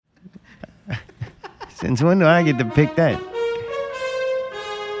Since when do I get to pick that?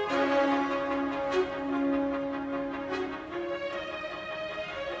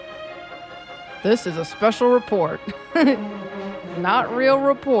 This is a special report. Not real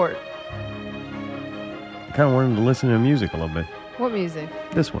report. I kind of wanted to listen to the music a little bit. What music?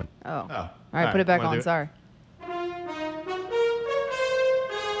 This one. Oh. All right, put it back on. Sorry.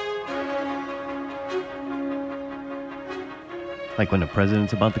 Like when the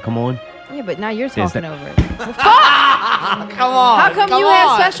president's about to come on. Yeah, but now you're talking over it. Well, fuck! Come on. How come you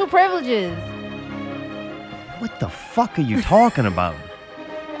have special privileges? What the fuck are you talking about?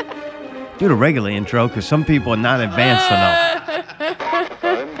 Do the regular intro, because some people are not advanced enough.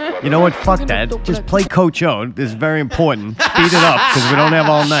 You know what? Fuck that. Just play Coach O. This is very important. Speed it up, because we don't have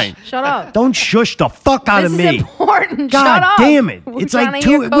all night. Shut up. Don't shush the fuck out of me. This is important. God Shut up. damn it. It's like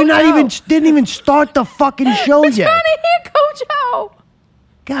two. We're not even, didn't even start the fucking show yet. We're trying to hear Coach O.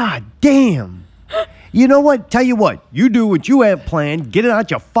 God damn. You know what? Tell you what. You do what you have planned. Get it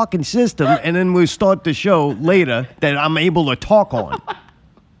out your fucking system, and then we'll start the show later that I'm able to talk on.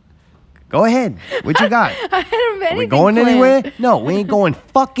 Go ahead. What you got? I don't have anything Are we going planned. anywhere? No, we ain't going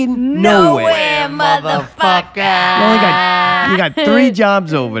fucking nowhere. Motherfucker. You got 3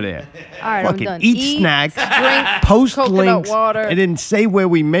 jobs over there. All right, Fucking I'm done. eat snacks, drink, post coconut links, water. and then say where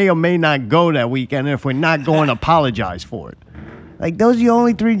we may or may not go that weekend. And if we're not going, apologize for it. Like, those are the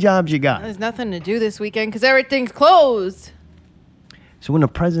only 3 jobs you got. There's nothing to do this weekend because everything's closed. So when the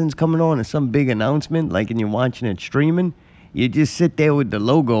president's coming on and some big announcement, like, and you're watching it streaming, you just sit there with the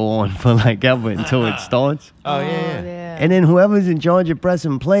logo on for like ever until it starts. Oh, yeah. And then whoever's in charge of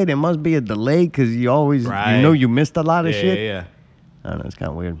pressing play, there must be a delay because you always, you know you missed a lot of shit. Yeah. I don't know, it's kind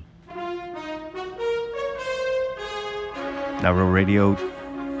of weird. Now, Real Radio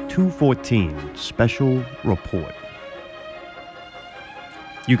 214, special report.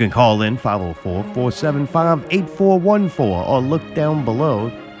 You can call in 504-475-8414 or look down below.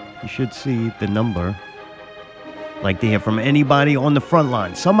 You should see the number. Like to hear from anybody on the front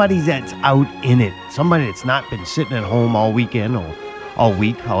line. Somebody that's out in it. Somebody that's not been sitting at home all weekend or all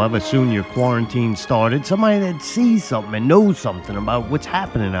week, however soon your quarantine started. Somebody that sees something and knows something about what's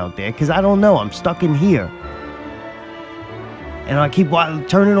happening out there. Because I don't know. I'm stuck in here. And I keep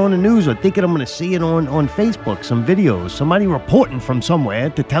turning on the news or thinking I'm going to see it on Facebook, some videos, somebody reporting from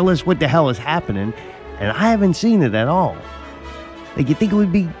somewhere to tell us what the hell is happening. And I haven't seen it at all. Like, you think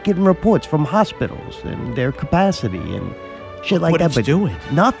we'd be getting reports from hospitals and their capacity and shit like that, but doing?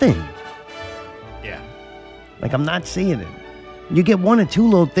 Nothing. Yeah. Like, I'm not seeing it. You get 1 or 2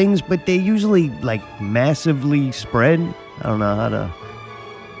 little things, but they're usually, like, massively spread. I don't know how to...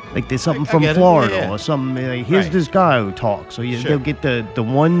 Like, there's something from Florida or something. Like, here's this guy who talks. So they'll get the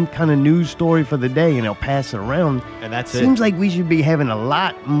one kind of news story for the day, and they'll pass it around. And that's Seems like we should be having a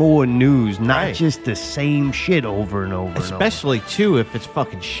lot more news, not just the same shit over and over Especially, too, if it's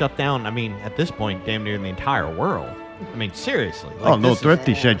fucking shut down. I mean, at this point, damn near the entire world. I mean, seriously. Like, No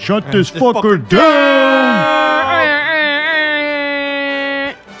Thrifty said, shut this fucker down!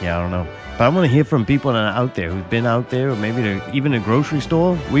 Yeah, I don't know. But I want to hear from people that are out there, who've been out there, or maybe even a grocery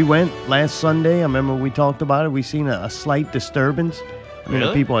store. We went last Sunday. I remember we talked about it. We seen a slight disturbance. I mean,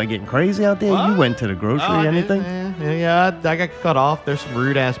 the people are getting crazy out there. You went to the grocery, anything? Yeah, I got cut off. There's some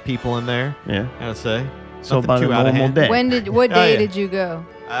rude-ass people in there. Yeah. I gotta say. So Nothing about too a out of normal hand. day. What day did you go?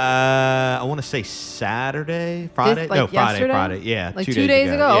 I want to say Saturday, Friday. Like yesterday? Friday. Yeah, Like 2 2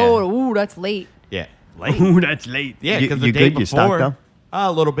 days ago? Yeah. Oh, that's late. Yeah, late. Ooh, that's late. Yeah, You- because you the day good? You stocked before, up?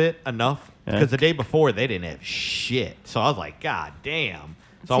 a little bit, enough. Yeah. Because the day before they didn't have shit, so I was like, God damn.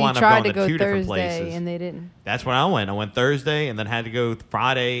 So I you wound up tried going to go 2 different Thursday, places. and they didn't. That's when I went. I went Thursday and then had to go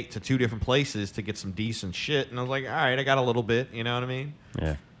Friday to 2 different places to get some decent shit. And I was like, all right, I got a little bit. You know what I mean?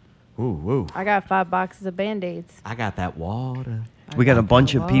 Yeah. Ooh. I got 5 boxes of Band-Aids. I got that water. We got a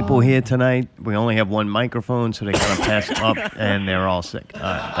bunch of people here tonight. We only have 1 microphone, so they got to pass up, and they're all sick. All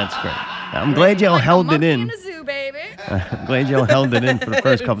right, that's great. I'm glad y'all held it in. I'm glad y'all held it in for the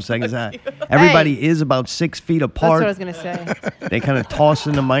first couple seconds. Everybody is about 6 feet apart. That's what I was going to say. They kind of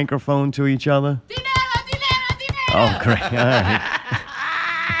tossing the microphone to each other. Oh, great. All right.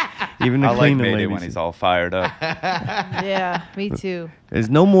 Even the I like cleaning Mayday ladies. when he's all fired up. Yeah, me too.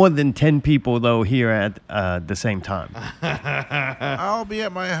 There's no more than 10 people, though, here at the same time. I'll be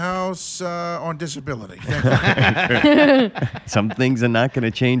at my house on disability. Thank you. Some things are not going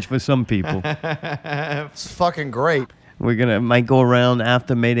to change for some people. It's fucking great. might go around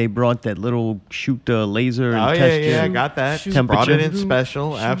after Mayday brought that little shoot the laser and test yeah, I your got that. temperature. Brought it in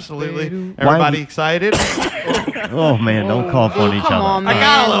special. Absolutely. Everybody excited? Oh man, don't cough on each come other. on, I man.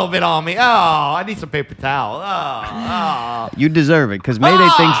 got a little bit on me. Oh, I need some paper towel. Oh. You deserve it, because Mayday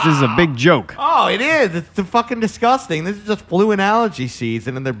thinks this is a big joke. Oh, it is. It's fucking disgusting. This is just flu and allergy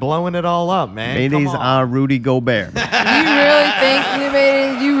season, and they're blowing it all up, man. Mayday's Come on. our Rudy Gobert.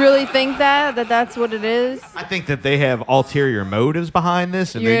 You really think that's what it is? I think that they have ulterior motives behind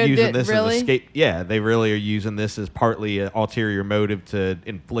this, and they're using this really? as escape. Yeah, they really are using this as partly an ulterior motive to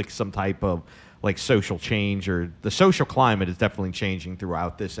inflict some type of like social change, or the social climate is definitely changing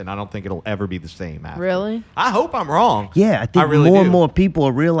throughout this, and I don't think it'll ever be the same after. Really? I hope I'm wrong. Yeah, I think really more do. and more people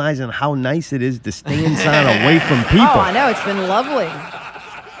are realizing how nice it is to stay inside away from people. Oh, I know. It's been lovely.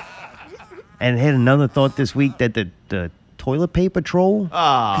 And had another thought this week that the toilet paper troll,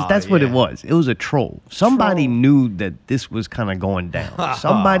 because that's what it yeah. was. It was a troll. Somebody Troll. knew that this was kind of going down.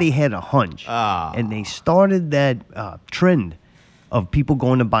 Somebody had a hunch, and they started that trend of people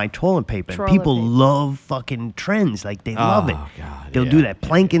going to buy toilet paper. And Toilet people paper. love fucking trends. Like, they love it. God, They'll yeah. do that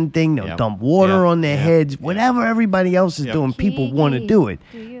planking thing. They'll Yep. dump water Yep. on their Yep. heads. Whatever everybody else is Yep. doing, people want to Kiki, do it.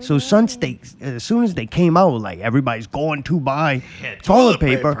 do you So as soon as they came out, like, everybody's going to buy toilet toilet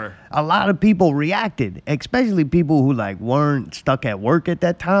paper, paper. a lot of people reacted, especially people who, like, weren't stuck at work at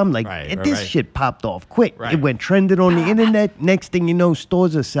that time. Like, Right, right, this right. shit popped off quick. Right. It went trended on the internet. Next thing you know,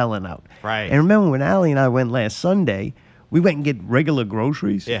 stores are selling out. Right. And remember when Allie and I went last Sunday, we went and get regular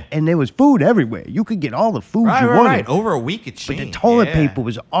groceries, Yeah. and there was food everywhere. You could get all the food Right, you right, wanted. right. Over a week it But changed. the toilet Yeah. paper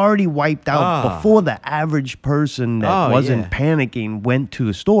was already wiped out Ah. before the average person that Oh, wasn't yeah. panicking went to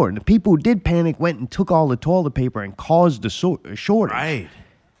the store. And the people who did panic went and took all the toilet paper and caused the shortage. Right.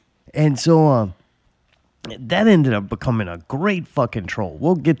 And so that ended up becoming a great fucking troll.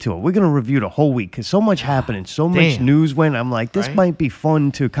 We'll get to it. We're going to review the whole week because so much happened and so much Damn. news went. I'm like, this Right? might be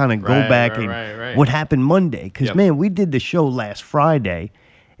fun to kind of go Right, back right, and right. what happened Monday. Because, Yep. man, we did the show last Friday,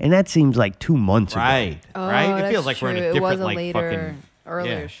 and that seems like 2 months ago. Right. Oh, right. It that's feels like we're in true. a different, It was a like, later,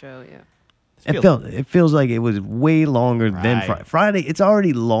 earlier yeah. show, yeah. It feels like it was way longer than Right. Friday. Friday, it's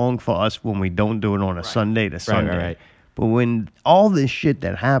already long for us when we don't do it on a Sunday to Sunday. right. But when all this shit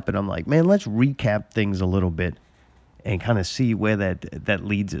that happened, I'm like, man, let's recap things a little bit and kind of see where that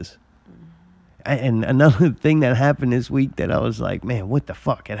leads us. And another thing that happened this week that I was like, man, what the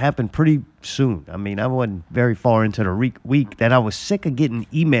fuck? It happened pretty soon. I mean, I wasn't very far into the week that I was sick of getting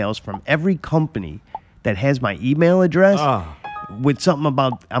emails from every company that has my email address with something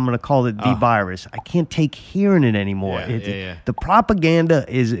about, I'm going to call it the virus. I can't take hearing it anymore. Yeah. The propaganda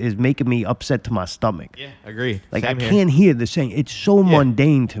is making me upset to my stomach. Yeah, agreed. Like, Same I here. can't hear the saying. It's so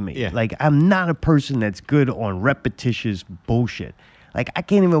mundane to me. Yeah. Like, I'm not a person that's good on repetitious bullshit. Like, I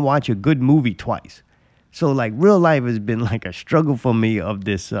can't even watch a good movie twice. So, like, real life has been like a struggle for me of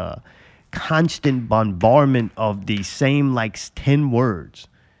this constant bombardment of the same, like, 10 words.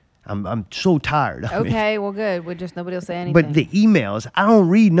 I'm so tired. I mean, Okay, well, good. Nobody will say anything. but the emails, I don't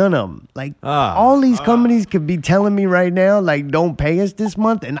read none of them. Like, all these companies could be telling me right now, like, don't pay us this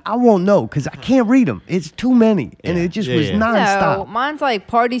month, and I won't know because I can't read them. It's too many, and Yeah, it just yeah, was yeah. nonstop. No, mine's like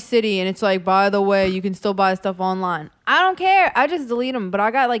Party City, and it's like, by the way, you can still buy stuff online. I don't care. I just delete them. But I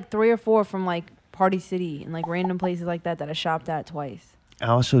got like 3 or 4 from like Party City and like random places like that I shopped at twice. I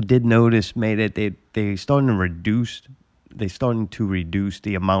also did notice, May, that they starting to reduce. They're starting to reduce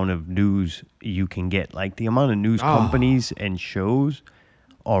the amount of news you can get. Like, the amount of news companies and shows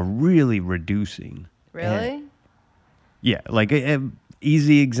are really reducing. Really? And- yeah, like a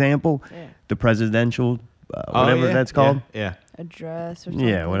easy example, Yeah. the presidential, whatever yeah, that's called. Yeah. Address or something.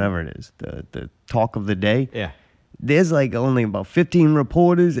 Yeah, whatever it is, the talk of the day. Yeah. There's like only about 15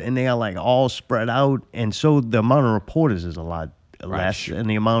 reporters, and they are like all spread out, and so the amount of reporters is a lot less, and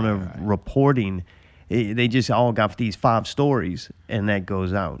the amount of reporting, they just all got these 5 stories, and that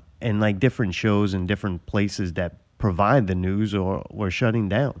goes out, and like different shows and different places that provide the news or were shutting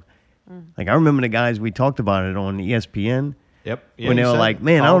down. Like, I remember the guys, we talked about it on ESPN. Yep. Yeah, When they you were said like, it.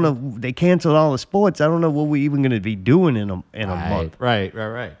 man, I All don't of know, they canceled all the sports. I don't know what we're even going to be doing in a it. month. Right.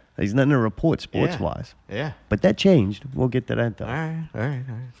 There's nothing to report sports-wise. Yeah. But that changed. We'll get to that, though. All right.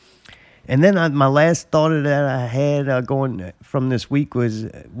 And then my last thought that I had going from this week was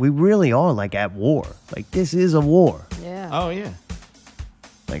we really are, like, at war. Like, this is a war. Yeah. Oh, yeah.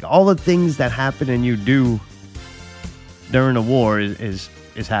 Like, all the things that happen and you do during a war is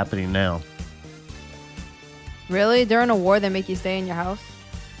happening now. Really? During a war, they make you stay in your house?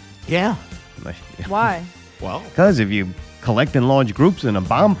 Yeah. Why? Well. Because if you collect in large groups and a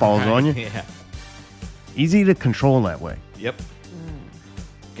bomb falls on you, Yeah. easy to control that way. Yep.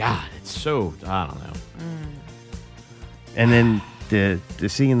 God, it's so, I don't know. And then the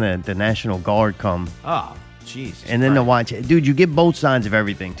seeing the National Guard come. Oh, Jesus. And then to Christ. watch it. Dude, you get both sides of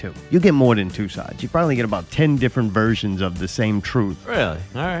everything, too. You get more than two sides. You probably get about 10 different versions of the same truth. Really?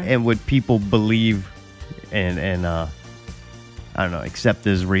 All right. And what people believe and I don't know, accept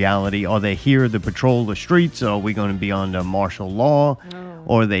as reality. Are they here to patrol the streets? Or are we going to be under martial law?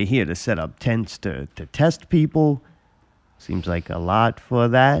 Or are they here to set up tents to test people? Seems like a lot for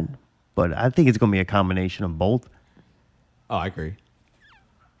that. But I think it's going to be a combination of both. Oh, I agree.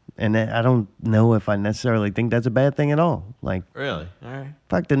 And I don't know if I necessarily think that's a bad thing at all. Like, Really? All right. in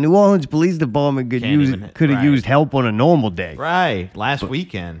fact, the New Orleans Police Department could have right. used help on a normal day. Right. Last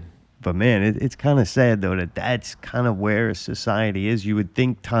weekend. But man, it's kind of sad though that's kind of where society is. You would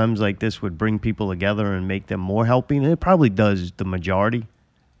think times like this would bring people together and make them more helping. And it probably does the majority,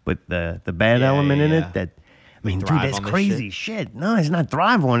 but the bad Yeah, element in yeah. it that I mean, dude, thrive that's on this crazy shit. No, it's not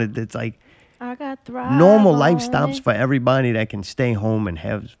thrive on it. It's like I got thrive normal on life it. stops for everybody that can stay home and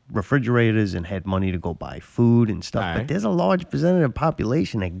have refrigerators and had money to go buy food and stuff. All But right. there's a large percentage of the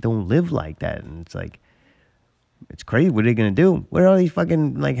population that don't live like that, and it's like. It's crazy. What are they going to do? What are all these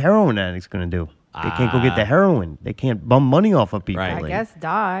fucking like heroin addicts going to do? They can't go get the heroin. They can't bum money off of people. Right. I Like, guess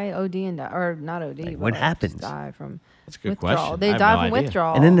die, OD and die, or not OD. but what like, happens? just Die from That's a good withdrawal. question. I They have die no from idea.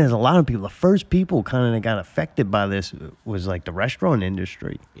 withdrawal. And then there's a lot of people. The first people kind of that got affected by this was like the restaurant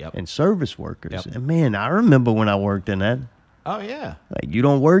industry Yep. and service workers. Yep. And man, I remember when I worked in that. Oh, yeah. Like you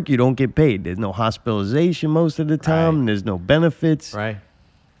don't work, you don't get paid. There's no hospitalization most of the time. Right. There's no benefits. Right.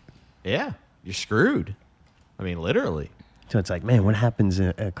 Yeah. You're screwed. I mean, literally. So it's like, man, what happens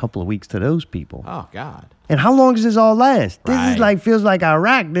in a couple of weeks to those people? Oh, God. And how long does this all last? This Right. is like feels like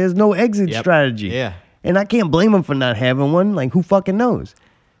Iraq. There's no exit Yep. strategy. Yeah. And I can't blame them for not having one. Like who fucking knows?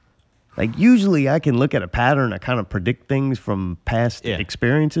 Like usually I can look at a pattern. I kind of predict things from past Yeah.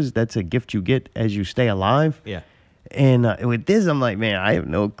 experiences. That's a gift you get as you stay alive. Yeah. And with this, I'm like, man, I have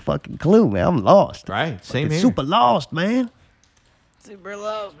no fucking clue, man. I'm lost. Right. Same Fucking here. super lost, man. super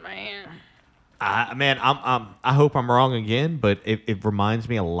lost, man. Man, I hope I'm wrong again, but it reminds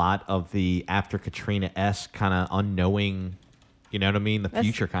me a lot of the after Katrina-esque kind of unknowing, you know what I mean? The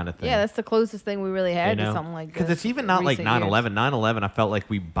future kind of thing. Yeah, that's the closest thing we really had you know? to something like this. Because it's even not like recent years. 9/11. 9/11, I felt like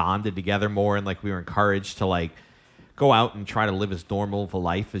we bonded together more and like we were encouraged to like go out and try to live as normal of a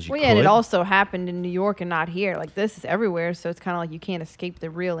life as you Well, could. yeah, and it also happened in New York and not here. Like this is everywhere, so it's kind of like you can't escape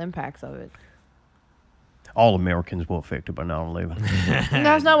the real impacts of it. All Americans were affected by 9/11.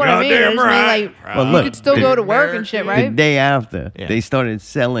 That's not what I mean. I just mean like Well, you look, could still go to work and shit, The right? day after, Yeah. they started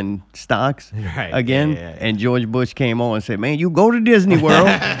selling stocks Right. again, Yeah, yeah, yeah. and George Bush came on and said, man, you go to Disney World,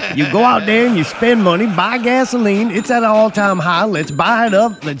 you go out there and you spend money, buy gasoline. It's at an all-time high. Let's buy it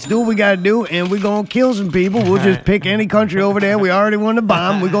up. Let's do what we got to do, and we're going to kill some people. We'll just pick any country over there. We already want to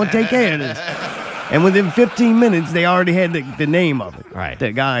bomb. We're going to take care of this. And within 15 minutes, they already had the name of it. Right.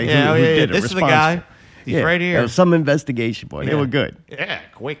 The guy Yeah, who yeah, did it. This is the guy. He's Yeah, right there here. was some investigation, boy. They Yeah. were good. Yeah,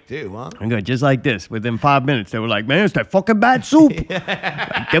 quick too, huh? And good, just like this. Within 5 minutes, they were like, man, it's that fucking bad soup.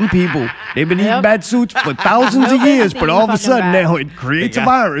 Like, them people, they've been eating Yep. bad soups for thousands of Nobody's years, but eating all of a fucking sudden bad. now it creates a got-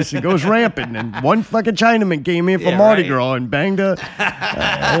 virus. It goes rampant. And one fucking Chinaman came in for Yeah, Mardi right. Gras and banged a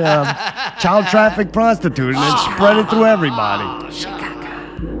child traffic prostitute and then spread it through everybody.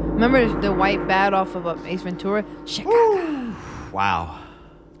 Remember the white bat off of Ace Ventura? Chicago. Wow.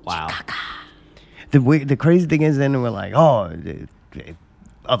 Wow. The crazy thing is then we're like, oh,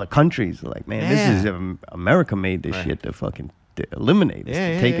 other countries are like, man, this Yeah. is America made this Right. shit to fucking to eliminate us, Yeah,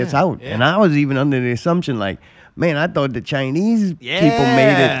 to yeah, take us yeah, out. yeah. And I was even under the assumption like, man, I thought the Chinese people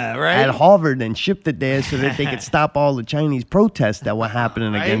made it Yeah, right. at Harvard and shipped it there so that they could stop all the Chinese protests that were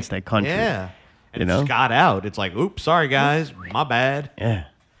happening Right? against their country. Yeah. And You it know? just got out. It's like, oops, sorry guys, my bad. Yeah.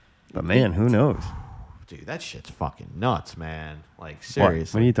 But man, who knows? Dude, that shit's fucking nuts, man. Like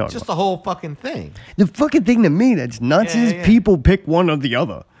seriously. What are you talking Just about? the whole fucking thing. The fucking thing to me that's nuts Yeah, is yeah. people pick one or the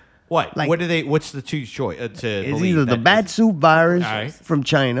other. What? Like- what do they? What's the two choice? To It's believe either the that bat is- soup virus All right. from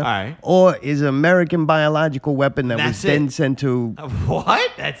China All right. or is an American biological weapon that was That's then it. sent to.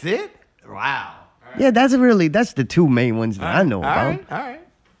 What? That's it? Wow. Yeah, that's the two main ones that I know about. All right. All right.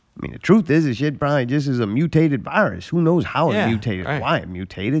 I mean, the truth is, this shit probably just is a mutated virus. Who knows how Yeah, it mutated, right. why it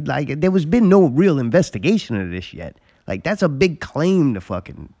mutated? Like, there was been no real investigation of this yet. Like, that's a big claim to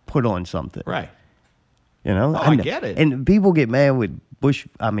fucking put on something. Right. You know? I get it. And people get mad with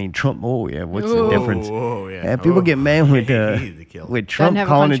Trump. Oh, yeah, what's the difference? Oh, yeah. And people get mad with Easy kill. with Trump have a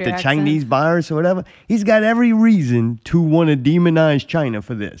calling it the country accent. Chinese virus or whatever. He's got every reason to want to demonize China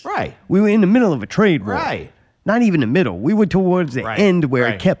for this. Right. We were in the middle of a trade war. Right. Not even the middle. We were towards the Right, end where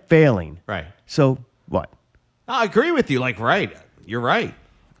right. it kept failing. Right. So what? I agree with you. Like, right. You're right.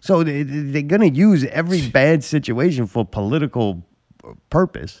 So they're going to use every bad situation for political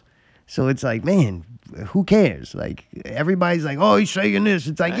purpose. So it's like, man, who cares? Like, everybody's like, oh, he's saying this.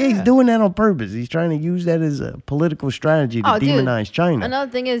 It's like, yeah, he's doing that on purpose. He's trying to use that as a political strategy to demonize China.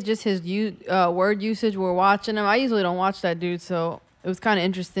 Another thing is just his word usage. We're watching him. I usually don't watch that dude, so it was kind of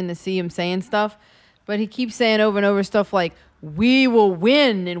interesting to see him saying stuff. But he keeps saying over and over stuff like, we will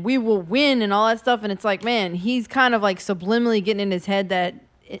win and all that stuff. And it's like, man, he's kind of like subliminally getting in his head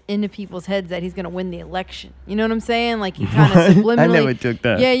into people's heads that he's going to win the election. You know what I'm saying? Like, he kind of subliminally. I never took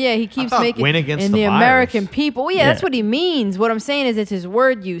that. Yeah, he keeps making win against in the virus. American people. Well, yeah, that's what he means. What I'm saying is it's his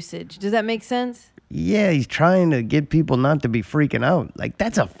word usage. Does that make sense? Yeah, he's trying to get people not to be freaking out. Like,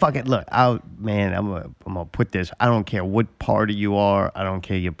 that's a fucking look. I'm gonna put this. I don't care what party you are. I don't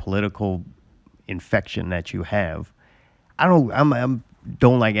care your political infection that you have. I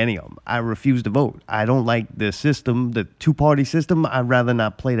don't like any of them. I refuse to vote. I don't like the system, the two-party system. I'd rather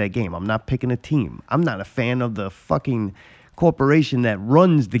not play that game. I'm not picking a team. I'm not a fan of the fucking corporation that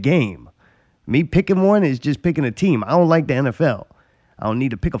runs the game. Me picking one is just picking a team. I don't like the NFL. I don't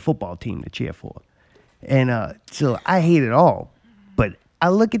need to pick a football team to cheer for. And so I hate it all. But I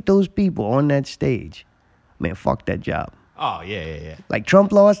look at those people on that stage. Man, fuck that job. Oh, yeah. Like,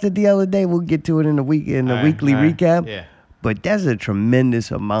 Trump lost it the other day. We'll get to it in the weekly recap. Yeah. But that's a tremendous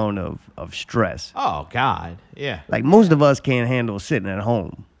amount of stress. Oh, God. Yeah. Like, most of us can't handle sitting at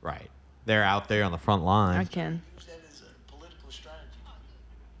home. Right. They're out there on the front line. I can.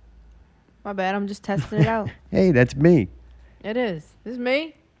 My bad. I'm just testing it out. Hey, that's me. It is. This is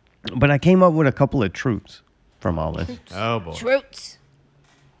me. But I came up with a couple of truths from all this. Oh, boy. Truths.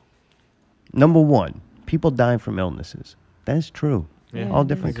 Number one, people die from illnesses. That's true. Yeah. All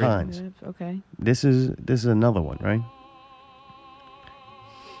different kinds. Okay. This is another one, right?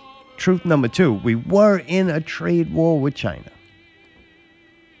 Truth number two, we were in a trade war with China.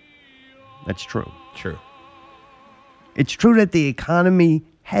 That's true. True. It's true that the economy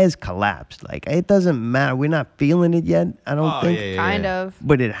has collapsed. Like, it doesn't matter. We're not feeling it yet, I don't think. Yeah, Kind of.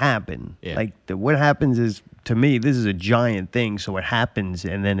 But it happened. Yeah. Like, what happens is, to me, this is a giant thing. So it happens,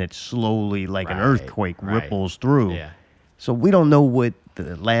 and then it slowly, like an earthquake, ripples through. Yeah. So we don't know what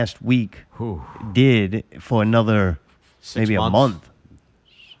the last week did for another 6 maybe months? a month,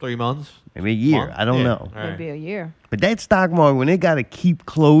 3 months? maybe a year. Month? I don't Yeah. know. All right. Maybe a year. But that stock market, when it got to keep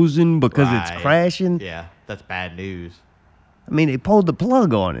closing because it's Right. crashing, Yeah, that's bad news. I mean, they pulled the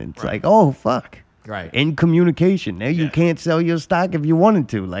plug on it. It's like, oh, fuck. Right. In communication. Now you Yeah. can't sell your stock if you wanted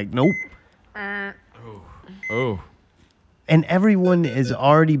to. Like, nope. Oh. And everyone is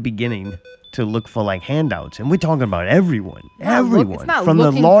already beginning to look for, like, handouts. And we're talking about everyone. Everyone. It's not from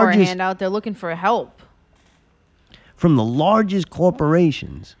looking the for a largest, handout. They're looking for help. from the largest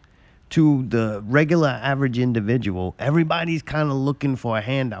corporations to the regular average individual, everybody's kind of looking for a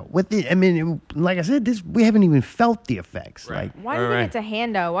handout. With it, I mean, like I said, we haven't even felt the effects. Right. Like, Why do you think it's a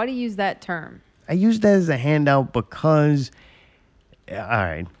handout? Why do you use that term? I use that as a handout because, all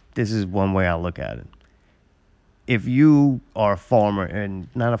right, this is one way I look at it. If you are a farmer, and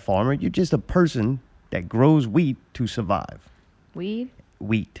not a farmer, you're just a person that grows wheat to survive. Weed?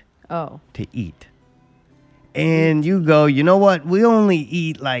 Wheat Oh. to eat. And you go, you know what? We only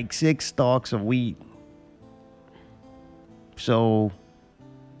eat like 6 stalks of wheat. So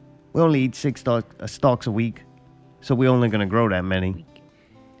we only eat 6 stalks a week. So we're only going to grow that many.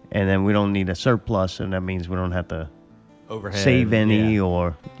 And then we don't need a surplus, and that means we don't have to Overhead. save any, yeah.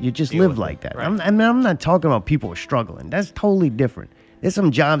 or you just Deal live with like it. that. Right. I'm not talking about people who are struggling. That's totally different. There's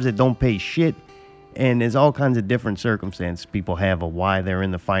some jobs that don't pay shit, and there's all kinds of different circumstances people have of why they're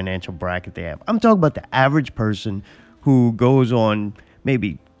in the financial bracket they have. I'm talking about the average person who goes on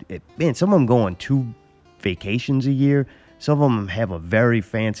maybe, man, some of them go on 2 vacations a year. Some of them have a very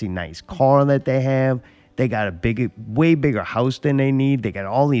fancy, nice car that they have. They got a way bigger house than they need. They got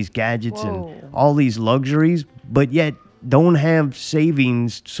all these gadgets and all these luxuries, but yet don't have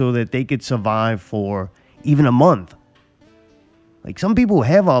savings so that they could survive for even a month. Like, some people who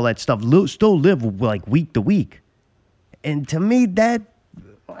have all that stuff still live like week to week. And to me, that,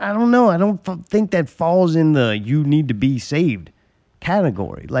 I don't know. I don't think that falls in the you need to be saved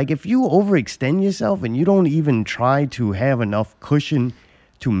category. Like, if you overextend yourself and you don't even try to have enough cushion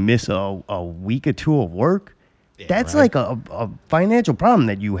to miss a week or 2 of work, that's like a financial problem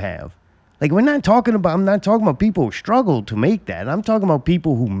that you have. Like, I'm not talking about people who struggle to make that. I'm talking about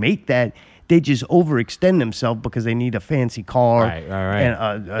people who make that. They just overextend themselves because they need a fancy car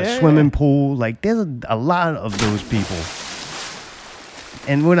and a swimming pool. Like, there's a lot of those people.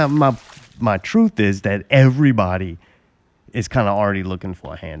 And my truth is that everybody is kind of already looking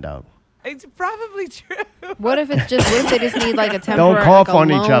for a handout. It's probably true. What if it's just? What if they just need like a temporary? Don't cough like a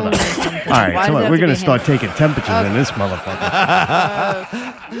on each other. loan or something? All right, Why so does it have we're to going be to start handled? taking temperatures in this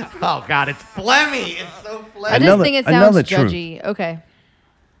motherfucker. Oh God, it's phlegmy. It's so phlegmy. I just Another- think it sounds another truth. judgy. Okay.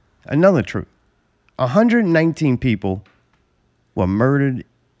 Another truth. 119 people were murdered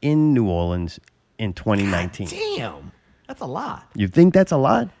in New Orleans in 2019. Damn, that's a lot. You think that's a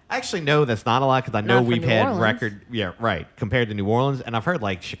lot? Actually, no, that's not a lot because I know Not for we've New had Orleans. record. Yeah, right. Compared to New Orleans, and I've heard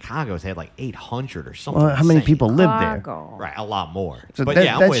like Chicago's had like 800 or something. Well, how many insane. people live there? Chicago. Right, a lot more. So but that,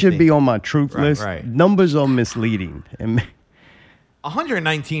 yeah, I'm that with should you. be on my truth Right, list. right. Numbers are misleading. And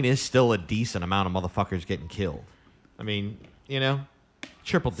 119 is still a decent amount of motherfuckers getting killed. I mean,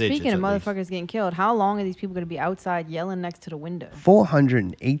 triple digits. Speaking of at least. motherfuckers getting killed, how long are these people going to be outside yelling next to the window?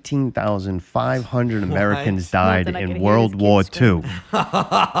 418,500 Americans died Nothing I can in hear World this War kid scream. II.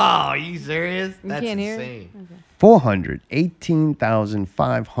 Are you serious? You That's can't hear insane. it? Okay.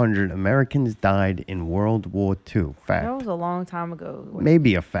 418,500 Americans died in World War II. That Fact. was a long time ago.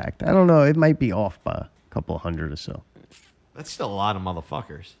 Maybe a fact. I don't know. It might be off by a couple of hundred or so. That's still a lot of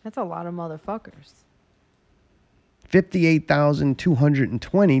motherfuckers. That's a lot of motherfuckers.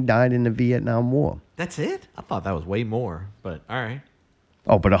 58,220 died in the Vietnam War. That's it? I thought that was way more, but all right.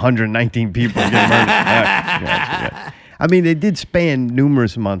 Oh, but 119 people get murdered. Yeah. I mean, it did span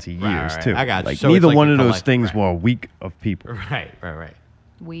numerous months of years, right. too. I got you. Like, So it's neither like one a of those collective, things right. were a week of people. Right.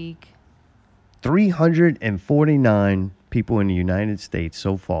 Weak. 349 people in the United States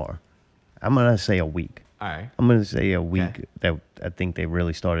so far. I'm going to say a week. All right. I'm going to say a week Okay. that I think they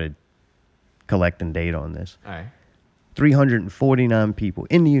really started collecting data on this. All right. 349 people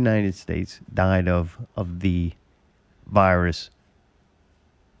in the United States died of the virus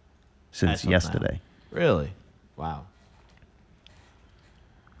since As of now. yesterday. Really? Wow.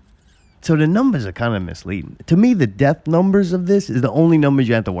 So the numbers are kind of misleading. To me, the death numbers of this is the only numbers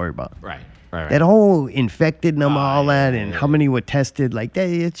you have to worry about. Right. That whole infected number, all that, and yeah. how many were tested, like that,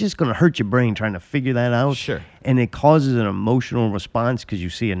 it's just going to hurt your brain trying to figure that out. Sure. And it causes an emotional response because you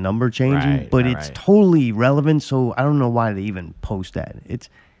see a number changing, Right, but right, it's right. totally irrelevant. So I don't know why they even post that.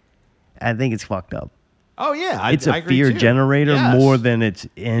 I think it's fucked up. Oh, yeah. It's I a agree fear too. generator Yes. more than it's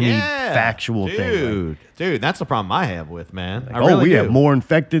any Yeah, factual thing. Like, Dude, that's the problem I have with, man. I oh, really we do. have more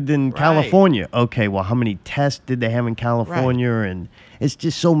infected than Right. California. Okay, well, how many tests did they have in California? And it's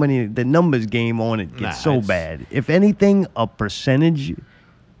just so many. The numbers game on it gets Nah, so it's- bad. If anything, a percentage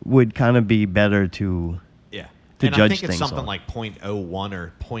would kind of be better to. Yeah. to and I judge think it's things something on. like 0.01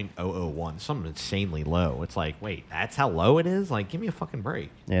 or 0.001, something insanely low. It's like, wait, that's how low it is? Like, give me a fucking break.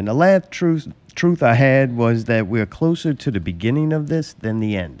 And the last truth I had was that we're closer to the beginning of this than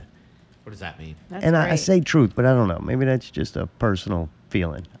the end. What does that mean? That's and I great. say truth, but I don't know. Maybe that's just a personal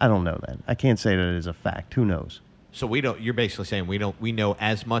feeling. I don't know that. I can't say that it is a fact. Who knows? So you're basically saying we know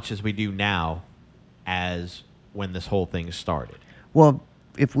as much as we do now as when this whole thing started. Well,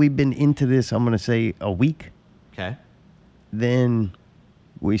 if we've been into this, I'm going to say a week. Okay. Then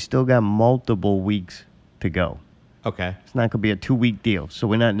we still got multiple weeks to go. Okay. It's not going to be a 2-week deal, so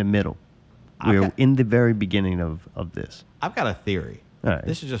we're not in the middle. We're Okay. in the very beginning of this. I've got a theory. All right.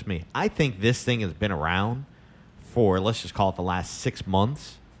 This is just me. I think this thing has been around for, let's just call it the last 6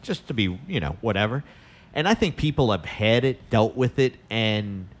 months, just to be, whatever. And I think people have had it, dealt with it,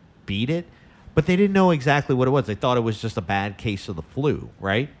 and beat it, but they didn't know exactly what it was. They thought it was just a bad case of the flu,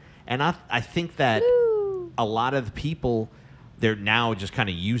 right? And I think that a lot of the people, they're now just kind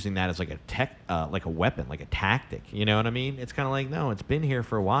of using that as like like a weapon, like a tactic. You know what I mean? It's kind of like, no, it's been here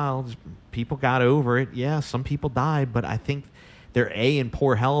for a while. Just, people got over it. Yeah, some people died, but I think they're A, in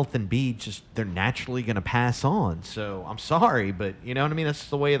poor health, and B, just they're naturally going to pass on. So I'm sorry, but you know what I mean? That's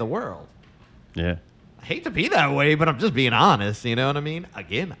just the way of the world. Yeah. I hate to be that way, but I'm just being honest. You know what I mean?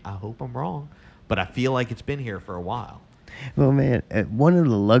 Again, I hope I'm wrong, but I feel like it's been here for a while. Well, man, one of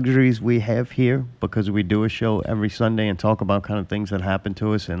the luxuries we have here, because we do a show every Sunday and talk about kind of things that happen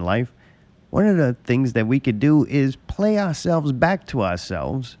to us in life, one of the things that we could do is play ourselves back to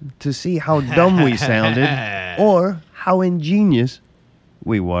ourselves to see how dumb we sounded or how ingenious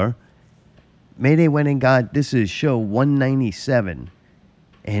we were. Mayday went and got, this is show 197,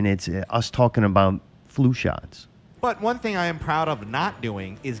 and it's us talking about flu shots. But one thing I am proud of not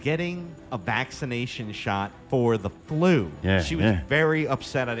doing is getting a vaccination shot for the flu. Yeah, She was yeah. very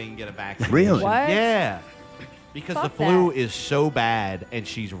upset I didn't get a vaccination. Really? What? Yeah. Because Fuck the flu that. is so bad, and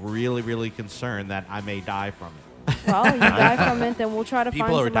she's really, really concerned that I may die from it. Well, you die from it, then we'll try to People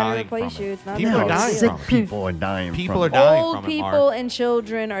find are somebody to dying replace from you. it. It's not People that are big a dying deal. Sick from it. people are dying People from are it. dying Old from it, people Mark. and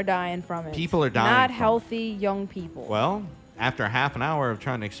children are dying from it. People are dying Not from it. healthy young people. Well, after half an hour of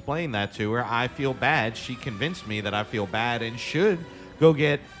trying to explain that to her, I feel bad. She convinced me that I feel bad and should go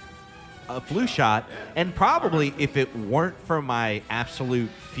get a flu shot, and probably if it weren't for my absolute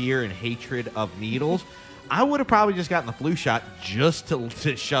fear and hatred of needles, I would have probably just gotten the flu shot just to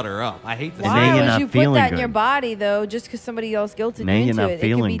shut her up. I hate to And say now Why you're would not you put feeling that in your good. body though, just because somebody else guilted Now you you're into not it? It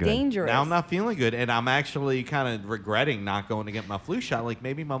feeling can be good. dangerous. Now I'm not feeling good, and I'm actually kind of regretting not going to get my flu shot. Like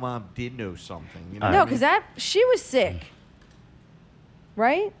maybe my mom did know something. You know what I No, mean? because that she was sick,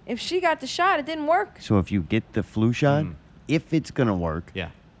 right? If she got the shot, it didn't work. So if you get the flu shot, if it's gonna work, Yeah.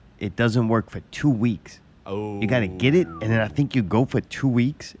 it doesn't work for 2 weeks. Oh. You gotta get it, and then I think you go for 2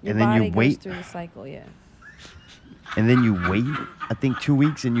 weeks, Your and then body you goes wait, through the cycle. Yeah. and then you wait. I think 2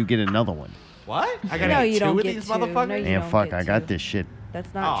 weeks, and you get another one. What? I got No, to you get don't two of get these two. No, motherfuckers? you Man, don't fuck, get I got two. this shit. That's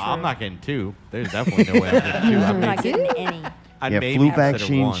Oh, not true. I'm not getting two. There's definitely no way I'm getting two. I'm not getting any. I'd Yeah, maybe flu consider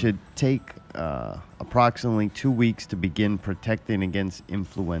vaccine one. should take approximately 2 weeks to begin protecting against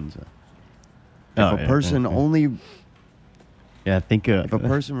influenza. Oh, If a yeah, person yeah. only Yeah, I think If a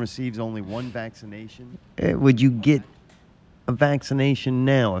person receives only one vaccination, would you get a vaccination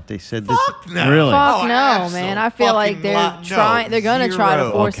now if they said this? Fuck no. Really? Fuck Oh, no, man. I feel like abso-fucking they're no. trying. They're gonna try to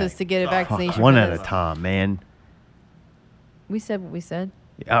Zero. force Okay. us to get a vaccination. One at a because time, man. We said what we said.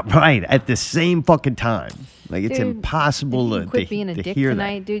 Right, at the same fucking time. Like, it's Dude, impossible if you to, quit being a to dick hear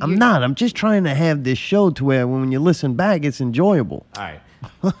tonight, that. dude, I'm you're- not. I'm just trying to have this show to where when you listen back, it's enjoyable. All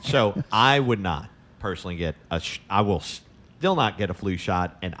right. So I would not personally get I will still not get a flu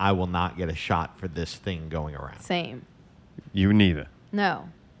shot, and I will not get a shot for this thing going around. Same. you neither. No,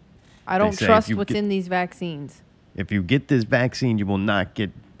 I don't say if trust you what's get- in these vaccines. If you get this vaccine, you will not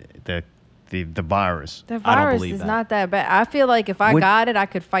get the virus. The I don't virus believe is that. not that bad. I feel like if I What- got it, I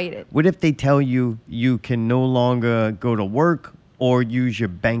could fight it. What if they tell you you can no longer go to work or use your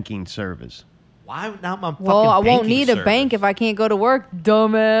banking service? Why not my fucking Well, I won't banking need a service? bank if I can't go to work,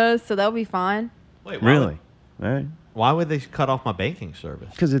 dumbass. So that'll be fine. Wait, why Really? Right? Why would they cut off my banking service?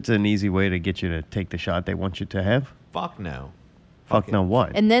 Because it's an easy way to get you to take the shot they want you to have. Fuck no. Fuck no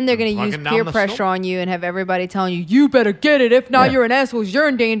what? And then they're going to use Fucking down peer the pressure slope. on you and have everybody telling you, you better get it. If not, Yeah. you're an asshole. You're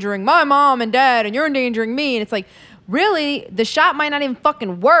endangering my mom and dad, and you're endangering me. And it's like, really? The shot might not even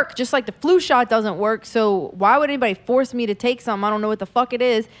fucking work, just like the flu shot doesn't work. So why would anybody force me to take something? I don't know what the fuck it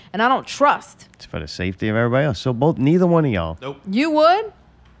is, and I don't trust. It's for the safety of everybody else. So neither one of y'all. Nope. You would?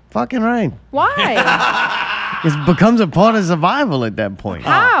 Fucking right. Why? It becomes a part of survival at that point.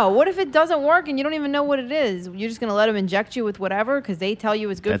 How? What if it doesn't work and you don't even know what it is? You're just going to let them inject you with whatever because they tell you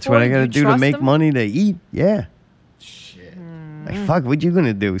it's good That's for what you? I gotta You do to trust make them? money to eat. Yeah. Shit. Like, fuck, what you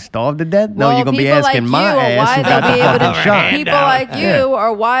gonna do? Starve to death? No, Well, you're gonna be people asking like my you are ass why who they'll got be the able fucking to shot. people like you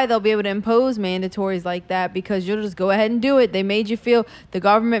are why they'll be able to impose mandatories like that because you'll just go ahead and do it. They made you feel the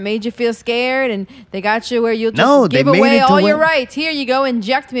government made you feel scared and they got you where you'll just No, they give made away it to all your where- rights. Here you go,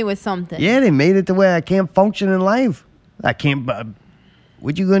 inject me with something. Yeah, they made it to where I can't function in life. I can't.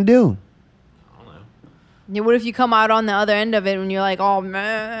 What you gonna do? Yeah, what if you come out on the other end of it and you're like, oh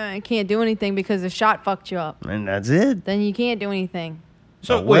man, I can't do anything because the shot fucked you up? And that's it. Then you can't do anything.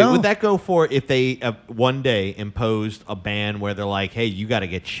 So Oh, wait, well. would that go for if they one day imposed a ban where they're like, "Hey, you got to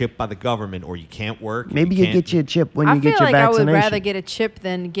get chipped by the government, or you can't work"? and Maybe you can't- get your chip when I you feel get your like I vaccination. would rather get a chip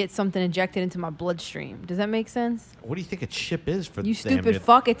than get something injected into my bloodstream. Does that make sense? What do you think a chip is for? You them stupid to-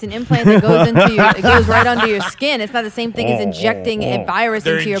 fuck! It's an implant that goes into your. It goes right under your skin. It's not the same thing as injecting a virus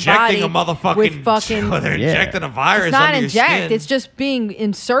They're into your body injecting a motherfucking. with fucking. they're Yeah. injecting a virus. It's not under your inject. skin. It's just being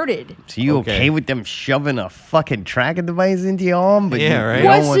inserted. So you Okay. okay with them shoving a fucking tracking device into your arm? But Yeah, you, right. you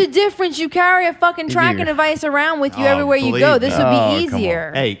don't What's want- the difference? You carry a fucking Dude. tracking device around with you Oh, everywhere you believe go. me. This would Oh, be come on.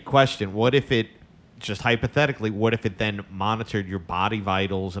 easier. Hey, question. What if it, just hypothetically, what if it then monitored your body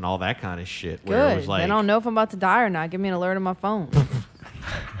vitals and all that kind of shit? Where it Good. was like, Then I'll know if I'm about to die or not. Give me an alert on my phone.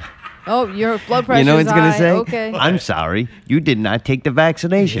 Oh, your blood pressure You know what it's gonna high. say? Okay. I'm sorry, you did not take the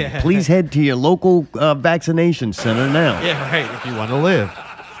vaccination. Yeah. Please head to your local vaccination center now. yeah, right, if you want to live.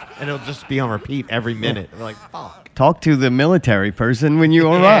 And it'll just be on repeat every minute. We're like, fuck. Talk to the military person when you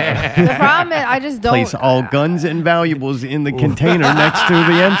arrive. The problem is, I just don't. Place all guns and valuables in the container next to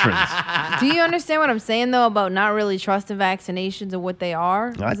the entrance. Do you understand what I'm saying though about not really trusting vaccinations and what they are?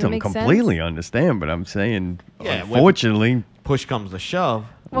 I Does it don't make completely sense? understand, but I'm saying, Yeah, when- unfortunately, Push comes to shove.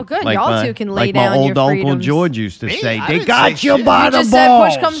 Well, good. like Y'all my, two can lay like down my old your Uncle freedoms. George used to Me? say, I "They didn't got say you shit. by You the just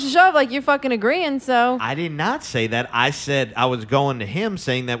balls." said push comes to shove, like you're fucking agreeing. So I did not say that. I said I was going to him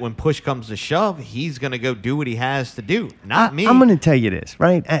saying that when push comes to shove, he's going to go do what he has to do. Not me. I'm going to tell you this,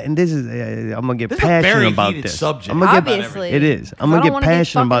 right? And this is, I'm going to get This is a passionate very about heated this. subject. I'm gonna get, obviously, it is. I'm 'cause I going to don't get wanna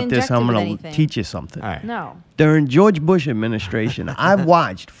passionate fucking about this. I'm injected with going to anything. teach you something. All right. no. During George Bush administration, I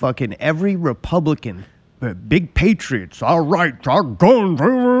watched fucking every Republican big patriots, our rights, our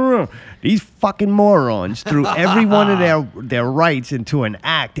guns. These fucking morons threw every one of their rights into an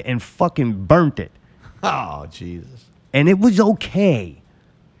act and fucking burnt it. Oh, Jesus. And it was okay.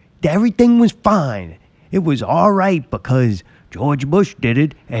 Everything was fine. It was all right because George Bush did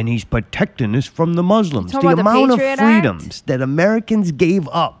it, and he's protecting us from the Muslims. talking The about the amount of Patriot freedoms Act? that Americans gave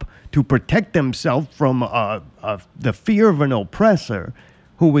up to protect themselves from the fear of an oppressor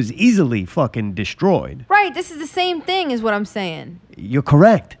who was easily fucking destroyed. Right. This is the same thing, is what I'm saying. You're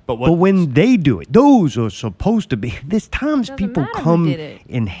correct. But what- when they do it, those are supposed to be. There's times Doesn't people matter who come did it.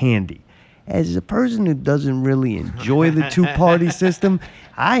 in handy. As a person who doesn't really enjoy the two-party system,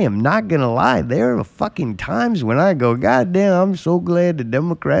 I am not going to lie. There are fucking times when I go, God damn, I'm so glad the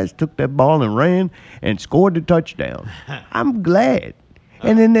Democrats took that ball and ran and scored the touchdown. I'm glad.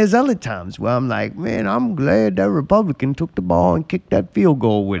 And then there's other times where I'm like, man, I'm glad that Republican took the ball and kicked that field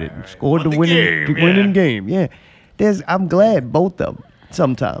goal with it and scored the winning game. Yeah. I'm glad both of them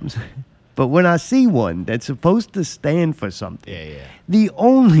sometimes. But when I see one that's supposed to stand for something, the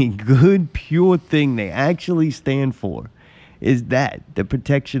only good, pure thing they actually stand for is the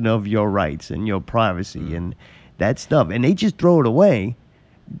protection of your rights and your privacy and that stuff. And they just throw it away.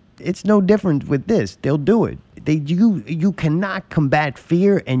 It's no different with this. They'll do it. You cannot combat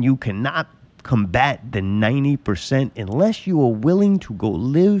fear, and you cannot combat the 90% unless you are willing to go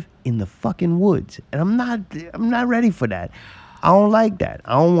live in the fucking woods. And I'm not ready for that. I don't like that.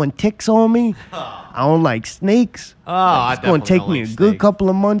 I don't want ticks on me. I don't like snakes. Oh, It's going to take me a good couple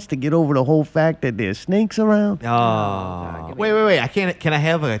of months to get over the whole fact that there's snakes around. Oh. Wait. Can I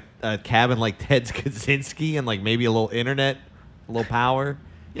have a cabin like Ted Kaczynski and like maybe a little internet, a little power?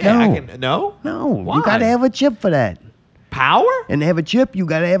 Yeah, No. I can. No? No, Why? you got to have a chip for that. Power? And to have a chip, you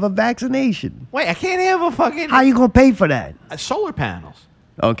got to have a vaccination. Wait, I can't have a fucking How you going to pay for that? solar panels.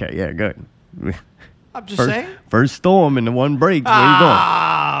 Okay, yeah, good. I'm just saying. First storm and the one breaks. Where you going?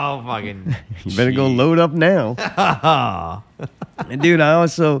 Oh, fucking. You better go load up now. And dude,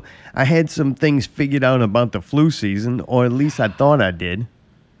 I had some things figured out about the flu season, or at least I thought I did.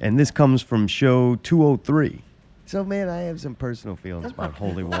 And this comes from show 203. So, man, I have some personal feelings about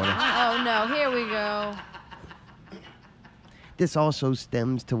holy water. Oh, no. Here we go. This also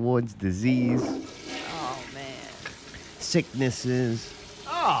stems towards disease, Oh, man. sicknesses,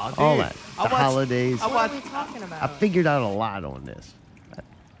 Oh, dude. all that. The I watched- holidays. I What are watched- we talking about? I figured out a lot on this.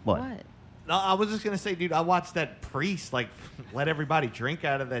 What? No, I was just gonna say, dude. I watched that priest like let everybody drink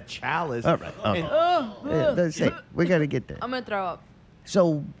out of that chalice. All right. Okay. Oh, Yeah, that's it. We got to get there. I'm going to throw up.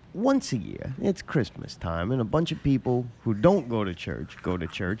 So once a year, it's Christmas time, and a bunch of people who don't go to church,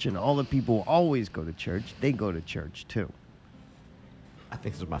 and all the people who always go to church, they go to church too. I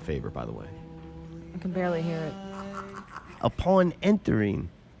think this is my favorite, by the way. I can barely hear it. Upon entering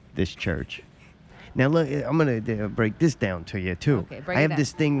this church, now look, I'm going to break this down to you too. Okay, break I it have down.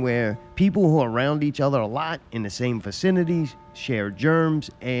 this thing where people who are around each other a lot in the same vicinities share germs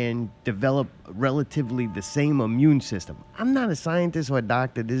and develop relatively the same immune system. I'm not a scientist or a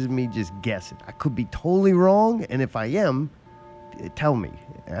doctor. This is me just guessing. I could be totally wrong, and if I am, tell me.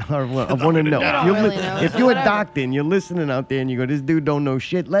 I want to know. don't really know, If so you're a whatever. doctor and you're listening out there and you go, this dude don't know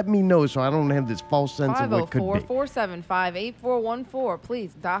shit, let me know so I don't have this false sense of what could be. 504-475-8414.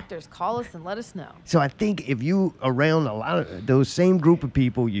 Please, doctors, call us and let us know. So I think if you around a lot of those same group of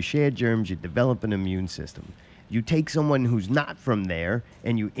people, you share germs, you develop an immune system. You take someone who's not from there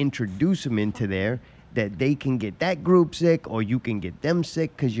and you introduce them into there, that they can get that group sick or you can get them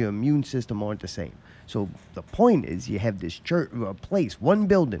sick because your immune system aren't the same. So the point is you have this church, a place, one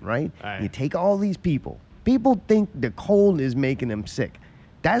building, right? All right. You take all these people. People think the cold is making them sick.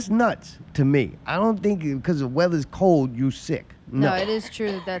 That's nuts to me. I don't think because the weather's cold, you sick. No, it is true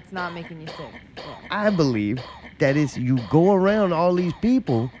that that's not making you sick. Yeah. I believe that is you go around all these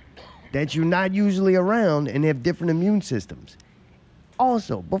people that you're not usually around and have different immune systems.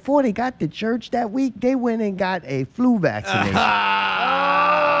 Also, before they got to church that week, they went and got a flu vaccination.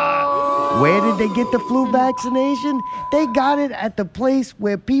 Where did they get the flu vaccination? They got it at the place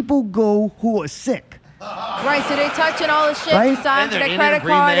where people go who are sick. Right, so they're touching all the shit Right? to sign And for they're their credit in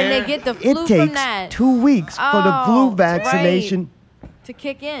card and there. they get the It flu from takes that 2 weeks for the Oh, flu vaccination to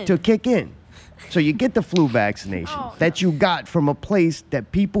kick in. to kick in. So you get the flu vaccination Oh, that you got from a place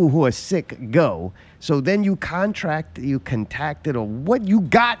that people who are sick go. So then you contacted, or what you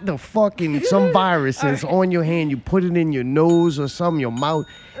got the fucking some viruses on your hand. You put it in your nose or some your mouth,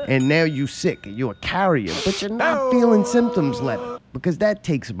 and now you sick. You're a carrier, but you're not feeling symptoms left because that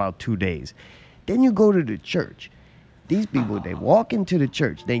takes about 2 days. Then you go to the church. These people, they walk into the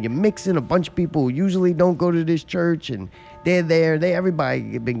church. Then you mix in a bunch of people who usually don't go to this church, and They're there.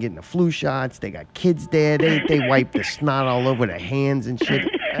 Everybody been getting the flu shots. They got kids there. They wipe the snot all over their hands and shit.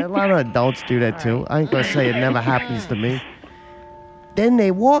 A lot of adults do that too. I ain't gonna say it never happens to me. Then they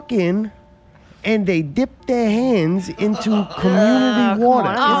walk in and they dip their hands into community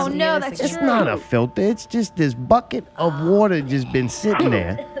water. Oh, no, that's It's true. not a filter. It's just this bucket of water just been sitting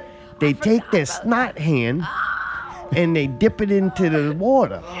there. They take their snot hand and they dip it into the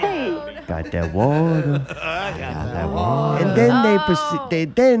water. Got that water. And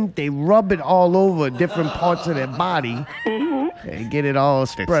then they rub it all over different parts of their body and get it all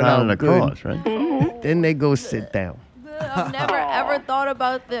spread out the good. cause, right? Then they go sit down. I've never ever thought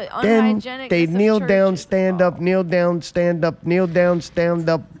about the Then unhygienic. they kneel down, stand up, kneel down, stand up, kneel down, stand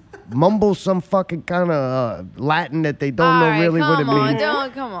up, mumble some fucking kind of Latin that they don't know really what it means.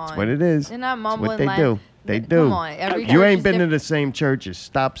 Come on. That's what it is. They're not That's mumbling what they Latin. do. They do. Come on. Every You church ain't is been to different. the same churches.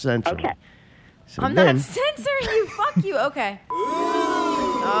 Stop censoring. Okay. So I'm then, not censoring you. Fuck you. Okay.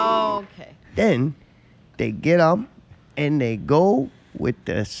 Okay. then they get up and they go with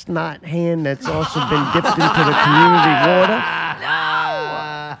the snot hand that's also been dipped into the community water.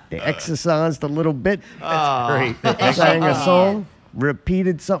 They exercised a little bit. That's great. They sang a song,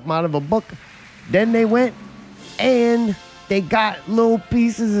 repeated something out of a book. Then they went and they got little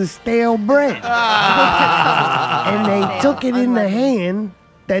pieces of stale bread. And they took it in the hand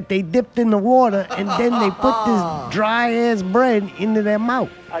that they dipped in the water, and then they put this dry-ass bread into their mouth.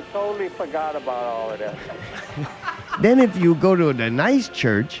 I totally forgot about all of that. Then if you go to the nice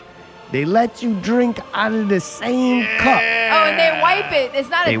church, they let you drink out of the same cup. Oh, and they wipe it. It's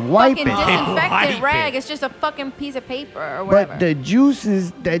not They a wipe fucking it. They disinfectant wipe rag. it. It's just a fucking piece of paper or whatever. But the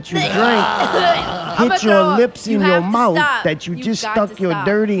juices that you drank I'ma hit throw your up. lips You in your have to mouth stop. that you You just got stuck to your stop.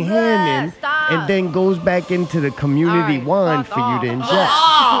 dirty hand in, Stop. and then goes back into the community All right, wine fuck for you to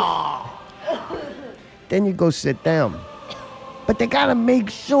off. ingest. Then you go sit down. But they gotta make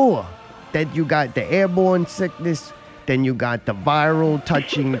sure that you got the airborne sickness, then you got the viral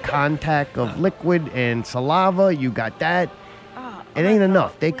touching contact of liquid and saliva, you got that. It ain't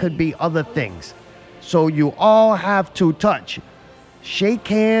enough. There could be other things. So you all have to touch, shake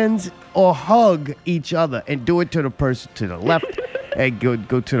hands, or hug each other, and do it to the person to the left, and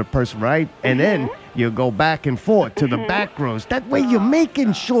go to the person right, and then you go back and forth to the back rows. That way you're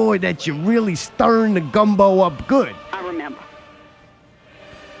making sure that you're really stirring the gumbo up good. I remember.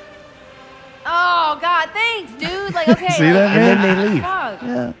 Oh God, thanks, dude. Like, okay. See that, And man? then they leave. Fuck.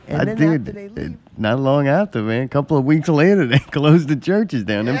 Yeah, and I then did. after they leave, Not long after, man. A couple of weeks later, they closed the churches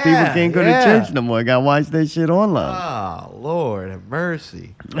down. Them people Yeah, can't go yeah. to church no more. Got to watch that shit online. Oh, Lord have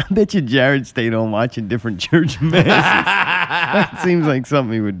mercy. I bet you Jared stayed on watching different church masses. That seems like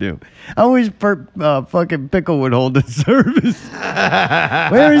something he would do. I wish fucking Pickle would hold the service.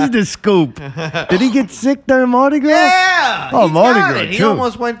 Where is the scoop? Did he get sick during Mardi Gras? Yeah! Oh, he's Mardi got Gras, it. He too.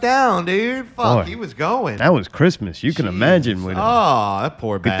 almost went down, dude. Fuck, Boy. he was going. That was Christmas. You can imagine with him. Oh, that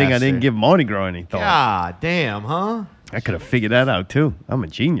poor Good thing I didn't bastard. give Mardi Gras any thought. God damn, huh? I could have figured that out too. I'm a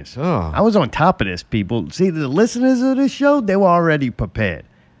genius. Oh. I was on top of this, people. See, the listeners of this show, they were already prepared.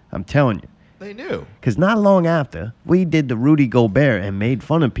 I'm telling you. They knew. because not long after, we did the Rudy Gobert and made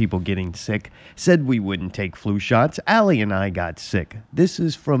fun of people getting sick, said we wouldn't take flu shots. Allie and I got sick. This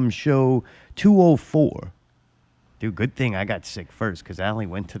is from show 204. Dude, good thing I got sick first because Allie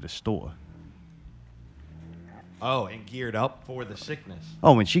went to the store. Oh, and geared up for the sickness.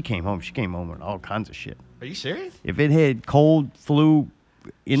 Oh, when she came home with all kinds of shit. Are you serious? If it had cold flu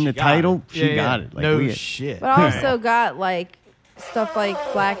in She the got title, it. she Yeah, got yeah. it. Like, no we had- shit. But I also got like stuff like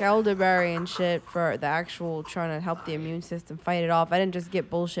black elderberry and shit for the actual trying to help the immune system fight it off. I didn't just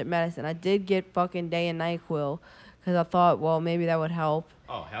get bullshit medicine. I did get fucking day and NyQuil because I thought, well, maybe that would help.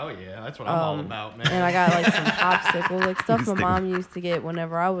 Oh, hell yeah. That's what I'm all about, man. And I got like some popsicles, like stuff my Stick- mom used to get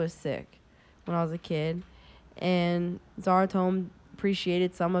whenever I was sick when I was a kid. And Zartome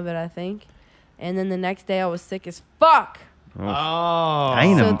appreciated some of it, I think. And then the next day I was sick as fuck. Oh. I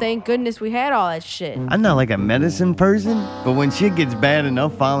ain't So a- thank goodness we had all that shit. I'm not like a medicine person, but when shit gets bad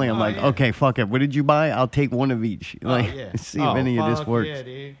enough, finally, I'm like, yeah. okay, fuck it. What did you buy? I'll take one of each. Like, yeah. see if any of this fuck works. Yeah,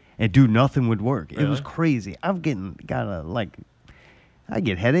 dude. And dude, nothing would work. It was Really? crazy. I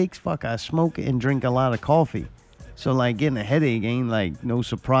get headaches. Fuck, I smoke and drink a lot of coffee. So like getting a headache ain't like no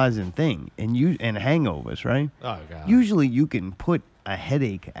surprising thing. And hangovers, right? Oh, God. Usually you can put a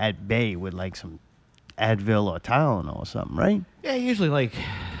headache at bay with like some Advil or Tylenol or something, right? Yeah, usually like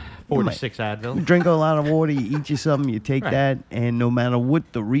 4 to might- 6 You Advil. drink a lot of water, you eat you something, you take Right. that, and no matter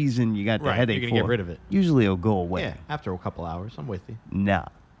what the reason you got the Right, headache you're for, gonna get rid of it. usually it'll go away. Yeah, after a couple hours. I'm with you. Nah.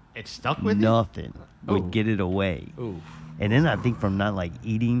 It stuck with you? Nothing would Ooh. get it away. Ooh. And then I think from not like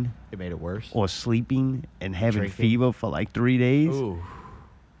eating It made it worse. or sleeping and having Drinking. fever for like 3 days. Ooh.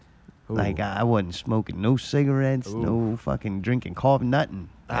 Ooh. Like I wasn't smoking no cigarettes, Ooh. no fucking drinking coffee, nothing.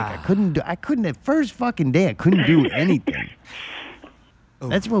 Like Ah. I couldn't at first fucking day I couldn't do anything.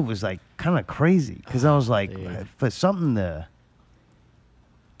 That's what was like kind of crazy because I was like dude. for something to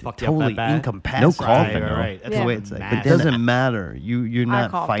Fucked you up that totally bad? incapacitated. No coughing, Right, though. right. That's Yeah. The way fucking it's like, mad. but it doesn't matter. You're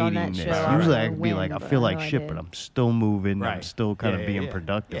not coughed on fighting that this. shit. I Usually don't I could be know like, I when, feel but I like know I shit, did. but I'm still moving. I'm Right. still kind Yeah, of being yeah.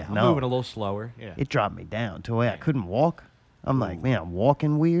 productive. Yeah, I'm no, moving a little slower. Yeah. it dropped me down to where I couldn't walk. I'm like, man, I'm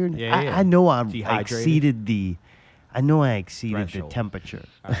walking weird. Yeah, yeah. I know I Dehydrated. exceeded the. I know I exceeded the Threshold. temperature.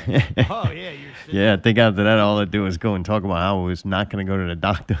 Oh, yeah. You're Yeah, I think after that, all I do is go and talk about how I was not going to go to the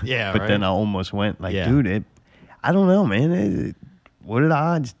doctor. Yeah, but then right. I almost went. Like, Yeah. dude, I don't know, man. What are the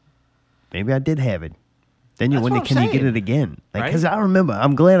odds? Maybe I did have it. Then you That's wonder, what I'm can you get saying. it again? Like, Right? because I remember,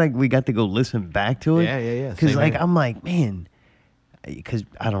 I'm glad we got to go listen back to it. Yeah, yeah, yeah. Because, Same like, here. I'm like, man, because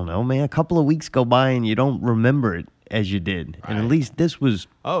I don't know, man. A couple of weeks go by and you don't remember it as you did. And at Right. least this was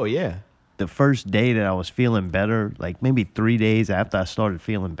Oh, yeah. the first day that I was feeling better, like maybe 3 days after I started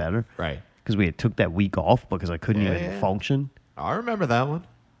feeling better. Right. Because we had took that week off because I couldn't Yeah, even yeah. function. I remember that one.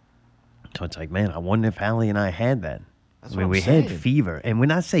 So it's like, man, I wonder if Allie and I had that. That's I mean, what I'm we had saying. fever. And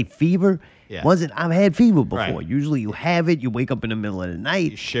when I say fever, Yeah. wasn't I've had fever before. Right. Usually you have it, you wake up in the middle of the You're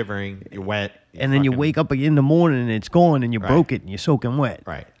night, shivering. You're wet. and then you fucking- wake up again in the morning and it's gone and you Right. broke it and you're soaking wet.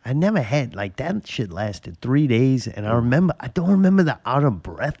 Right. I never had, like, that shit lasted 3 days. And I don't remember the out of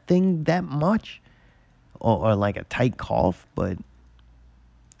breath thing that much or like a tight cough, but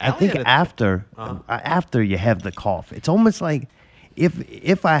I Allie think had a- after you have the cough, it's almost like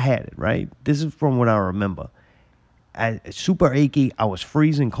if I had it, right? This is from what I remember. Super achy. I was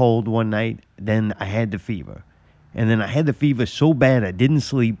freezing cold one night. Then I had the fever, and then I had the fever so bad I didn't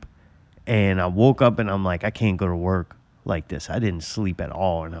sleep, and I woke up and I'm like, I can't go to work like this. I didn't sleep at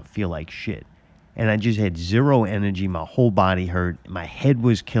all, and I feel like shit. And I just had zero energy. My whole body hurt. My head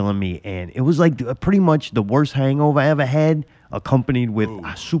was killing me, and it was like pretty much the worst hangover I ever had, accompanied with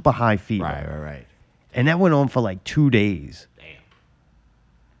a super high fever. Right. And that went on for like 2 days. Damn.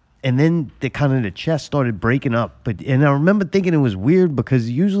 And then the chest started breaking up. And I remember thinking it was weird because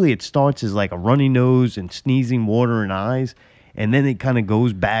usually it starts as like a runny nose and sneezing, water in eyes. And then it kind of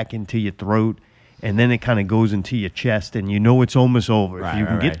goes back into your throat. And then it kind of goes into your chest. And you know it's almost over. Right, if you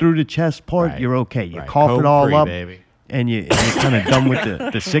can right, get right. through the chest part, Right. you're okay. You Right. cough it all Code-free, up. baby. And you're kind of done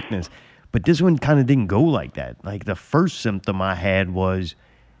with the sickness. But this one kind of didn't go like that. Like the first symptom I had was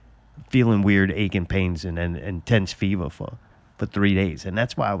feeling weird aching pains and then intense fever for 3 days. And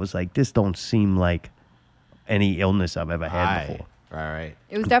that's why I was like, this don't seem like any illness I've ever had before. Right.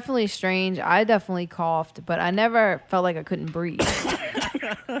 It was definitely strange. I definitely coughed, but I never felt like I couldn't breathe.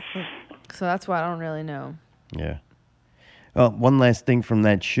 So that's why I don't really know. Yeah. One last thing from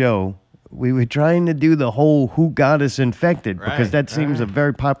that show. We were trying to do the whole who got us infected because Right, that seems a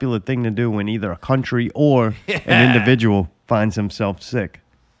very popular thing to do when either a country or an individual finds himself sick.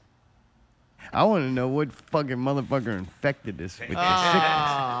 I want to know what fucking motherfucker infected us with the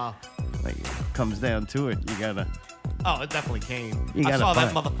sickness. Like, it comes down to it. You gotta. Oh, it definitely came. You I gotta saw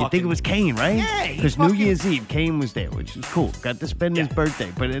that find- motherfucker. You think it was Kane, right? Yeah, he Because New fucking- Year's Eve, Kane was there, which was cool. Got to spend his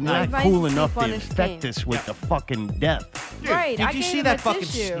birthday, but it's not Nice cool to enough sleep to on his infect Kane. us with the fucking death. Right, Did I you gave see him that a fucking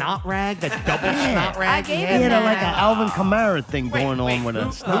tissue. snot rag? That double snot rag? gave he him He had had? like an that. Alvin Kamara thing going on with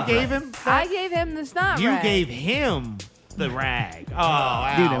us. Who gave him? I gave him the snot You rag. gave him the rag. Oh,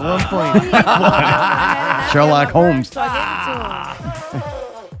 wow. Dude, at one Well, point, he had one on my head and I Sherlock had my Holmes. purse, so I gave it to him.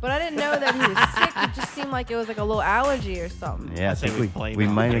 But I didn't know that he was sick. It just seemed like it was like a little allergy or something. yeah, I say think we blame we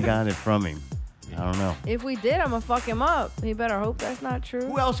him. might have got it from him. I don't know. If we did, I'm gonna fuck him up. He better hope that's not true.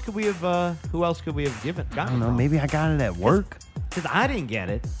 Who else could we have? Who else could we have given? I don't know. Maybe I got it at work. Because I didn't get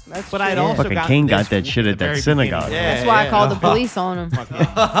it. That's but true. I'd Yeah. also Fucking gotten King got this that shit at at the that very synagogue. beginning. That's why I called the police on him. You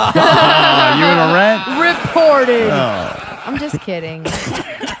and a rat? Reported. Oh, I'm just kidding.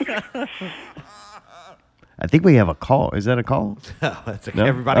 I think we have a call. Is that a call? Oh, that's a, No?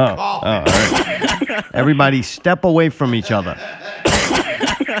 everybody Oh, call. oh, all right. Everybody step away from each other.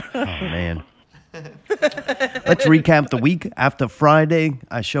 Oh, man. Let's recap the week. After Friday,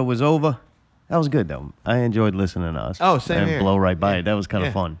 our show was over. That was good, though. I enjoyed listening to us. Oh, same and here. blow right by Yeah. it. That was kind of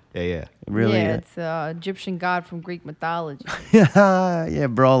Yeah. fun. Yeah. It really, yeah, it's Egyptian god from Greek mythology. yeah,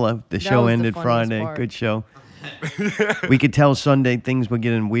 brawler. The show was the ended funniest Friday. part. Good show. We could tell Sunday things were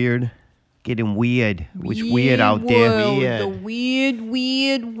getting weird. Getting weird. Which weird out there. world, Weird. The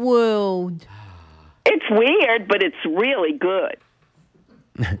weird world. It's weird, but it's really good.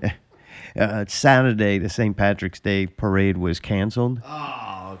 Saturday, the St. Patrick's Day parade was canceled.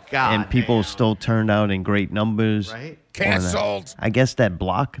 Oh, God. and people damn. still turned out in great numbers. Right? Canceled. I guess that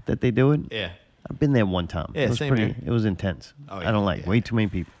block that they do it. Yeah. I've been there one time. Yeah, it was same here. It was intense. Oh, I yeah, don't like yeah. way too many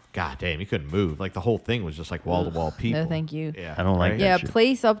people. God damn, you couldn't move. Like the whole thing was just like wall to wall people. No, thank you. Yeah. I don't like right? that. Yeah, a shit.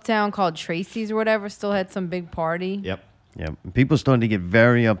 place uptown called Tracy's or whatever still had some big party. Yep. Yeah, people started to get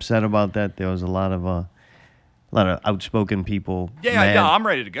very upset about that. There was a lot of outspoken people. Yeah, mad. yeah, I'm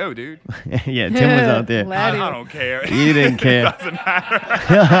ready to go, dude. Yeah, Tim was out there. Glad I don't care. He didn't care.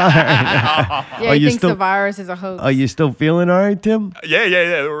 Yeah, Are he you thinks still- the virus is a hoax. Are you still feeling all right, Tim? Yeah,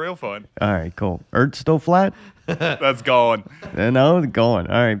 they were real fun. All right, cool. Earth still flat? That's going. No, going.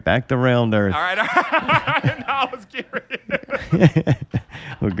 All right, back to round Earth. All right. No, I was curious.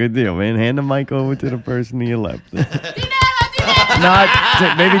 Well, good deal, man. Hand the mic over to the person to your left. Not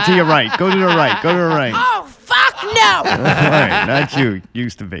maybe to your right. Go to the right. Go to the right. Oh, fuck no! All right, not you.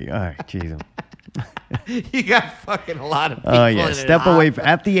 Used to be. All right, jeez. You got fucking a lot of people. Oh yeah, in step it. away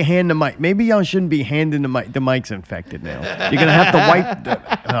after you hand the mic. Maybe y'all shouldn't be handing the mic. The mic's infected now. You're gonna have to wipe.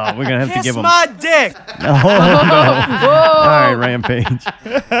 We're gonna have to give them. dick. No. All right, Rampage.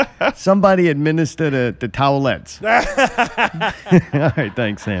 Somebody administer the towelettes. All right,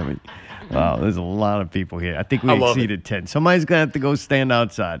 thanks, Sammy. Wow, there's a lot of people here. I think we I love exceeded 10. Somebody's gonna have to go stand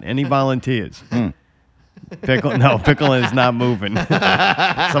outside. Any volunteers? Pickle? No, Pickle is not moving.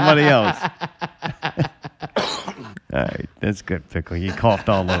 Somebody else. All right, that's good, Pickle. You coughed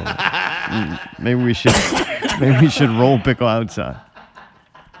all over. Maybe we should roll Pickle outside.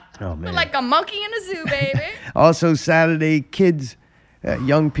 Oh man. Like a monkey in a zoo, baby. Also, Saturday, kids,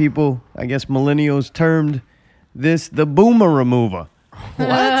 young people, I guess millennials termed this the boomer remover. Did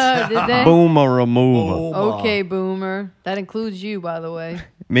they? Boomer remover. Okay, boomer. That includes you, by the way.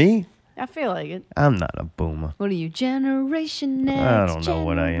 Me? I feel like it. I'm not a boomer. What are you, Generation X? I don't know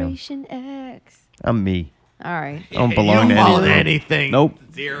what I am. Generation X. I'm me. All right. I don't You belong to don't belong to anything. anything. Nope.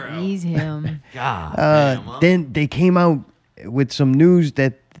 Zero. He's him. God. damn, huh? Then they came out with some news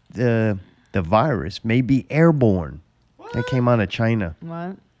that the virus may be airborne. That came out of China.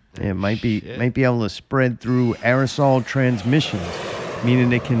 What? It might be able to spread through aerosol transmissions,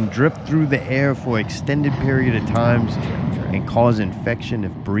 meaning it can drip through the air for extended period of times and cause infection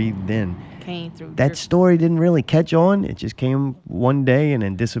if breathed in. Came through. That story didn't really catch on. It just came one day and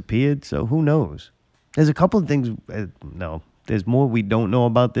then disappeared. So who knows? There's a couple of things. No, there's more we don't know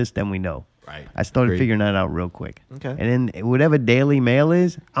about this than we know. Right. I started Agreed. figuring that out real quick. Okay. And then whatever Daily Mail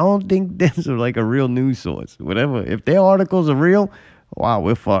is, I don't think this is like a real news source. Whatever. If their articles are real, wow,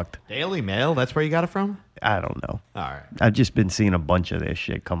 we're fucked. Daily Mail. That's where you got it from. I don't know. All right. I've just been seeing a bunch of their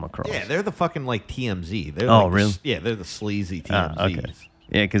shit come across. Yeah, they're the fucking like TMZ. They're Oh, like really? Yeah, they're the sleazy TMZs. Okay.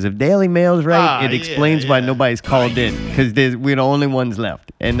 Yeah, because if Daily Mail's right, it yeah, explains why yeah. nobody's called in. Because we're the only ones left.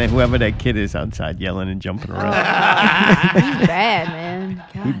 And then whoever that kid is outside yelling and jumping around. He's bad, man.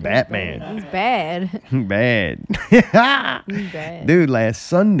 God, he's Batman. He's bad. Bad. He's bad. Dude, last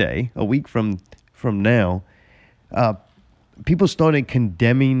Sunday, a week from now, people started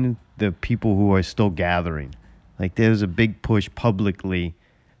condemning the people who are still gathering. Like there's a big push publicly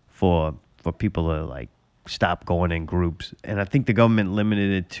for people to like stop going in groups. And I think the government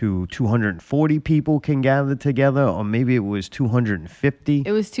limited it to 240 people can gather together, or maybe it was 250.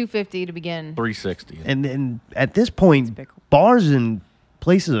 It was 250 to begin. 360. And then at this point, Pickle. bars and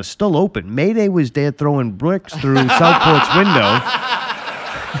places are still open. Mayday was there throwing bricks through Southport's window.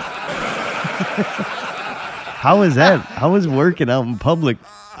 How is that? How is working out in public?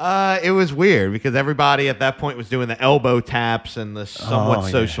 It was weird because everybody at that point was doing the elbow taps and the somewhat Oh,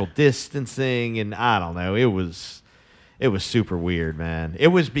 yeah. social distancing, and I don't know. It was super weird, man.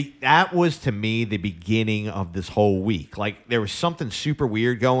 That was to me the beginning of this whole week. Like there was something super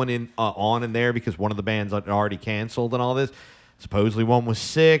weird going on in there because one of the bands had already canceled and all this. Supposedly one was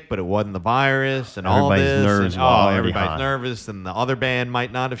sick, but it wasn't the virus and all Everybody's this. nerves And, were already everybody's high. nervous, and the other band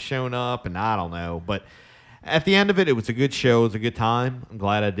might not have shown up, and I don't know, but. At the end of it, it was a good show. It was a good time. I'm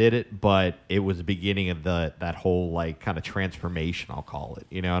glad I did it, but it was the beginning of that whole like kind of transformation, I'll call it.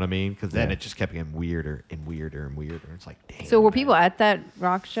 You know what I mean? Because then it just kept getting weirder and weirder and weirder. It's like, damn. So were man. people at that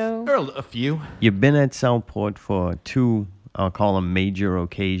rock show? There were a few. You've been at Southport for two, I'll call them major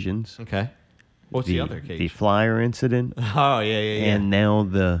occasions. Okay. What's the other The occasion? flyer incident Oh yeah. and now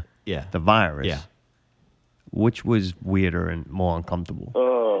the virus. Yeah. Which was weirder and more uncomfortable?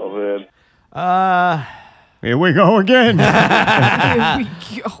 Oh, man. Here we go again. Here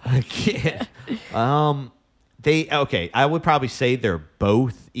we go. I can't. I would probably say they're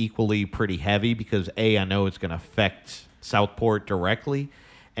both equally pretty heavy because A, I know it's going to affect Southport directly,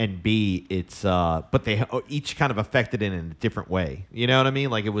 and B, it's but they each kind of affected it in a different way. You know what I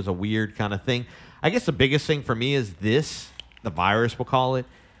mean? Like it was a weird kind of thing. I guess the biggest thing for me is the virus, we'll call it.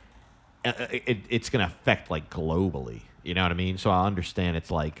 it's going to affect like globally. You know what I mean? So I understand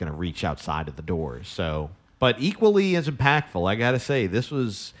it's like going to reach outside of the doors. So, but equally as impactful, I got to say,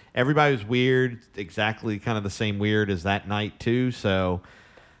 everybody was weird, exactly kind of the same weird as that night too. So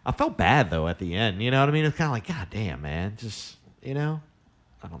I felt bad though at the end. You know what I mean? It's kind of like, God damn, man, just I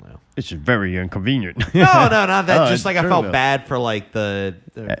don't know. It's just very inconvenient. No, not that. Just like I true, felt though. bad for like for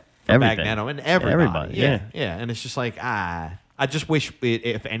everything. Magneto and everybody. Everybody, Yeah. And it's just like I just wish,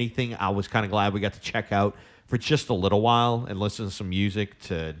 if anything, I was kind of glad we got to check out for just a little while and listen to some music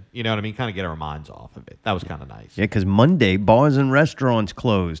to, you know what I mean, kind of get our minds off of it. That was kind of nice. Yeah, because Monday, bars and restaurants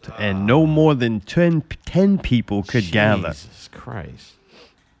closed, and no more than 10 people could gather. Jesus Christ.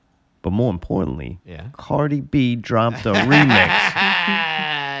 But more importantly, Yeah. Cardi B dropped a remix.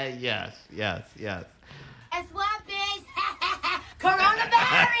 Yes. Guess what, bitch?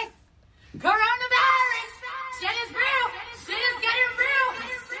 Coronavirus! Coronavirus! Shit is real! Shit is getting real!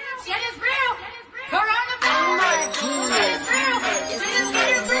 Shit is real! Coronavirus! Shit is real! Shit is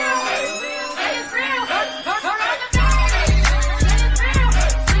getting real! Shit is real! Coronavirus! Shit is real!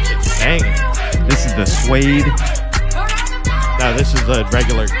 Shit is getting real! This is the Suede. No, this is the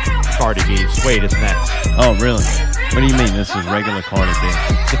regular Cardi B. Suede is next. Oh, really? What do you mean this is regular Cardi B?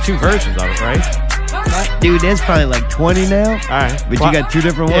 The two versions of it, right? Dude, there's probably like 20 now. All right. But you got two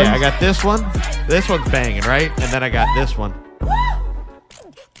different ones? Yeah, I got this one. This one's banging, right? And then I got this one.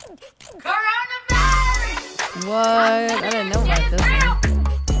 Coronavirus! What? I didn't know about this one.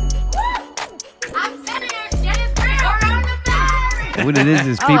 I'm telling you, shit is real! Coronavirus! What it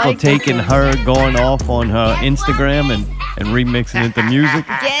is I people like this taking one. her going off on her Instagram and remixing it to music.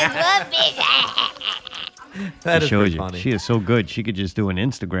 Guess what, bitch? That It is shows pretty you. funny. She is so good. She could just do an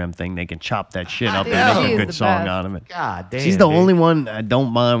Instagram thing. They can chop that shit up Yeah, and make she a is good the song best. out of it. God damn. She's the dude. only one I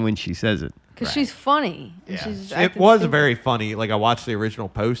don't mind when she says it. Because she's funny. And Yeah. she's just It acting was stupid. very funny. Like I watched the original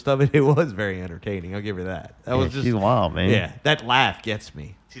post of it. It was very entertaining. I'll give her that. That was just she's wild, man. Yeah, that laugh gets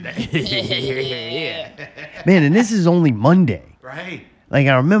me. Man, and this is only Monday. Right. Like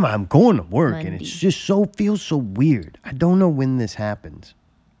I remember I'm going to work and Monday. it's just feels so weird. I don't know when this happens.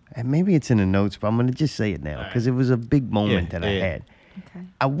 And maybe it's in the notes, but I'm gonna just say it now because it was a big moment that I had. Okay.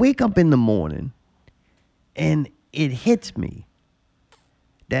 I wake up in the morning and it hits me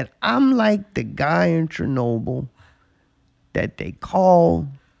that I'm like the guy in Chernobyl that they call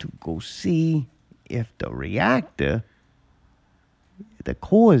to go see if the reactor, the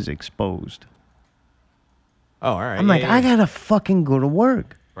core is exposed. Oh, all right. I'm like, I gotta fucking go to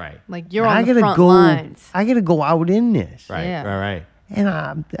work. Right. Like you're I on the gotta front go. lines. I gotta go out in this. Right. Yeah. Right.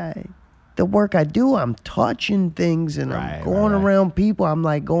 And the work I do, I'm touching things and Right, I'm going right. around people. I'm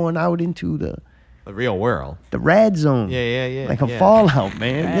like going out into the real world. rad zone. Yeah. Like a yeah. fallout,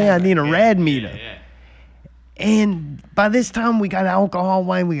 man. Yeah, I need a rad meter. Yeah. And by this time, we got alcohol,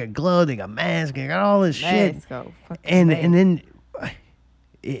 wine, we got gloves, they got masks, they got all this shit. Let's go. Fucking And man. and then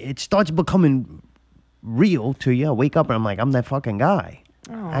it starts becoming real to you. I wake up and I'm like, I'm that fucking guy.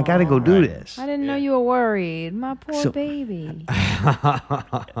 I got to go do this. I didn't know you were worried. My poor So- baby.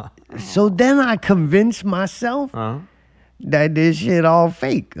 So then I convinced myself that this shit all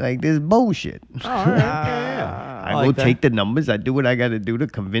fake, like this bullshit. I like go that. take the numbers. I do what I got to do to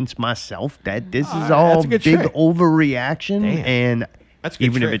convince myself that this is right, all that's a good big trick. overreaction. Damn. And That's a good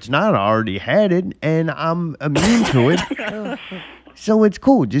even if trick. it's not, I already had it and I'm immune to it. So it's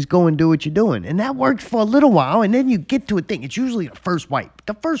cool. Just go and do what you're doing. And that works for a little while. And then you get to a thing. It's usually the first wipe.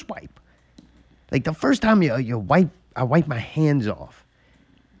 The first wipe. Like the first time you wipe, I wipe my hands off.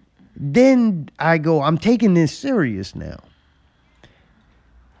 Then I go, I'm taking this serious now.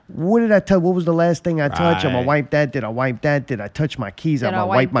 What did I tell? What was the last thing I touched? I'm gonna Right. wipe that. Did I wipe that? Did I touch my keys? Did I'm I gonna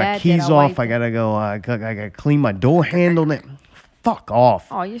wipe wipe my that? Did keys I off. wipe I gotta go. I gotta clean my door handle. Fuck off.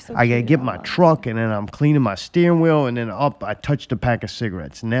 Oh, you're so I gotta cute. get my truck, and then I'm cleaning my steering wheel, and then up I touched a pack of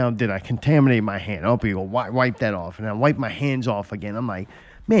cigarettes. Now did I contaminate my hand? Up you go. Wipe that off, and I wipe my hands off again. I'm like,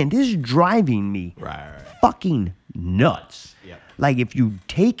 man, this is driving me Right. fucking nuts. Yep. Like if you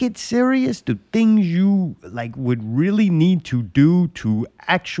take it serious, the things you like would really need to do to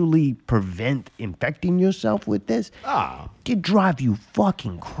actually prevent infecting yourself with this, it drive you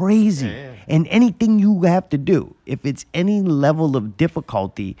fucking crazy. And anything you have to do, if it's any level of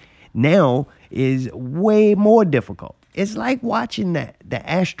difficulty, now is way more difficult. It's like watching the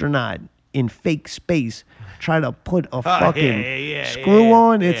astronaut in fake space try to put a fucking screw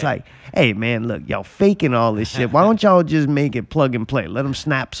on. It's like, hey man, look, y'all faking all this shit. Why don't y'all just make it plug and play? Let them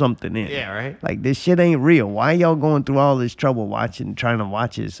snap something in. Yeah, right. Like this shit ain't real. Why y'all going through all this trouble trying to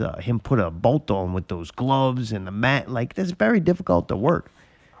watch him put a bolt on with those gloves and the mat? Like that's very difficult to work.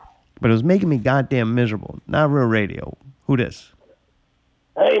 But it was making me goddamn miserable. Not real radio. Who this?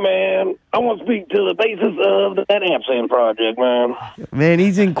 Hey, man, I want to speak to the basis of that AmpSand project, man. Man,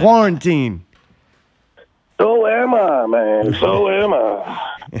 he's in quarantine. So am I, man. So am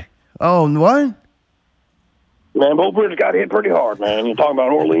I. Oh, what? Man, Bo Bridge got hit pretty hard, man. You're talking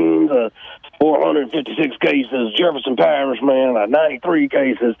about Orleans, 456 cases. Jefferson Parish, man, 93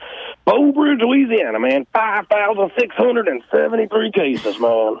 cases. Bo Bridge, Louisiana, man, 5,673 cases,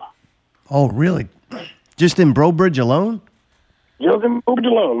 man. Oh, really? Just in Breaux Bridge alone? Just in Bo Bridge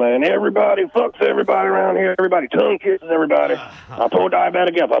alone, man. Everybody fucks everybody around here. Everybody tongue kisses everybody. I told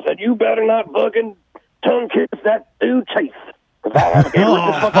Diabetic F, I said, you better not fucking tongue kiss that dude Chase.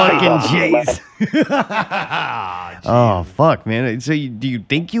 Fucking Chase. Oh, fuck, man. So do you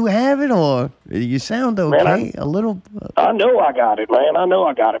think you have it, or you sound okay? Man, a little. I know I got it, man. I know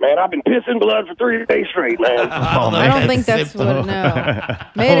I got it, man. I've been pissing blood for 3 days straight, man. I don't think that's what. No,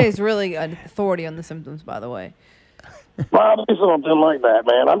 Mayday's really an authority on the symptoms, by the way. Probably something like that,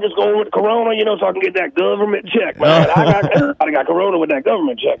 man. I'm just going with Corona, so I can get that government check, man. I got Corona with that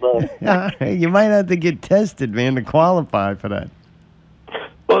government check, man. You might have to get tested, man, to qualify for that.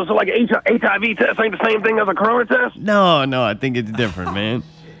 Well, so like an HIV test ain't the same thing as a Corona test? No, I think it's different, man.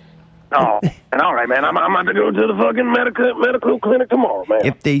 Oh, and all right, man. I'm about to go to the fucking medical clinic tomorrow, man.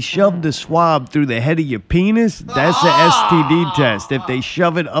 If they shove the swab through the head of your penis, that's a STD test. If they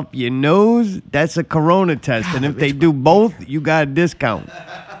shove it up your nose, that's a Corona test. And if they do both, you got a discount.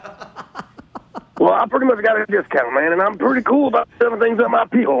 Well, I pretty much got a discount, man, and I'm pretty cool about shoving things up my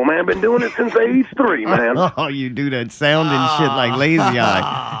pee hole, man. Been doing it since age 3, man. Oh, you do that sound and shit like Lazy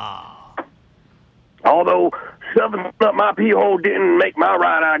Eye. Although shoving up my pee hole didn't make my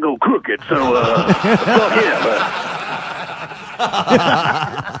right eye go crooked, so fuck him.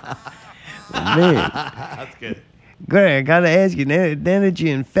 Man. That's good. Greg, I gotta ask you, now that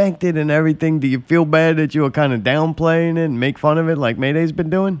you're infected and everything, do you feel bad that you were kind of downplaying it and make fun of it like Mayday's been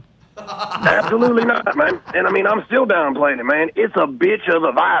doing? Absolutely not, man. And I mean, I'm still downplaying it, man. It's a bitch of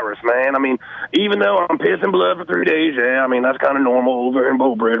a virus, man. I mean, even though I'm pissing blood for 3 days, yeah, I mean, that's kind of normal over in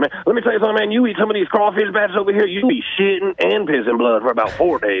Breaux Bridge, man. Let me tell you something, man. You eat some of these crawfish batches over here, you be shitting and pissing blood for about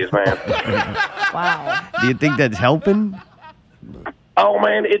 4 days, man. Wow. Do you think that's helping? Oh,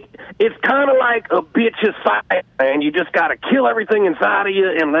 man, it's kind of like a bitch's fight, man. You just got to kill everything inside of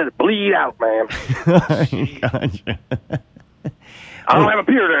you and let it bleed out, man. Gotcha. I don't have a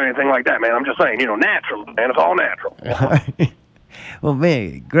beard or anything like that, man. I'm just saying, natural, man. It's all natural. Well,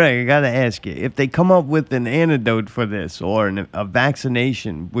 man, Greg, I got to ask you, if they come up with an antidote for this or a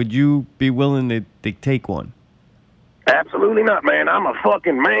vaccination, would you be willing to take one? Absolutely not, man. I'm a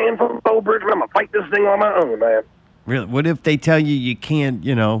fucking man from Breaux Bridge, man. I'm going to fight this thing on my own, man. Really? What if they tell you can't,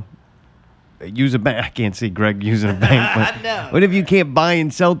 use a bank? I can't see Greg using a bank, but what if you can't buy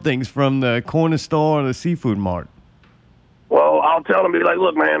and sell things from the corner store or the seafood mart? Well, I'll tell them, be like,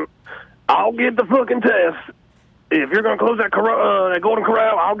 look, man, I'll get the fucking test. If you're going to close that Golden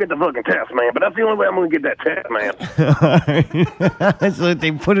Corral, I'll get the fucking test, man. But that's the only way I'm going to get that test, man. So if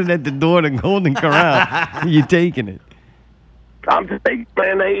they put it at the door of the Golden Corral, you're taking it. I'm taking,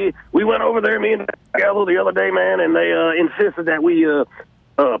 man. We went over there, me and Gallo, the other day, man, and they insisted that we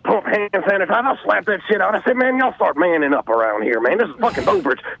pump hand sanitizer. I slapped that shit out. I said, man, y'all start manning up around here, man. This is fucking Breaux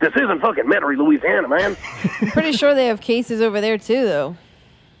Bridge. This isn't fucking Metairie, Louisiana, man. I'm pretty sure they have cases over there, too, though.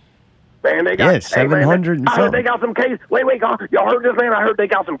 Man, they got 700 and I heard they got some cases. Wait, y'all heard this, man? I heard they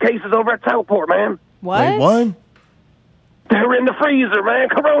got some cases over at Southport, man. What? Wait, what? They're in the freezer, man.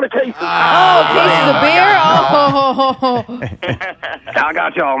 Corona cases. Oh, cases of beer? Oh. I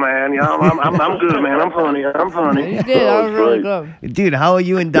got y'all, man. I'm good, man. I'm funny. You did. That was really good. Dude, how are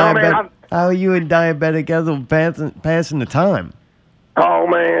you in No, man, diabetic Ethel passing the time? Oh,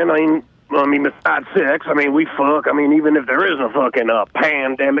 man. I mean, besides sex, we fuck. Even if there isn't a fucking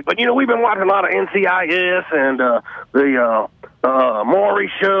pandemic. But, we've been watching a lot of NCIS and the Maury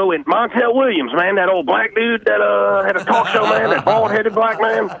show and Montel Williams, man, that old black dude that had a talk show, man, that bald-headed black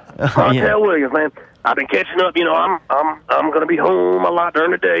man. Montel Williams, man. I've been catching up. I'm going to be home a lot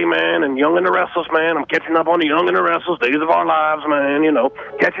during the day, man, and Young and the Restless, man. I'm catching up on the Young and the Restless, Days of Our Lives, man,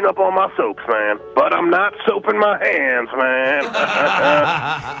 catching up on my soaps, man. But I'm not soaping my hands, man.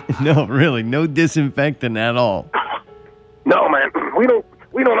 No, really, no disinfectant at all. No, man, we don't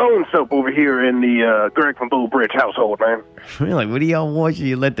own soap over here in the Greg from Breaux Bridge household, man. Really? What do y'all watch?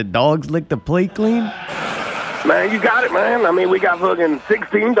 You let the dogs lick the plate clean? Man, you got it, man. We got fucking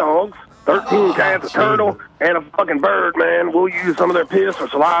 16 dogs. 13 cats, a turtle, and a fucking bird, man. We'll use some of their piss or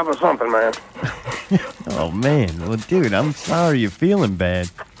saliva or something, man. Oh, man. Well, dude, I'm sorry you're feeling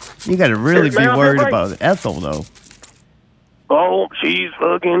bad. You got to really be worried about Ethel, though. Oh, she's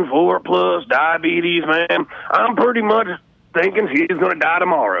fucking 4+ diabetes, man. I'm pretty much thinking she's going to die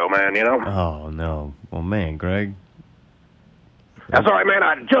tomorrow, man, you know? Oh, no. Well, man, Greg. That's all right, man.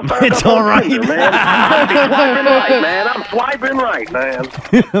 I just found It's up all on right. Tinder, man. I'm swiping right, man. I'm swiping right,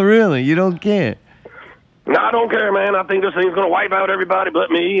 man. Really? You don't care? No, I don't care, man. I think this thing's going to wipe out everybody but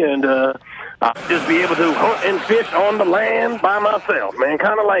me, and I'll just be able to hunt and fish on the land by myself, man.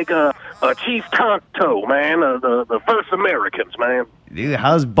 Kind of like a Chief Tonto, man, the first Americans, man. Dude,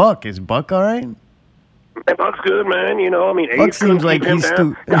 how's Buck? Is Buck all right? Man, Buck's good, man. You know, I mean, Buck AIDS couldn't seems like keep him he's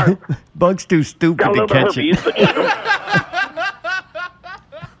down. too... Buck's too stupid Got a to little bit of catch it. herpes, but, you know,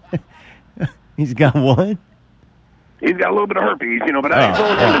 He's got what? he's got a little bit of herpes, you know, but I ain't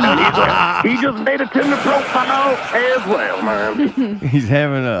going into that. He just made a Tinder profile as well, man. He's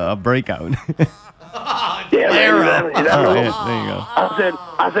having a breakout. Yeah, man. He's having a Oh, little- yeah, there you go.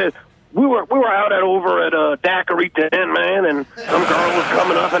 I said, we were out over at Daiquiri Den, man, and some girl was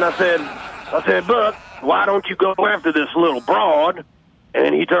coming up, and I said, Buck, why don't you go after this little broad?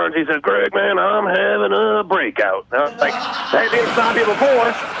 And he turns, he says, Greg, man, I'm having a breakout. And I was like, that didn't stop you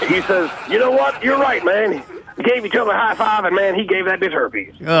before. He says, you know what? You're right, man. We gave each other a high five, and man, he gave that bitch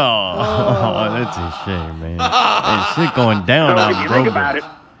herpes. Oh, that's a shame, man. There's shit going down So out if in you think Brogan. about it,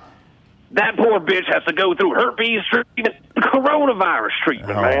 that poor bitch has to go through herpes treatment, coronavirus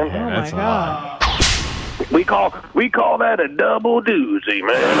treatment, Oh, man. yeah, Oh, my that's a lot. God. We call that a double doozy,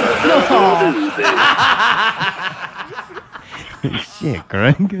 man. A double doozy. Shit,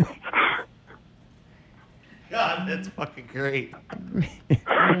 Greg. God, that's fucking great. I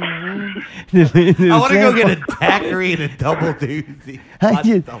I want to go get a daiquiri and a double doozy.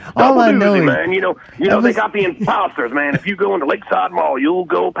 All I know Doozy, is... man. You know they got the imposters, man. If you go into Lakeside Mall, you'll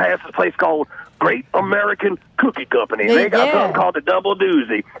go past a place called Great American Cookie Company. They got Yeah. something called the double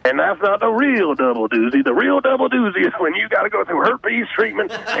doozy, and that's not the real double doozy. The real double doozy is when you got to go through herpes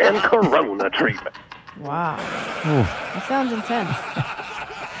treatment and corona treatment. Wow. That sounds intense.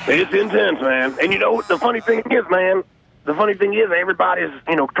 It's intense, man. And you know, the funny thing is, man, everybody's,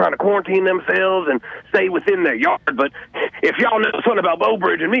 trying to quarantine themselves and stay within their yard. But if y'all know something about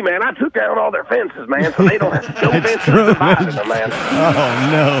Bowbridge and me, man, I took down all their fences, man, so they don't have no fences dividing them, man.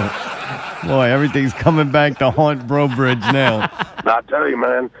 Oh, no. Boy, everything's coming back to haunt Brobridge now. I tell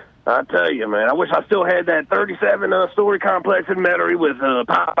you, man. I wish I still had that 37-story complex in Metairie with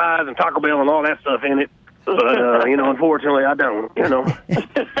Popeyes and Taco Bell and all that stuff in it. But, unfortunately, I don't,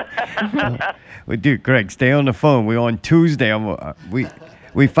 Well, dude, Greg, stay on the phone. We're on Tuesday.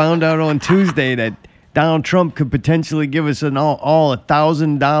 We found out on Tuesday that Donald Trump could potentially give us all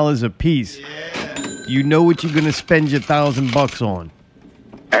 $1,000 a piece. Yeah. You know what you're gonna spend your $1,000 on.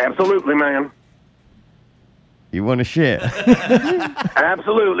 Absolutely, man. You want to share?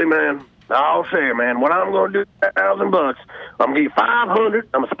 Absolutely, man. I'll share, man. What I'm going to do, $1,000, I'm going to give you 500.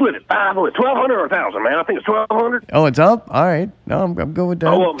 I'm going to split it. 500, 1,200 or 1,000, man. I think it's 1,200. Oh, it's up. All right. No, I'm good with that.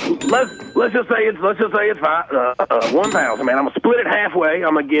 Oh well, let's just say it's 1,000, man. I'm gonna split it halfway.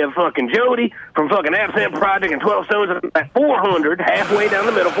 I'm gonna give fucking Jody from fucking Absent Project and 12 Stones at 400, halfway down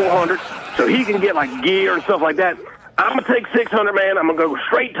the middle, 400, so he can get like gear and stuff like that. I'm gonna take 600, man. I'm gonna go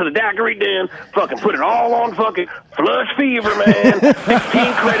straight to the Daiquiri Den, fucking put it all on fucking Flush Fever, man. 16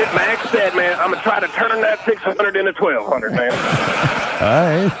 credit max bet, man. I'm gonna try to turn that 600 into 1,200, man. All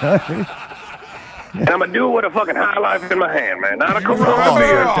right. And I'm gonna do it with a fucking High Life in my hand, man. Not a Corona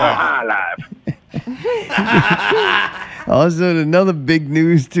beer, it's a High Life. Also, another big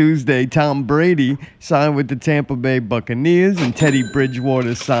news Tuesday, Tom Brady signed with the Tampa Bay Buccaneers, and Teddy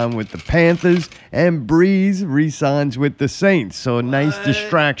Bridgewater signed with the Panthers, and Breeze re-signs with the Saints. So a nice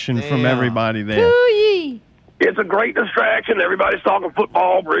distraction from everybody there. Ooh-yee. It's a great distraction. Everybody's talking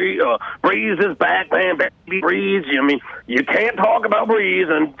football. Breeze is back, man. Baby Breeze. I mean, you can't talk about Breeze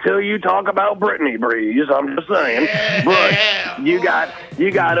until you talk about Brittany Breeze. I'm just saying. But you got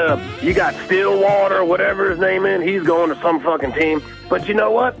Stillwater, whatever his name is. He's going to some fucking team. But you know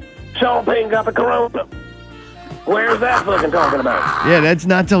what? Sean Payton got the corona. Where's that fucking talking about? Yeah, that's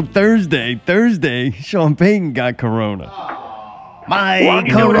not till Thursday. Thursday, Sean Payton got corona. My Well,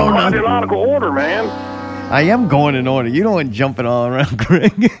 you do it in corona. chronological order, man. I am going in order. You don't want jumping all around,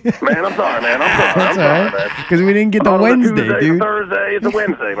 Greg. Man, I'm sorry, man. That's I'm all sorry, right. man. Because we didn't get to Oh, it's a Wednesday, Tuesday, dude. Thursday, it's a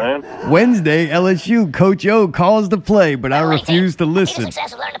Wednesday, man. Wednesday, LSU, Coach O calls the play, but I refuse to listen.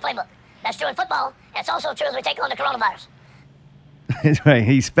 Success is learn the playbook. That's true in football. That's also true as we take on the coronavirus. That's right.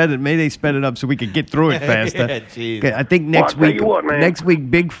 He sped it. Maybe they sped it up so we could get through it faster. Yeah, jeez. Okay, I think next Well, I'll tell week, you what, man. next week,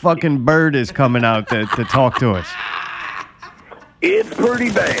 Big fucking Bird is coming out to talk to us. It's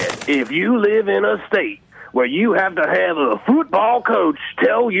pretty bad if you live in a state where you have to have a football coach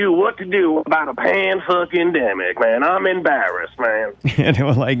tell you what to do about a pan-fucking-demic, man. I'm embarrassed, man. And they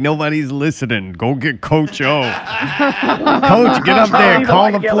were like, nobody's listening. Go get Coach O. Coach, get up there.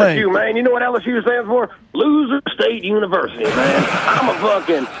 Call the play. LSU, man. You know what LSU stands for? Loser State University, man.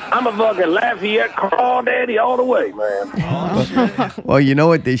 I'm a fucking Lafayette crawdaddy all the way, man. Well, you know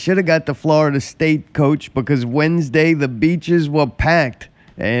what? They should have got the Florida State coach because Wednesday the beaches were packed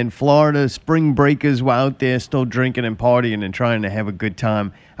and Florida spring breakers were out there still drinking and partying and trying to have a good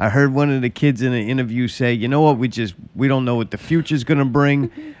time. I heard one of the kids in an interview say, you know what? We don't know what the future's going to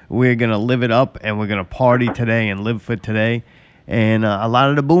bring. We're going to live it up and we're going to party today and live for today. And a lot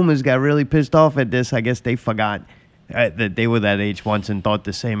of the boomers got really pissed off at this. I guess they forgot that they were that age once and thought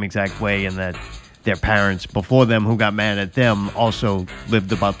the same exact way, and that their parents before them who got mad at them also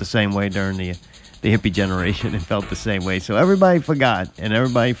lived about the same way during the hippie generation and felt the same way. So everybody forgot and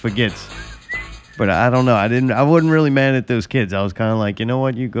everybody forgets. But I don't know. I wasn't really mad at those kids. I was kind of like, you know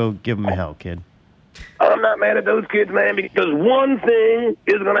what? You go give them hell, kid. I'm not mad at those kids, man, because one thing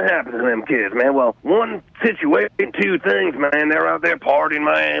is going to happen to them kids, man. Well, one situation, two things, man. They're out there partying in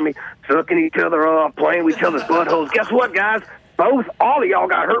Miami, sucking each other off, playing with each other's buttholes. Guess what, guys? All of y'all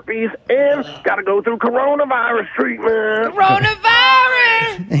got herpes and got to go through coronavirus treatment.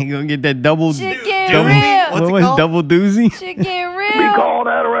 Coronavirus! You gonna get that double? Shit get real. What was double doozy? Shit get real. We call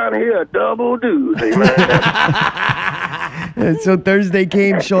that around here a double doozy, man. So Thursday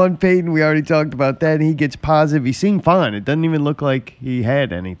came, Sean Payton. We already talked about that. And he gets positive. He seemed fine. It doesn't even look like he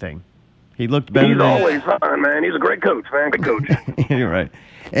had anything. He looked better. He's than always fine, man. He's a great coach, man. Good coach. You're right.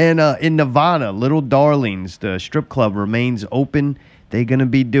 And in Nevada, Little Darlings, the strip club, remains open. They're going to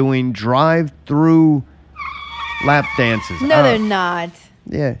be doing drive-through lap dances. No, they're not.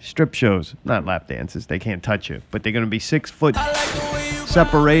 Yeah, strip shows. Not lap dances. They can't touch you. But they're going to be 6 foot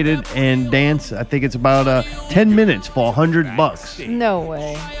separated and dance. I think it's about 10 minutes for $100. No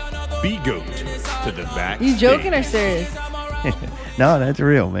way. B-Goat to the back. You joking or serious? No, that's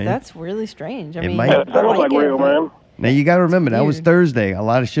real, man. That's really strange. I It mean, might- That sounds like real, man. Now, you got to remember, that was weird. Thursday. A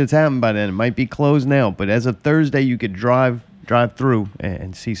lot of shit's happened by then. It might be closed now. But as of Thursday, you could drive through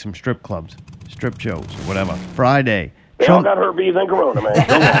and see some strip clubs, strip shows, whatever. Friday. They all Trump, got herpes and corona, man.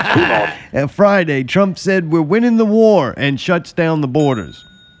 Go on. Move on. Friday, Trump said, we're winning the war and shuts down the borders.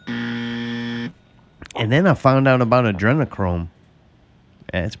 And then I found out about adrenochrome.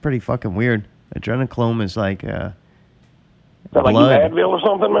 Yeah, it's pretty fucking weird. Adrenochrome is like... Is that like blood. Advil or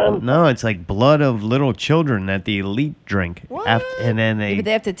something, man? No, it's like blood of little children that the elite drink. What? And then Yeah, but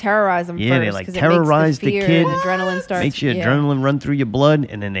they have to terrorize them Yeah, first. they like 'cause terrorize it makes the the fear kid. and adrenaline starts. makes your yeah. adrenaline run through your blood,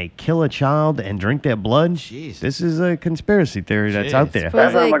 and then they kill a child and drink their blood. Jesus. This is a conspiracy theory that's out there.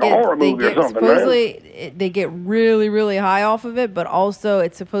 That sounds like a horror movie or something, man. supposedly they get really, really high off of it, but also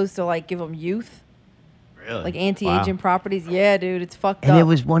it's supposed to like give them youth, Really? like anti-aging properties. Yeah, dude, it's fucked And up. it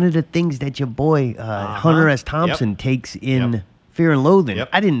was one of the things that your boy Hunter S. Thompson takes in Yep. Fear and Loathing. Yep.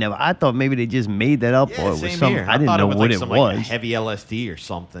 I thought maybe they just made that up, or it was same some. here. I didn't thought know it was what like it some, was. Like heavy LSD or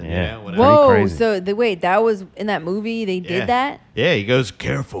something. Yeah. You know, whatever. Whoa! crazy. So wait, that was in that movie. They did Yeah. that, Yeah, he goes,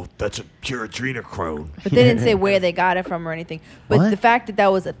 careful, that's a pure adrenochrome. but they didn't say where they got it from or anything. But What? the fact that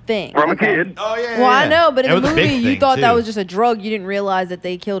that was a thing From a okay. kid. Oh, yeah. Well, I know, but in It the was a big movie, you thing, thought that too. was just a drug. You didn't realize that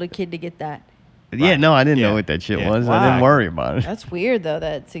they killed a kid to get that. Yeah, Right. no, I didn't Yeah. know what that shit Yeah. was. I Wow. didn't worry about it. That's weird, though.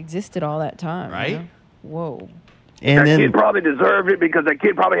 That's existed all that time. you Right? know? Whoa. And That then kid probably deserved it because that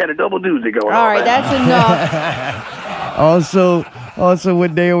kid probably had a double doozy going on. All right, man. that's enough. Also,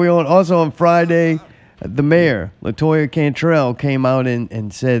 what day are we on? Also on Friday, the mayor, LaToya Cantrell, came out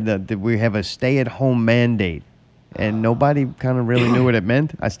and said that we have a stay-at-home mandate. And nobody kind of really knew what it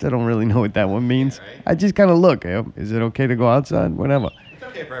meant. I still don't really know what that one means. Yeah, right. I just kind of look. Is it okay to go outside? Whatever. It's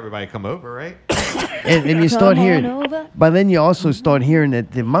okay for everybody to come over, right? And you start Come on hearing, over. but then you also start hearing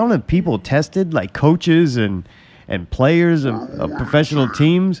that the amount of people tested, like coaches and players of professional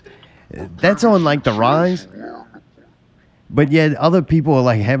teams, that's on like the rise. But yet other people are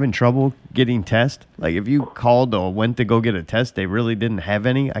like having trouble getting tests. Like if you called or went to go get a test, they really didn't have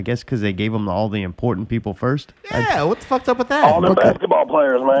any. I guess because they gave them all the important people first. Yeah, what the fuck's up with that? All the basketball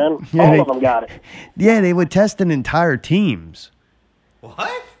players, man. Yeah, All they- of them got it. Yeah, they were testing entire teams.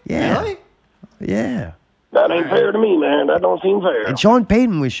 What? Yeah. Really? Yeah. That ain't fair to me, man. That don't seem fair. And Sean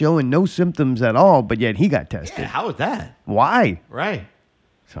Payton was showing no symptoms at all, but yet he got tested. Yeah, how is that? Why? Right.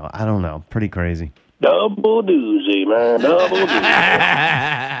 So I don't know. Pretty crazy. Double doozy, man. Double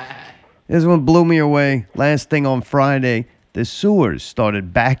doozy. This one blew me away. Last thing on Friday, the sewers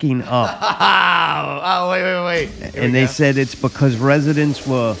started backing up. wait. Here And we they go. said it's because residents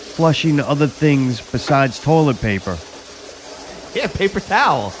were flushing other things besides toilet paper. Yeah, paper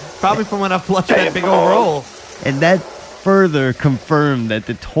towel. Probably from when I flushed that big old roll. And that further confirmed that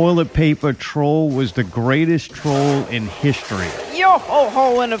the toilet paper troll was the greatest troll in history. Yo ho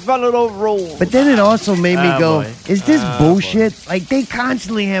ho in a fellow roll. But then it also made me go, boy. is this bullshit? Like, they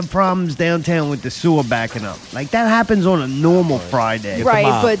constantly have problems downtown with the sewer backing up. Like, that happens on a normal Friday.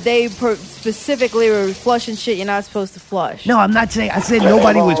 Right, but they specifically were flushing shit you're not supposed to flush. No, I'm not saying. I said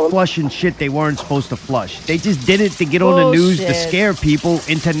nobody was flushing shit they weren't supposed to flush. They just did it to get on the news to Bullshit. scare people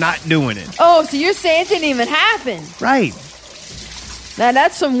into not doing it. Oh, so you're saying it didn't even happen? Right. Now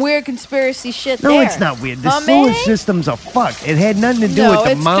that's some weird conspiracy shit No, there. it's not weird. The Huh, sewer man? systems are fucked. It had nothing to do No, with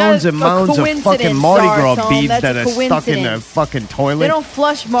the it's mounds just and a mounds of fucking coincidence, Mardi Gras Tom. beads That's that a are stuck in the coincidence. fucking They toilet. don't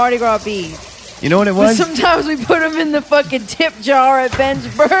flush Mardi Gras beads. You know what it But was? sometimes we put them in the fucking tip jar at Ben's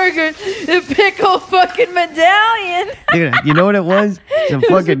Burger, the pickle fucking medallion. Dude, you know what it was? Some It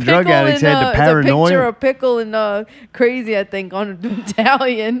was a fucking drug pickle addicts and, had the it's a picture paranoia. of pickle and crazy, I think, on the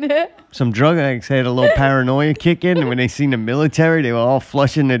medallion. Some drug addicts had a little paranoia kick in, and when they seen the military, they were all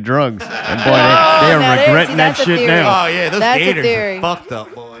flushing their drugs. And boy, they now are there- regretting see, that that's a shit theory. now. Oh, yeah, those That's a gators theory. are fucked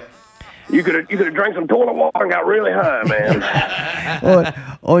up, boy. You could have drank some toilet water and got really high, man.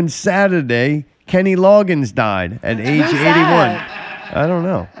 On Saturday, Kenny Loggins died at age 81. that? I don't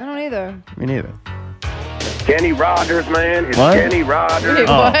know. I don't either. Me neither. Kenny Rogers, man. It's What? Kenny Rogers. Wait,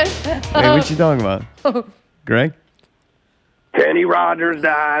 Oh. what? Wait, what you talking about? Greg? Kenny Rogers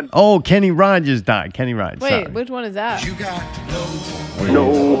died. Oh, Kenny Rogers died. Kenny Rogers. Wait, sorry. which one is that?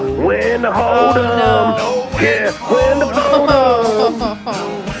 Know when to hold 'em. no. Yeah, when to fold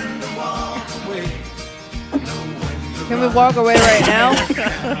 'em. Can we walk away right now?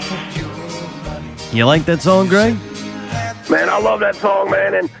 You like that song, Greg? Man, I love that song,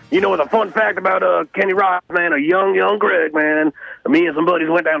 man. And you know, it's a fun fact about Kenny Rogers, man. A young Greg, man. Me and some buddies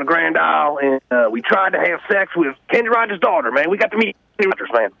went down to Grand Isle, and we tried to have sex with Kenny Rogers' daughter, man. We got to meet Kenny Rogers,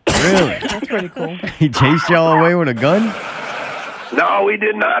 man. Really? That's pretty cool. He chased y'all away with a gun? No, we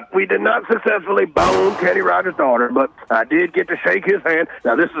did not. We did not successfully bone Kenny Rogers' daughter, but I did get to shake his hand.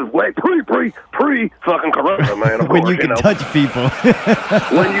 Now this is way pre fucking Corona, man. Of When course, you can know. touch people.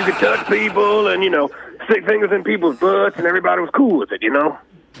 When you can touch people and stick fingers in people's butts, and everybody was cool with it,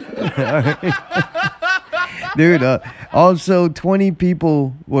 Dude, also 20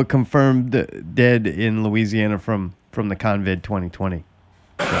 people were confirmed dead in Louisiana from the COVID 2020.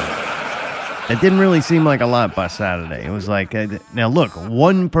 It didn't really seem like a lot by Saturday. It was like, now look,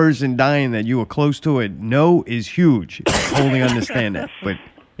 one person dying that you were close to it, is huge. Totally understand that. But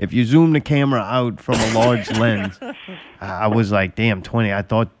if you zoom the camera out from a large lens, I was like, damn, 20.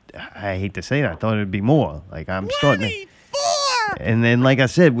 I hate to say it, I thought it'd be more. Like, I'm starting to. And then, like I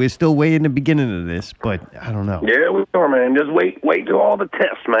said, we're still way in the beginning of this, but I don't know. Yeah, we are, man. Just wait till all the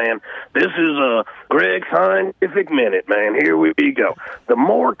tests, man. This is a Greg Scientific Minute, man. Here we go. The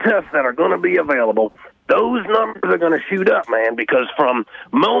more tests that are going to be available, those numbers are going to shoot up, man, because from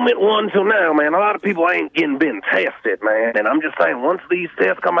moment one till now, man, a lot of people ain't been tested, man. And I'm just saying, once these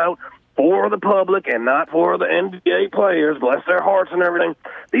tests come out for the public and not for the NBA players, bless their hearts and everything,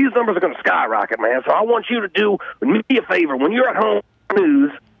 these numbers are going to skyrocket, man. So I want you to do me a favor. When you're at home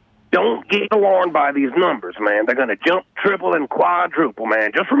news, don't get alarmed by these numbers, man. They're going to jump triple and quadruple,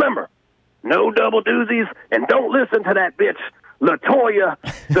 man. Just remember, no double doozies, and don't listen to that bitch LaToya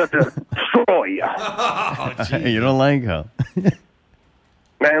to destroy you. You don't like her.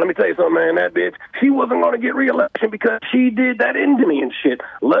 Man, let me tell you something, man. That bitch, she wasn't going to get re-election because she did that into me and shit,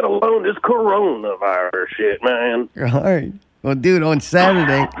 let alone this coronavirus shit, man. All right. Well, dude, on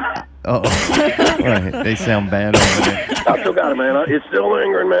Saturday. They sound bad over there. I still got it, man. It's still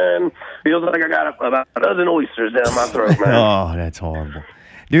lingering, man. Feels like I got about a dozen oysters down my throat, man. Oh, that's horrible.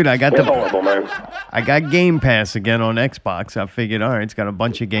 Dude, I got It's horrible, man. I got Game Pass again on Xbox. I figured, all right, it's got a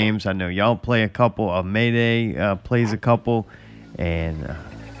bunch of games. I know y'all play a couple. Mayday plays a couple. And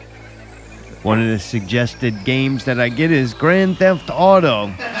one of the suggested games that I get is Grand Theft Auto.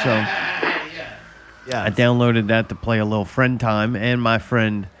 So I downloaded that to play a little friend time. And my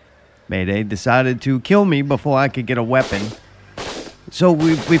friend Mayday decided to kill me before I could get a weapon. So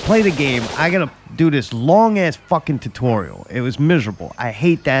we played a game. I got to do this long-ass fucking tutorial. It was miserable. I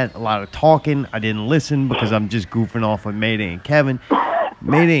hate that. A lot of talking. I didn't listen because I'm just goofing off with Mayday and Kevin.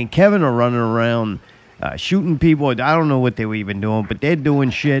 Mayday and Kevin are running around shooting people. I don't know what they were even doing, but they're doing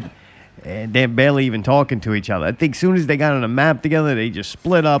shit. And they're barely even talking to each other. I think as soon as they got on a map together, they just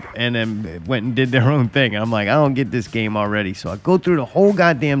split up and then went and did their own thing. I'm like, I don't get this game already. So I go through the whole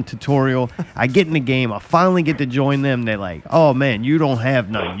goddamn tutorial. I get in the game. I finally get to join them. They're like, oh, man, you don't have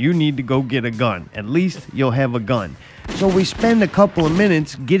none. You need to go get a gun. At least you'll have a gun. So we spend a couple of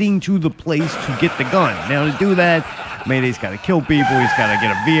minutes getting to the place to get the gun. Now, to do that, Mayday's got to kill people. He's got to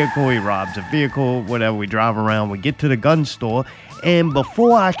get a vehicle. He robs a vehicle, whatever. We drive around. We get to the gun store. And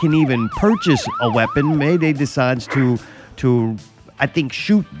before I can even purchase a weapon, Mayday decides to I think,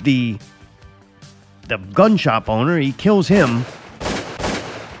 shoot the gun shop owner. He kills him.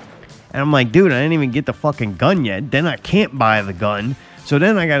 And I'm like, dude, I didn't even get the fucking gun yet. Then I can't buy the gun. So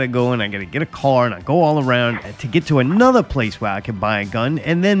then I got to go and I got to get a car and I go all around to get to another place where I can buy a gun.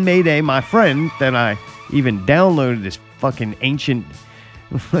 And then Mayday, my friend, that I even downloaded this fucking ancient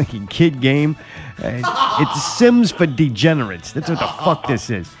fucking kid game. It's Sims for degenerates. That's what the fuck this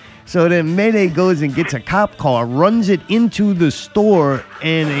is. So then Mayday goes and gets a cop car, runs it into the store,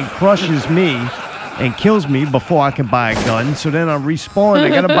 and it crushes me and kills me before I can buy a gun. So then I respawn. I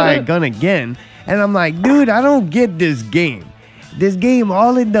got to buy a gun again. And I'm like, dude, I don't get this game. This game,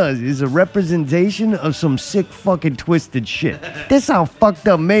 all it does is a representation of some sick fucking twisted shit. That's how fucked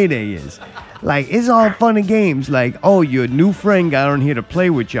up Mayday is. Like, it's all fun and games. Like, oh, your new friend got on here to play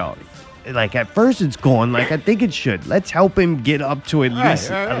with y'all. Like, at first it's going like I think it should. Let's help him get up to at least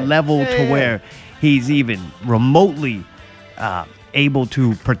a level where he's even remotely able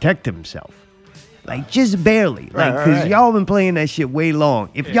to protect himself. Like, just barely. Like, because y'all been playing that shit way long.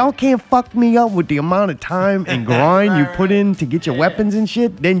 If y'all can't fuck me up with the amount of time and grind you put in to get your weapons and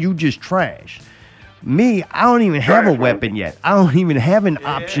shit, then you just trash. Me, I don't even have a weapon yet. I don't even have an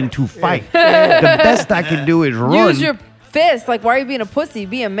option to fight. The best I can do is run. Use your fist. Like, why are you being a pussy?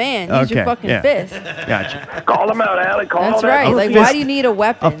 Be a man. Use your fucking fist. Gotcha. Call him out, Allie. Call That's him right. out. Like, why do you need a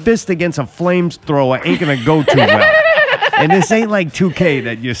weapon? A fist against a flamethrower ain't gonna go too well. And this ain't like 2K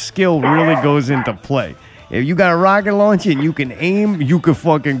that your skill really goes into play. If you got a rocket launcher and you can aim, you can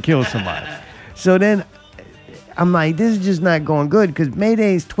fucking kill somebody. So then I'm like, this is just not going good because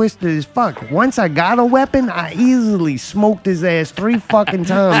Mayday's twisted as fuck. Once I got a weapon, I easily smoked his ass 3 fucking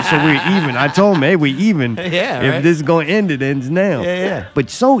times so we're even. I told him, hey, we even. Yeah, if right. this is going to end, it ends now. Yeah. But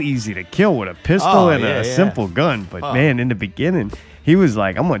so easy to kill with a pistol and a simple gun. But man, in the beginning, he was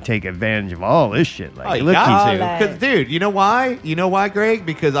like, I'm going to take advantage of all this shit. Like, You look, got he's to. Because, dude, you know why? You know why, Greg?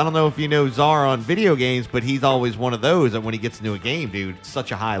 Because I don't know if you know Czar on video games, but he's always one of those that when he gets into a game, dude, it's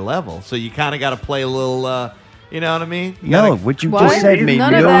such a high level. So you kind of got to play a little, you know what I mean? No, what you just said made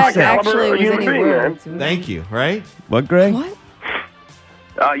None no of that sense. actually was any words. Thank you, right? What, Greg? What?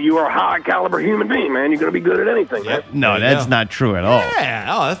 You are a high caliber human being, man. You're going to be good at anything. Man. No, that's not true at all. Yeah,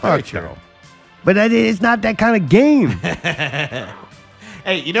 oh, that's very Fuck true. no. But it's not that kind of game.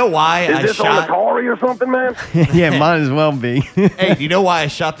 Hey, you know why Is I this on shot? Atari or something, man? Yeah, might as well be. Hey, do you know why I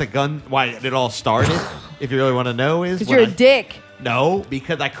shot the gun? Why it all started? If you really want to know, is Because when you're a dick. No,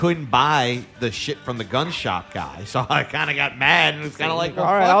 because I couldn't buy the shit from the gun shop guy, so I kind of got mad and was kind of like, well,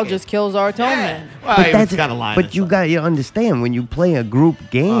 All right, fuck I'll it. just kill Czar Tone then. Well, he was kind of lying. But you got to understand when you play a group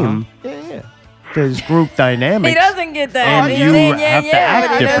game, yeah. there's group dynamics. He doesn't get that. And He's you saying, have to act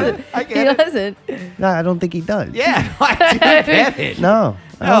but he different. doesn't. I He get it. doesn't. No, I don't think he does. Yeah, I do get it. No,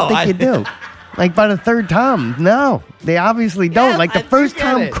 I don't think you do. Like by the third time, no, they obviously don't. Yes, like the I do first get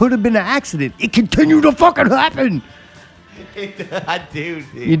time it. could have been an accident. It continued to fucking happen. I do.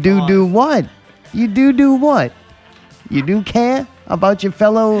 Dude. You do what? You do what? You do care about your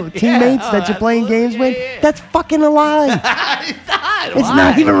fellow teammates that you're playing games with? That's fucking a lie. It's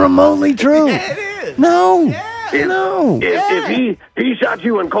not even remotely true. Yeah, it is. No. If, No. if he shot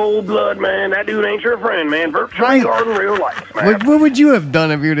you in cold blood, man, that dude ain't your friend, man. Virtually Right. or in real life, man. What would you have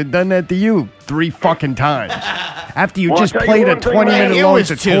done if you would have done that to you 3 fucking times? After you Well, just I'll tell played you a one thing, 20-minute It long was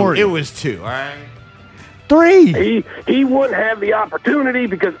 2. tutorial. It was 2. All right. 3. He wouldn't have the opportunity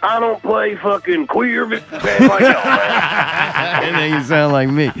because I don't play fucking queer man like y'all, man. And then you sound like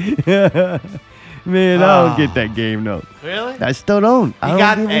me. Man, I don't get that game, though. Really? I still don't. I You don't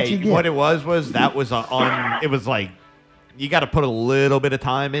got get what you get. what it was that was on. It was like you got to put a little bit of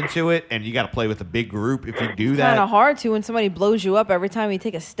time into it, and you got to play with a big group. If you do It's kind that, of hard to when somebody blows you up every time you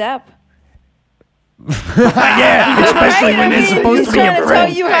take a step. Yeah, especially Right? when I they're mean, supposed he's to be a trying to tell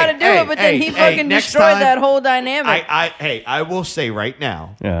friend. you how to do it, but then he fucking next destroyed time- that whole dynamic. I will say right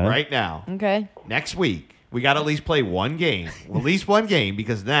now, Okay. next week we got to at least play one game, at least one game,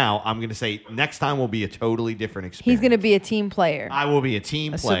 because now I'm going to say next time will be a totally different He's experience. going to be a team player. I will be a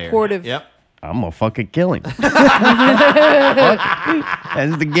team player. supportive- Yep. I'm going to fucking kill him. That's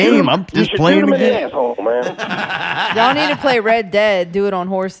the game. I'm You just should playing shoot the him in the game. asshole, man. Y'all need to play Red Dead. Do it on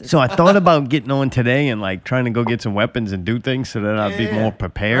horses. So I thought about getting on today and like trying to go get some weapons and do things so that I'd be more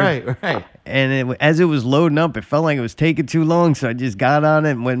prepared. Right. And as it was loading up, it felt like it was taking too long. So I just got on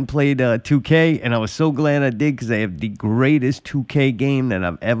it and went and played 2K. And I was so glad I did because they have the greatest 2K game that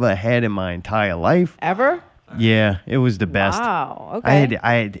I've ever had in my entire life. Ever? Yeah, it was the best. Wow. Okay.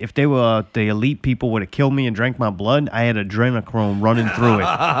 If they were the elite people would have killed me and drank my blood, I had adrenochrome running through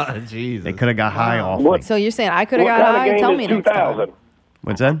it. Jesus. They could have got high off me. So you're saying I could have What got kind of high? game Tell is me next time. 2000?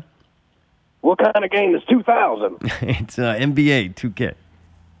 What's that? What kind of game is 2000? It's NBA 2K.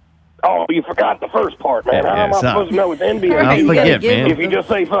 Oh, you forgot the first part, man. How am I sorry. supposed to know it's NBA I 2K forget, man. if you just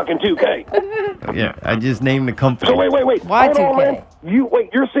say fucking 2K? Yeah, I just named the company. So wait. Why Hold on, 2K? man.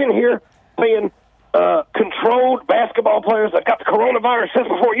 You're sitting here playing controlled basketball players that got the coronavirus just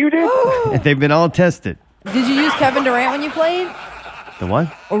before you did? They've been all tested. Did you use Kevin Durant when you played? The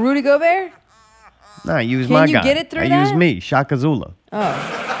what? Or Rudy Gobert? No, I used Can my you guy. get it through I that? used me, Shaka Zulu.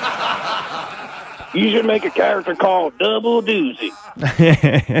 Oh. You should make a character called Double Doozy.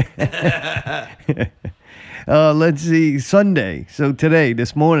 Let's see, Sunday. So today,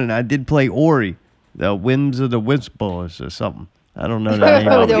 this morning, I did play Ori, the Whims of the Whispers or something. I don't know the name.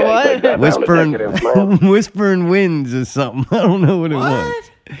 Oh, of the it. what? That Whispering, sounded negative, man. Whispering Winds or something. I don't know what it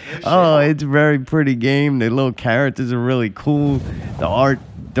was. Oh, it's a very pretty game. The little characters are really cool. The art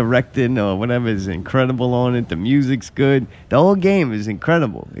directing or whatever is incredible on it. The music's good. The whole game is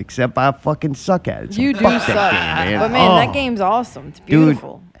incredible, except I fucking suck at it. So You do fuck suck. that game, man. But man, Oh. that game's awesome. It's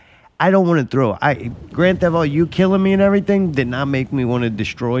beautiful. I don't want to throw. Grand Theft Auto, you killing me and everything did not make me want to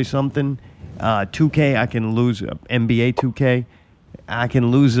destroy something. 2K, I can lose. NBA 2K, I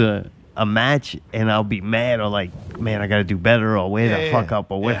can lose a match and I'll be mad or like, man, I got to do better or where the fuck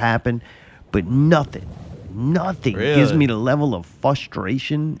up or what happened. But nothing gives me the level of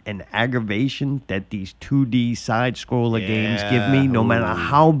frustration and aggravation that these 2D side scroller games give me. No matter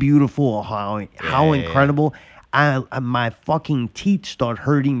how beautiful or how incredible. My fucking teeth start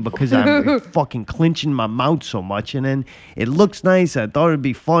hurting because I'm fucking clenching my mouth so much. And then it looks nice. I thought it'd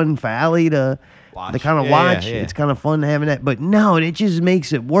be fun for Allie to kind of watch. Yeah. It's kind of fun having that. But no, it just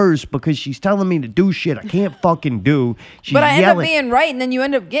makes it worse because she's telling me to do shit I can't fucking do. She's But I end up yelling. being right, and then you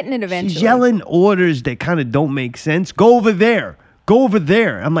end up getting it eventually. She's yelling orders that kind of don't make sense. Go over there. Go over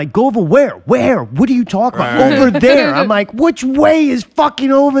there. I'm like, go over where? Where? What are you talking about? Over there. I'm like, which way is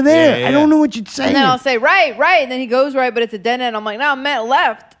fucking over there? I don't know what you're saying. And then I'll say right, and then he goes right, but it's a dead end. I'm like, no, I meant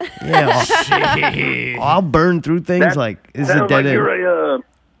left. Yeah. I'll burn through things like, this is a Sounds dead like end. you're a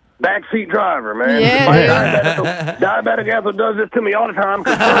backseat driver, man. Yeah, My diabetic Ethel does this to me all the time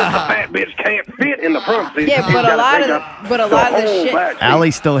because the fat bitch can't fit in the front seat. Yeah, She's but a gotta lot take of up but a lot of the whole shit, back seat.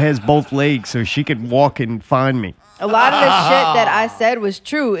 Allie still has both legs, so she could walk and find me. a lot of the shit that I said was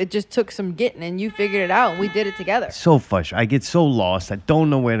true. It just took some getting, and you figured it out, and we did it together. So frustrated. I get so lost. I don't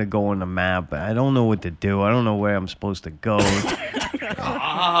know where to go on the map. I don't know what to do. I don't know where I'm supposed to go.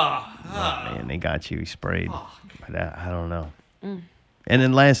 Oh, man, they got you sprayed. But I don't know. And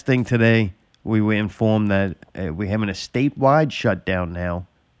then last thing today, we were informed that we're having a statewide shutdown now.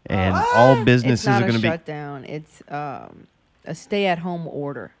 And all businesses It's not are going a to be, shutdown. It's a stay-at-home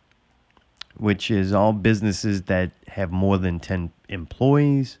order. which is all businesses that have more than 10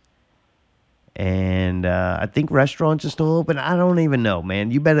 employees. And I think restaurants are still open. I don't even know,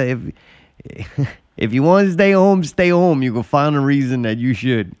 man. You better, if you want to stay home, stay home. You can find a reason that you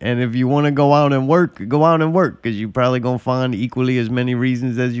should. And if you want to go out and work, go out and work. Because you're probably going to find equally as many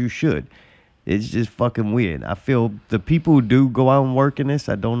reasons as you should. It's just fucking weird. I feel the people who do go out and work in this,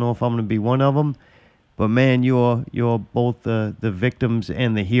 I don't know if I'm going to be one of them. But man, you're both the victims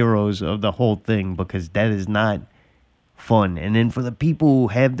and the heroes of the whole thing, because that is not fun. And then for the people who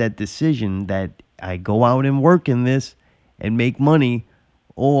have that decision that I go out and work in this and make money,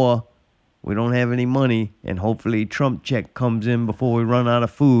 or we don't have any money and hopefully Trump check comes in before we run out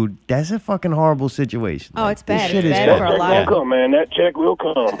of food, that's a fucking horrible situation. Oh, it's bad. This shit It's is bad for a fucking lot That of check will come, man. That check will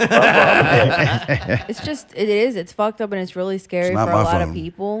come. I promise you. It's just, it is. It's fucked up, and it's really scary It's not for a my lot of phone.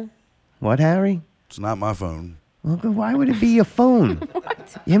 people. What, Harry? It's not my phone. Well, why would it be your phone?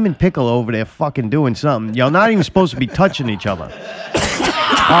 Him and Pickle over there fucking doing something. Y'all not even supposed to be touching each other.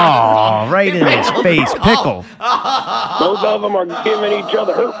 Oh, right in his face, Pickle. Both of them are giving each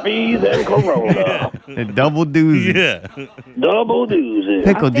other herpes and corona. A double doozy. Yeah. Double doozy.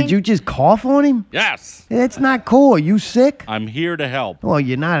 Pickle, I did think- you just cough on him? Yes. That's not cool. Are you sick? I'm here to help. Well,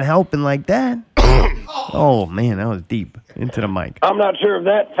 you're not helping like that. Oh, man, that was deep. Into the mic. I'm not sure if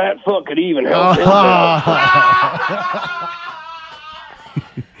that fat fuck could even help himself.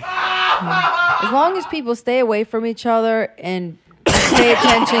 As long as people stay away from each other and pay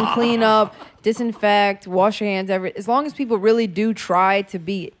attention, clean up, disinfect, wash your hands, as long as people really do try to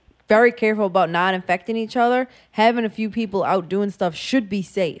be very careful about not infecting each other, having a few people out doing stuff should be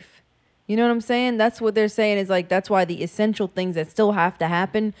safe. You know what I'm saying? That's what they're saying, is like, that's why the essential things that still have to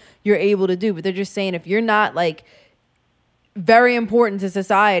happen, you're able to do. But they're just saying, if you're not like very important to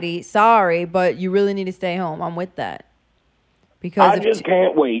society. Sorry, but you really need to stay home. I'm with that. Because I just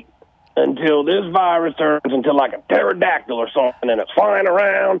can't wait until this virus turns into like a pterodactyl or something, and it's flying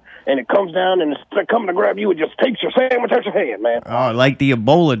around, and it comes down, and instead of coming to grab you, it just takes your sandwich out your hand, man. Oh, like the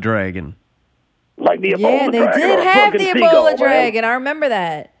Ebola dragon. Like the Ebola Yeah, they dragon. did or a have the fucking Ebola seagull, man. dragon. I remember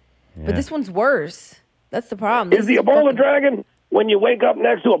that. Yeah. But this one's worse. That's the problem. Is the Ebola dragon when you wake up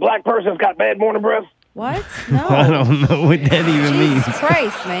next to a black person that's got bad morning breath? What? I No. don't know what that even means. Jesus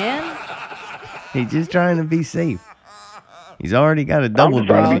Christ, man. He's just trying to be safe. He's already got a double just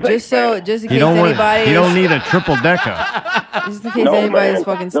trying duty. to be Just in You case don't want. anybody You don't is, need a triple decker. just in case No, anybody's man.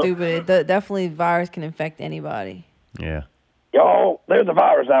 fucking No. stupid. Definitely virus can infect anybody. Yeah. Y'all, there's a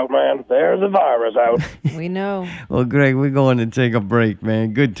virus out, man. There's a virus out. We know. Well, Greg, we're going to take a break,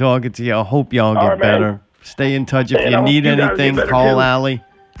 man. Good talking to you. I hope y'all All get right, man. better. Stay in touch if Man, I you hope need you guys get anything. better, Call too. Allie.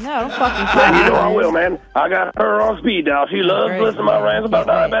 No, don't fucking call Man, you me, know I man. will, man. I got her on speed dial. She loves Great. listening to my rants about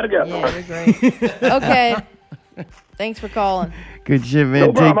how I better go. Yeah, you're great. Okay. Thanks for calling. Good shit, man. No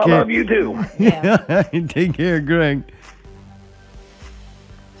Take problem. I care. love you, too. Yeah. Take care, Greg.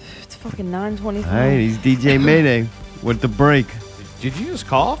 It's fucking 9:25. All right, he's DJ Mayday with the break. Did you just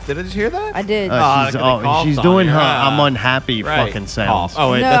cough? Did I just hear that? I did. She's doing her I'm unhappy Right. fucking sounds. Cough.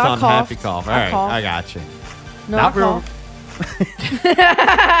 Oh, wait, No, that's I unhappy coughed. cough. All I right, coughed. I got you. No, Not I real. coughed.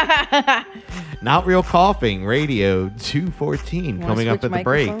 Not Real Coughing Radio 214 Wanna coming up switch at the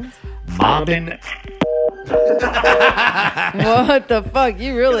break. microphones? Mobbing. What the fuck?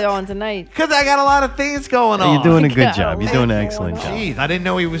 You really on tonight? Because I got a lot of things going on. You're doing a good got job. a You're doing an lot excellent going job. Jeez, I didn't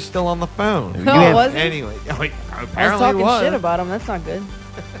know he was still on the phone. No, have- wasn't. Anyway, wait, I was apparently talking he was. shit about him. That's not good.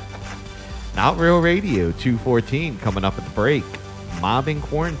 Not Real Radio 214 coming up at the break. Mobbing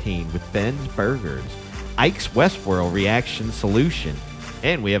Quarantine with Ben's Burgers. Ike's Westworld Reaction Solution.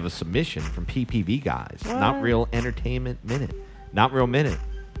 And we have a submission from PPV Guys. Not What? Real Entertainment Minute. Not Real Minute.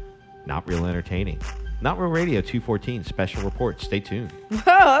 Not Real Entertaining. Not Real Radio 214 special report. Stay tuned. Wow,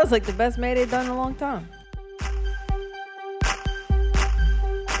 that was like the best Mayday done in a long time.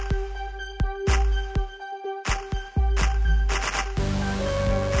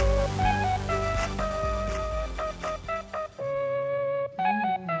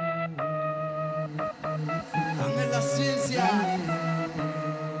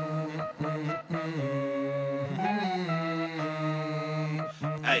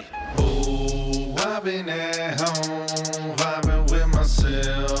 Hey. Oh, I've been at home, vibing with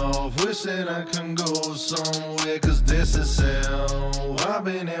myself. Wishing I can go somewhere, cause this is hell. I've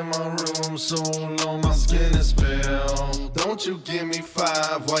been in my room so long, my skin is pale. Don't you give me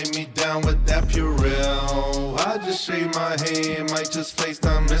 5, wipe me down with that Purell. I just shave my head, might just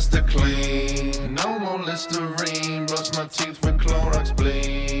FaceTime Mr. Clean. No more Listerine, brush my teeth with Clorox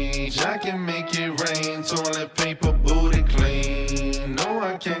bleach. I can make it rain, toilet paper, booty clean. No,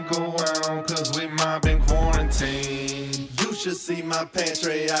 I can't go out, cause we mobbing quarantine. You should see my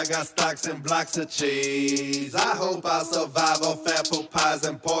pantry, I got stocks and blocks of cheese. I hope I survive off apple pies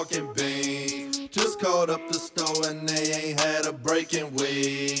and pork and beans. Just called up the store and they ain't had a break in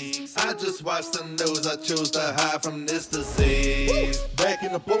weeks. I just watched the news, I chose to hide from this disease. Back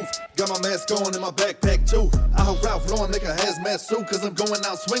in the booth, got my mask on in my backpack too. I hope Ralph Lauren make a hazmat suit, cause I'm going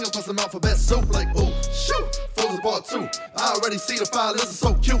out swinging for some alphabet soup. Like, ooh, shoot, Frozen Bar 2. I already see the file, this is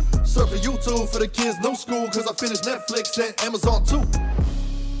so cute. Surfing YouTube for the kids, no school, cause I finished Netflix and Amazon too.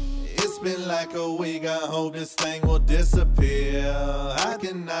 It's been like a week, I hope this thing will disappear. I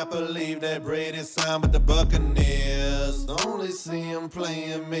cannot believe that Brady signed with the Buccaneers. Only see him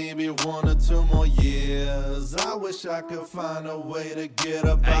playing maybe 1 or 2 more years. I wish I could find a way to get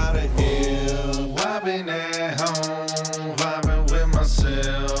up out of here. I've been at home, vibing with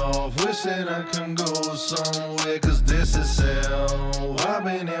myself. Wishing I could go somewhere, cause this is hell. I've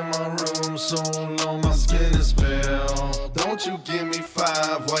been in my room so long, my skin is pale. Don't you give me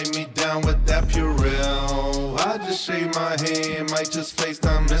 5, wipe me down with that Purell. I just shave my head, might just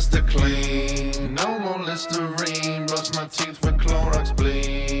FaceTime Mr. Clean. No more Listerine, brush my teeth with Clorox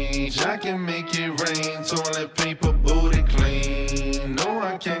bleach. I can make it rain, toilet paper, booty clean. No,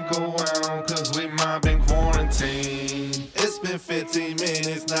 I can't go out, cause we mobbing quarantine. It's been 15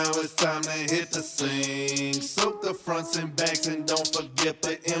 minutes, now it's time to hit the scene. Soak the fronts and backs and don't forget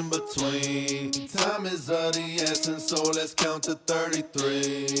the in-between. Time is of the essence, so let's count to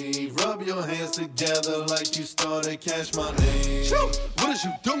 33. Rub your hands together like you started Cash Money. What is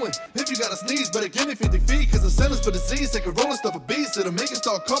you doing? If you gotta sneeze, better give me 50 feet, cause the sentence for disease, take a rolling stuff a beast, it'll make it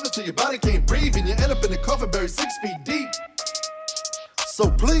start coughing till your body can't breathe, and you end up in the coffin buried 6 feet deep. So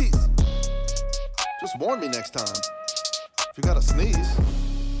please, just warn me next time. If you gotta sneeze,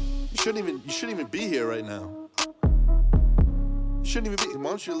 you shouldn't even be here right now. Shouldn't even be.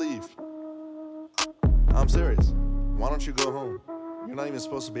 Why don't you leave? I'm serious. Why don't you go home? You're not even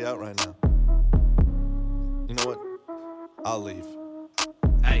supposed to be out right now. You know what? I'll leave.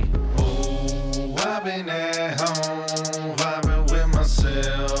 Hey. Oh, I've been at home, vibing with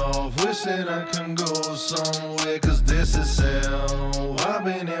myself. Wish that I can go somewhere, cause this is hell. I've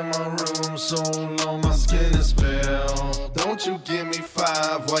been in my room so long, my skin is pale. Don't you give me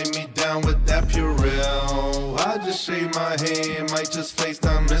 5, wipe me down with that Purell. I just shave my head, might just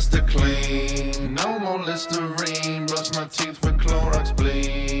FaceTime Mr. Clean. No more Listerine, brush my teeth with Clorox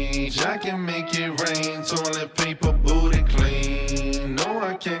bleach. I can make it rain, toilet paper booty clean. No,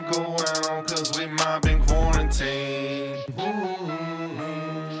 I can't go out, cause we mobbing quarantine.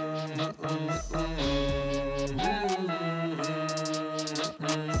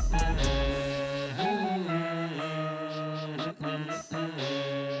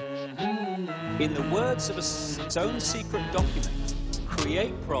 In the words of its own secret document,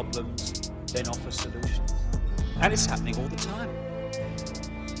 create problems, then offer solutions. And it's happening all the time.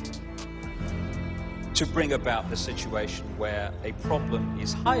 To bring about the situation where a problem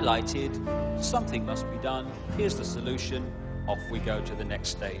is highlighted, something must be done, here's the solution, off we go to the next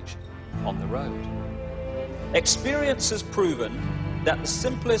stage on the road. Experience has proven that the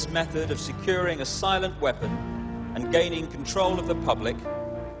simplest method of securing a silent weapon and gaining control of the public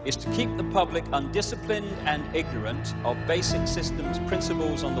is to keep the public undisciplined and ignorant of basic systems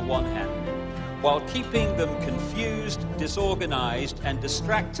principles on the one hand, while keeping them confused, disorganized, and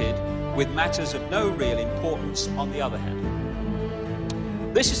distracted with matters of no real importance on the other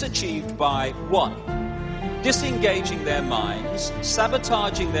hand. This is achieved by 1. Disengaging their minds,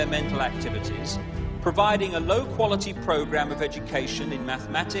 sabotaging their mental activities, providing a low-quality program of education in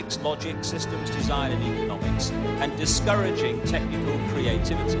mathematics, logic, systems design, and economics, and discouraging technical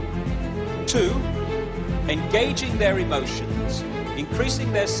creativity. 2. Engaging their emotions,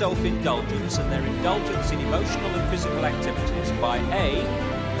 increasing their self-indulgence and their indulgence in emotional and physical activities by A.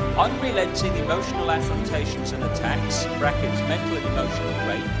 Unrelenting emotional affrontations and attacks, brackets mental and emotional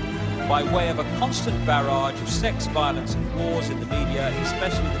rape, by way of a constant barrage of sex, violence, and wars in the media,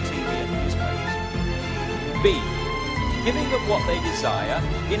 especially the TV and newspapers. B. Giving them what they desire,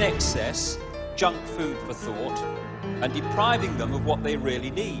 in excess, junk food for thought, and depriving them of what they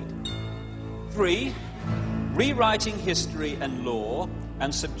really need. 3. Rewriting history and law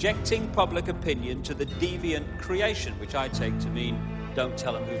and subjecting public opinion to the deviant creation, which I take to mean don't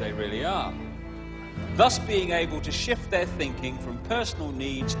tell them who they really are. Thus being able to shift their thinking from personal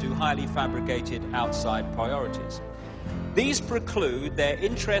needs to highly fabricated outside priorities. These preclude their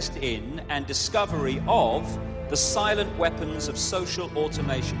interest in and discovery of the silent weapons of social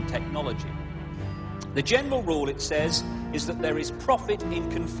automation technology. The general rule, it says, is that there is profit in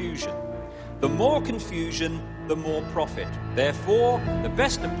confusion. The more confusion, the more profit. Therefore, the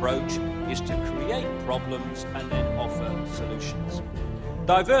best approach is to create problems and then offer solutions.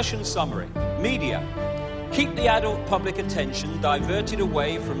 Diversion summary. Media. Keep the adult public attention diverted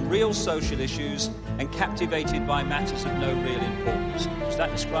away from real social issues and captivated by matters of no real importance. Does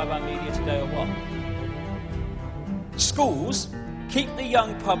that describe our media today or what? Schools. Keep the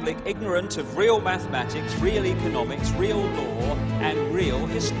young public ignorant of real mathematics, real economics, real law, and real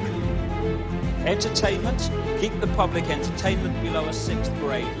history. Entertainment. Keep the public entertainment below a 6th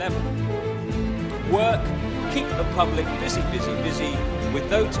grade level. Work. Keep the public busy with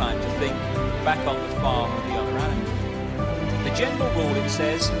no time to think, back on the farm with the other animals. The general rule, it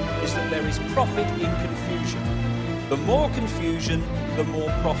says, is that there is profit in confusion. The more confusion, the more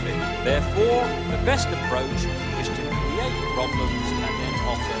profit. Therefore, the best approach is to create problems and then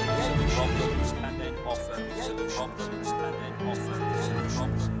offer solutions. And then offer solutions. And then offer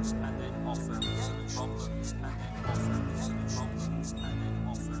solutions. And then offer solutions. And then offer solutions. And then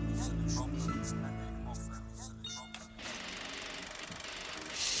offer solutions. And then offer solutions.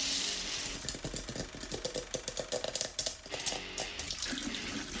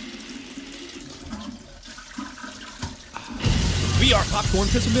 We are Popcorn,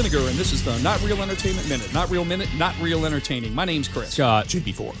 Piss, and Vinegar, and this is the Not Real Entertainment Minute. Not real minute, not real entertaining. My name's Chris. Scott.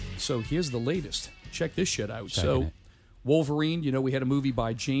 GP4. So here's the latest. Check this shit out. Checking So it. Wolverine, we had a movie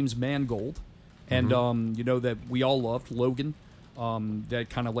by James Mangold, and that we all loved, Logan. That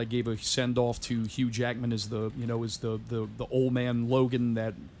kind of like gave a send off to Hugh Jackman as the old man Logan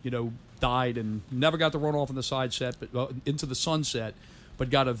that died and never got to run off in the side set, but into the sunset, but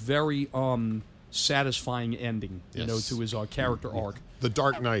got a very satisfying ending, Yes. to his character arc. The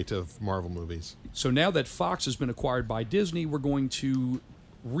Dark Knight of Marvel movies. So now that Fox has been acquired by Disney, we're going to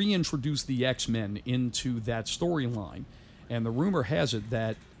reintroduce the X-Men into that storyline. And the rumor has it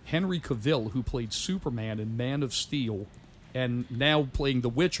that Henry Cavill, who played Superman in Man of Steel, and now playing The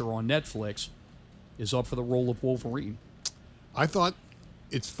Witcher on Netflix, is up for the role of Wolverine. I thought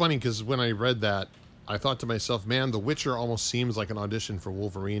it's funny because when I read that, I thought to myself, man, The Witcher almost seems like an audition for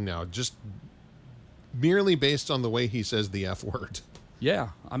Wolverine now, just merely based on the way he says the F word. Yeah,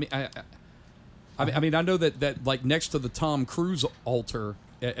 I mean, I know that like next to the Tom Cruise altar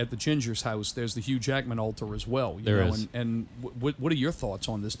at the Ginger's house, there's the Hugh Jackman altar as well. You There know, is. And what are your thoughts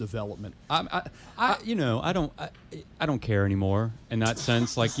on this development? I don't care anymore in that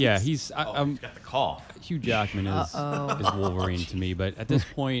sense. Like, yeah, he's I'm got the cough. Hugh Jackman is Wolverine to me, but at this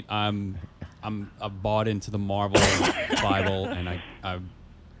point, I've bought into the Marvel Bible, and I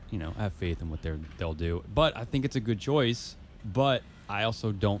have faith in what they'll do. But I think it's a good choice. But I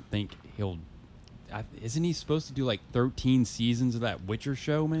also don't think he'll. Isn't he supposed to do like 13 seasons of that Witcher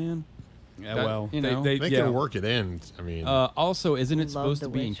show, man? Yeah, well, they can work it in. I mean, also, isn't it Love supposed The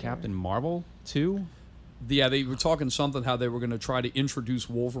to be in Witcher. Captain Marvel too? Yeah, they were talking something how they were going to try to introduce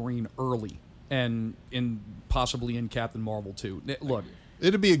Wolverine early, and possibly in Captain Marvel too. Look,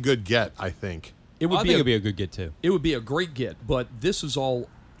 it'd be a good get, I think. It would I think it'd be a good get too. It would be a great get, but this is all,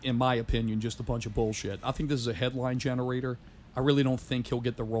 in my opinion, just a bunch of bullshit. I think this is a headline generator. I really don't think he'll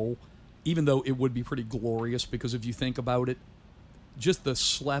get the role, even though it would be pretty glorious, because if you think about it, just the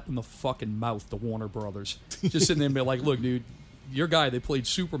slap in the fucking mouth to Warner Brothers. Just sitting there and be like, look, dude, your guy that played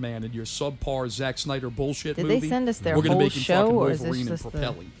Superman in your subpar Zack Snyder bullshit Did movie, they send us their we're gonna whole make him show, fucking or is this Wolverine and just the-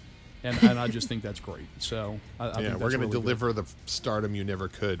 propelling. And I just think that's great. So I think we're that's going to really good. deliver the stardom you never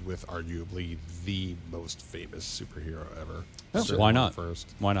could with arguably the most famous superhero ever. Oh, Sit why on not?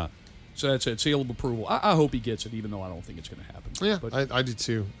 First. Why not? So that's it. Seal of approval. I hope he gets it, even though I don't think it's going to happen. Yeah, But, I do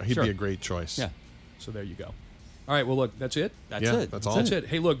too. He'd Sure. be a great choice. Yeah. So there you go. All right. Well, look, that's it. That's Yeah, it. that's all. That's it.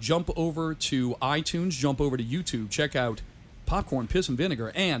 Hey, look, jump over to iTunes, jump over to YouTube, check out Popcorn, Piss, and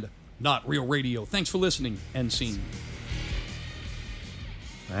Vinegar, and Not Real Radio. Thanks for listening and seeing.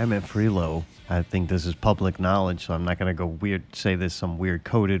 I'm at Freelo. I think this is public knowledge, so I'm not going to go say this some weird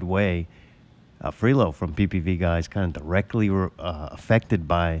coded way. Freelo from PPV Guys kind of directly affected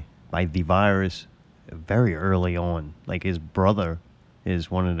by the virus very early on. Like his brother is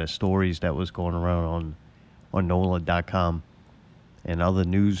one of the stories that was going around on NOLA.com and other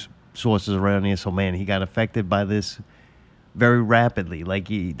news sources around here. So, man, he got affected by this very rapidly. Like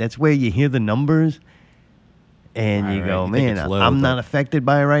that's where you hear the numbers and you go, you think man, it's low, I'm but- not affected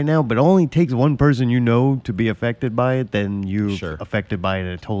by it right now. But it only takes one person you know to be affected by it, then you're Sure. affected by it in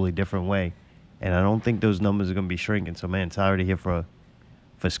a totally different way. And I don't think those numbers are going to be shrinking. So, man, sorry to hear for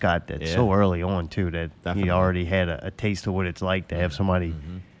Scott that Yeah. so early on, too, that Definitely. he already had a taste of what it's like to have somebody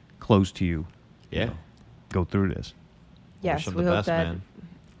close to you, Yeah. go through this. Yes, Wish him we the hope best, that. man.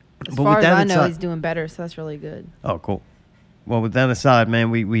 As But far with as that I know, aside- he's doing better, so that's really good. Oh, cool. Well, with that aside, man,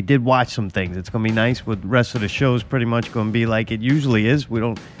 we did watch some things. It's going to be nice. With the rest of the shows pretty much going to be like it usually is.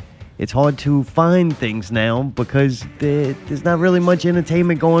 It's hard to find things now because there's not really much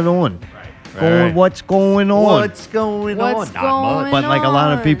entertainment going on. Right. What's going on? What's going What's on? Not much. But like a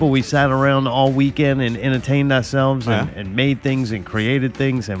lot of on? people, we sat around all weekend and entertained ourselves Yeah. and made things and created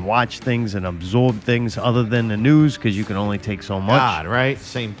things and watched things and absorbed things other than the news because you can only take so much. God, right?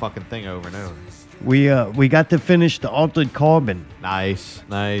 Same fucking thing over and over. We got to finish the Altered Carbon. Nice,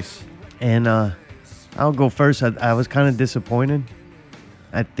 nice. And I'll go first. I was kind of disappointed.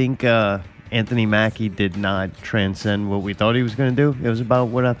 I think Anthony Mackie did not transcend what we thought he was going to do. It was about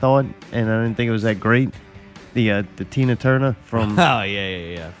what I thought, and I didn't think it was that great. The Tina Turner from Oh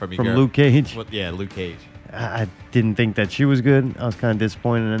yeah. From, your from girl. Luke Cage. Yeah, Luke Cage. I didn't think that she was good. I was kind of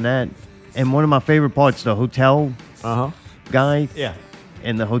disappointed in that. And one of my favorite parts, the hotel guy Yeah.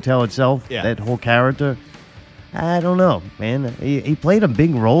 in the hotel itself, Yeah. that whole character. I don't know, man. He played a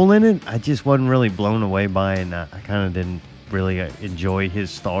big role in it. I just wasn't really blown away by it, and I kind of didn't really enjoy his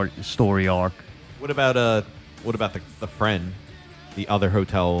story arc. What about the friend, the other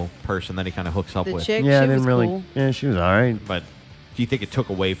hotel person that he kind of hooks up The with? chick, Yeah, I she didn't was really. cool. Yeah, she was all right. But do you think it took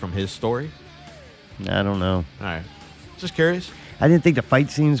away from his story? I don't know. All right. Just curious. I didn't think the fight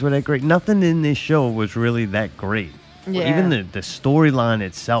scenes were that great. Nothing in this show was really that great. Yeah. Even the storyline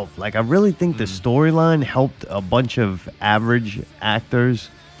itself. Like, I really think the storyline helped a bunch of average actors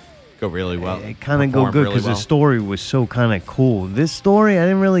Go really well. it kind of go Performed good really because well. the story was so kind of cool. This story, I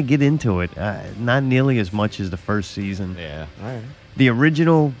didn't really get into it. Not nearly as much as the first season. Yeah. All right. The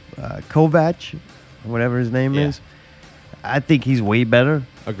original Kovac, whatever his name Yeah. is, I think he's way better.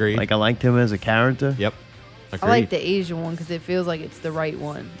 Agreed. Like, I liked him as a character. Yep. I Agreed. like the Asian one because it feels like it's the right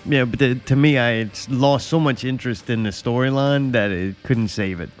one. Yeah, but to me, it's lost so much interest in the storyline that it couldn't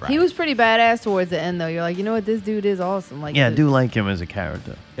save it. He was pretty badass towards the end, though. You're like, you know what, this dude is awesome. Like, Yeah, I do like him as a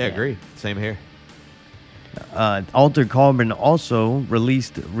character. Yeah, agreed. Same here. Altered Carbon also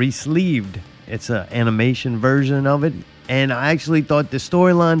re-sleeved. It's an animation version of it. And I actually thought the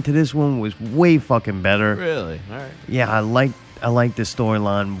storyline to this one was way fucking better. Really? All right. Yeah, I liked the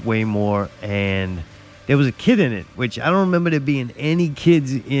storyline way more. And there was a kid in it, which I don't remember there being any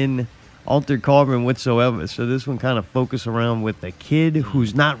kids in Altered Carbon whatsoever. So this one kind of focused around with a kid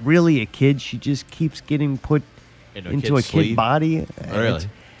who's not really a kid. She just keeps getting put into a kid body. Oh, really?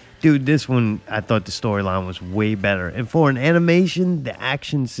 Dude, this one, I thought the storyline was way better. And for an animation, the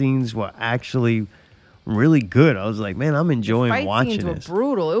action scenes were actually really good. I was like, man, I'm enjoying Fight watching scenes were this.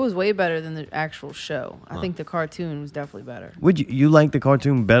 brutal. It was way better than the actual show. I think the cartoon was definitely better. Would you like the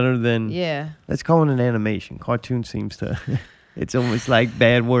cartoon better than? Yeah. Let's call it an animation. Cartoon seems to, it's almost like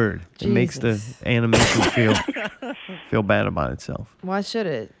bad word. It makes the animation feel bad about itself. Why should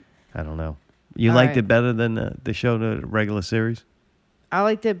it? I don't know. You All liked right. it better than the show, the regular series? I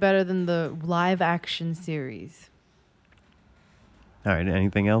liked it better than the live action series. All right.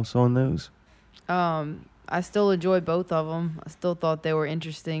 Anything else on those? I still enjoyed both of them. I still thought they were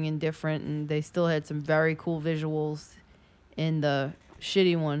interesting and different, and they still had some very cool visuals in the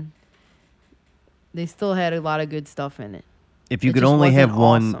shitty one. They still had a lot of good stuff in it. If you It could just only have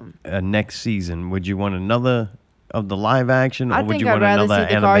wasn't one next season, would you want another of the live action, or I would think you I'd want rather another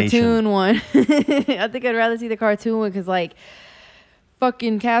see the animation? cartoon one. I think I'd rather see the cartoon one because, like,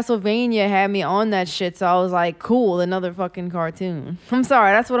 fucking Castlevania had me on that shit, so I was like, cool, another fucking cartoon. I'm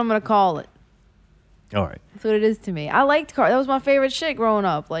sorry, that's what I'm gonna call it. All right. That's what it is to me. I liked that was my favorite shit growing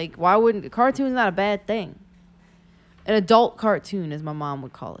up. Like, why wouldn't cartoon's not a bad thing? An adult cartoon, as my mom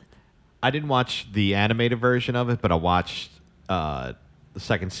would call it. I didn't watch the animated version of it, but I watched the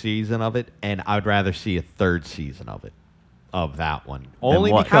second season of it, and I'd rather see a third season of it, of that one.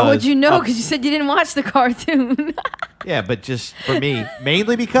 Only because How would you know? Because you said you didn't watch the cartoon. Yeah, but just for me,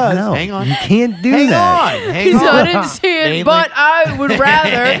 mainly because No, hang on, you can't do hang that. on, hang He on. said, I didn't see it, Mainly- but I would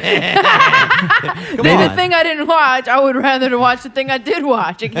rather. Come The on. thing I didn't watch, I would rather to watch the thing I did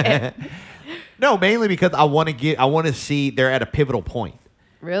watch again. No, mainly because I want to see they're at a pivotal point.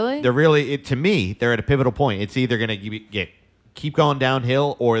 Really? They're really, to me, they're at a pivotal point. It's either going to keep going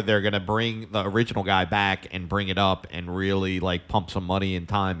downhill, or they're going to bring the original guy back and bring it up and really like pump some money and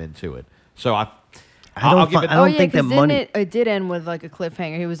time into it. So I'll give it. Oh yeah, because it did end with like a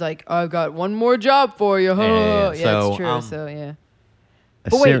cliffhanger. He was like, "I got one more job for you." Yeah, Yeah, so, it's true. So yeah. A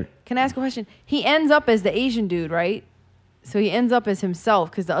But wait, seri- can I ask a question? He ends up as the Asian dude, right? So he ends up as himself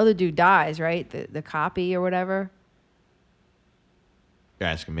because the other dude dies, right? The copy or whatever. You're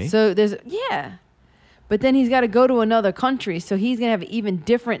asking me? So yeah. But then he's got to go to another country, so he's gonna have an even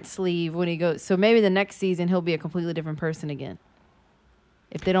different sleeve when he goes. So maybe the next season he'll be a completely different person again.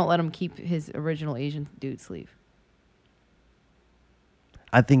 If they don't let him keep his original Asian dude sleeve.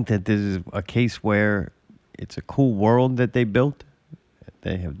 I think that this is a case where it's a cool world that they built.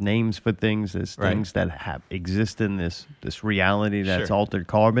 They have names for things. There's Right. things that exist in this reality that's Sure. altered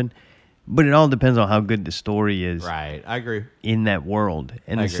carbon. But it all depends on how good the story is. Right, I agree. In that world.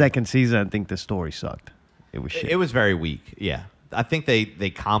 In I the agree. second season, I think the story sucked. It was shit. It was very weak. Yeah, I think they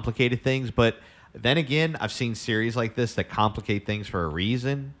complicated things, but then again, I've seen series like this that complicate things for a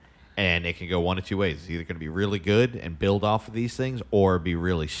reason, and it can go one of two ways. It's either going to be really good and build off of these things, or be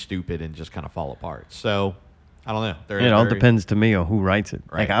really stupid and just kind of fall apart. So I don't know. It all depends to me on who writes it.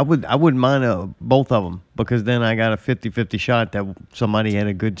 Right. Like I wouldn't mind both of them, because then I got a 50-50 shot that somebody had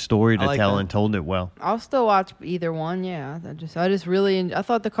a good story to I like tell that. and told it well. I'll still watch either one. Yeah, I just really I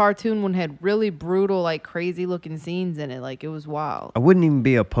thought the cartoon one had really brutal, like crazy looking scenes in it. Like it was wild. I wouldn't even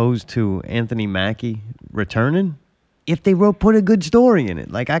be opposed to Anthony Mackie returning if they put a good story in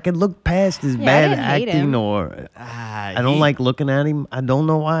it. Like I could look past his Yeah, I bad didn't hate acting, him. or I don't like looking at him. I don't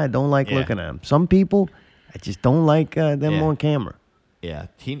know why I don't like Yeah. looking at him. Some people, I just don't like them Yeah. on camera. Yeah,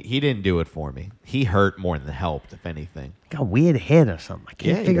 he didn't do it for me. He hurt more than helped, if anything. Got a weird head or something. I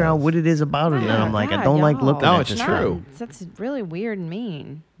can't Yeah, he figure out does. what it is about it. And I'm like, I God, don't like y'all. looking No, at it's this true. guy. That's really weird and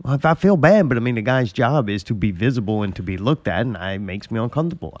mean. Well, if I feel bad, but I mean, the guy's job is to be visible and to be looked at, and it makes me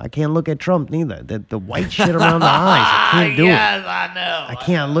uncomfortable. I can't look at Trump neither. The white shit around the eyes, I can't do Yes, it. I know. I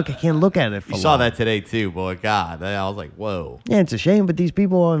can't look at it for You long. saw that today too, boy. God, I was like, whoa. Yeah, it's a shame, but these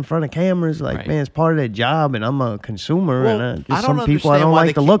people are in front of cameras. Like, Right. man, it's part of their job, and I'm a consumer, Well, and I just don't some people I understand don't why like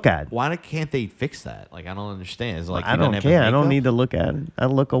they to can't- look at. Why can't they fix that? Like, I don't understand. It's like I he doesn't don't have care. I don't makeup? need to look at it. I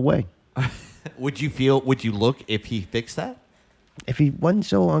look away. Would you look if he fixed that? If he wasn't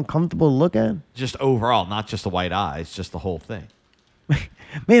so uncomfortable to look at, Just overall, not just the white eyes, just the whole thing.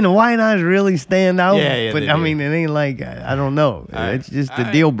 Man, the white eyes really stand out. Yeah, but they I do. mean, it ain't like I don't know. right, It's just all a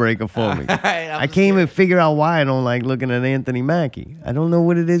right. deal breaker for me. All right, I can't even figure out why I don't like looking at Anthony Mackie. I don't know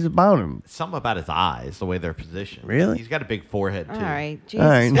what it is about him. Something about his eyes, the way they're positioned. Really? He's got a big forehead too. All right, All Jesus.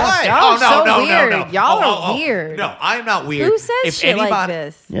 right. What? Y'all Oh, are no, so no, weird. no, no. Y'all Oh, are weird. No, I'm not weird. Who says if shit like anybody,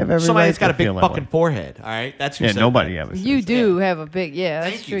 this? You have every somebody right that's got to a big feel that fucking way. forehead. All right, that's who Yeah, said nobody that. ever. You do have a big, yeah,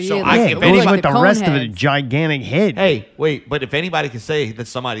 that's Thank true. you. So You I look- can- It you goes look like with the cone rest of a heads. gigantic head. Hey, wait, but if anybody can say that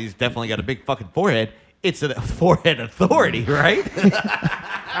somebody's definitely got a big fucking forehead, it's a forehead authority, right?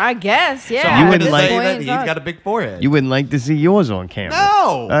 I guess, yeah. So You I'm wouldn't gonna like- say that Point, he's fuck. got a big forehead. You wouldn't like to see yours on camera. No,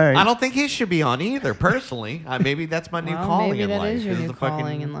 All right. I don't think his should be on either. Personally, maybe that's my new Well, calling maybe in that life. is your new the fucking-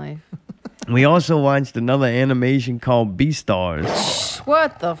 calling in life. We also watched another animation called Beastars.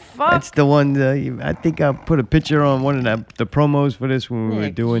 What the fuck? That's the one. I think I put a picture on one of the promos for this when we Yeah, were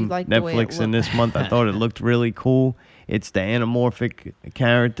 'cause doing you like the way it Netflix in looked. this month. I thought it looked really cool. It's the anamorphic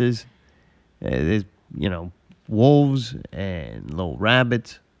characters. There's wolves and little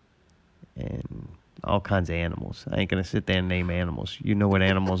rabbits and all kinds of animals. I ain't gonna sit there and name animals. You know what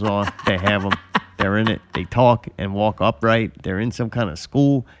animals are. They have them. They're in it. They talk and walk upright. They're in some kind of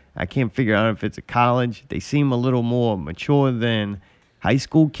school. I can't figure out if it's a college. They seem a little more mature than high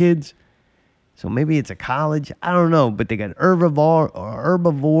school kids. So maybe it's a college. I don't know. But they got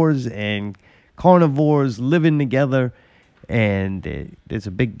herbivores and carnivores living together. And there's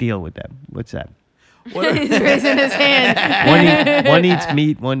a big deal with that. What's that? He's raising his hand. One eats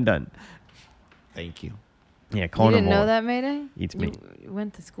meat, one doesn't. Thank you. Yeah, You carnivore. didn't know that, Mayday? Eats You meat.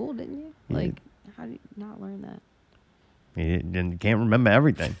 went to school, didn't you? Yeah. Like, how do you not learn that? You can't remember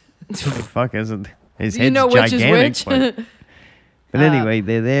everything. Like, fuck, his Do head's you know which gigantic. is which? But anyway,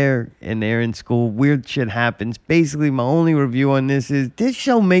 they're there and they're in school. Weird shit happens. Basically, my only review on this is this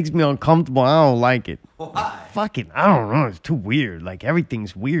show makes me uncomfortable. I don't like it. Why? Fucking, I don't know. It's too weird. Like,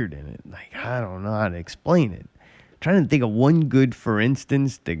 everything's weird in it. Like, I don't know how to explain it. I'm trying to think of one good, for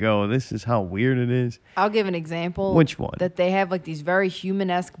instance, to go, this is how weird it is. I'll give an example. Which one? That they have like these very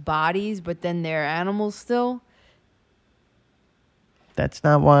human-esque bodies, but then they're animals still. That's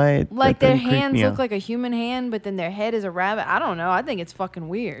not why it Like that their doesn't creep hands me look out. like a human hand, but then their head is a rabbit. I don't know. I think it's fucking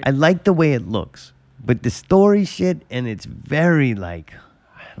weird. I like the way it looks, but the story shit, and it's very like,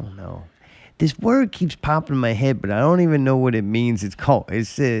 I don't know. This word keeps popping in my head, but I don't even know what it means. It's called. You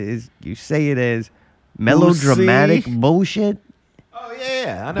say it as melodramatic bullshit. Oh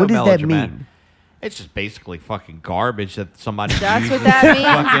yeah, I know. What does that melodramatic. mean? It's just basically fucking garbage that somebody. That's uses what that to means,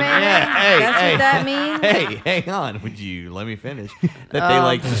 fucking- man. Yeah, hey, That's hey, what that means? Hey, hang on. Would you let me finish? That they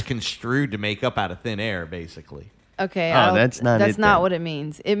like just construed to make up out of thin air, basically. Okay. Oh, that's not That's it not then. what it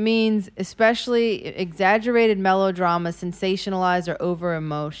means. It means especially exaggerated melodrama, sensationalized, or over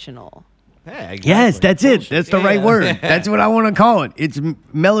emotional. Yeah, exactly. Yes, that's it. That's the right Yeah. word. That's what I want to call it. It's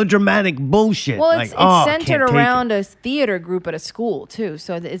melodramatic bullshit. Well, Like, it's oh, centered can't take around a theater group at a school too,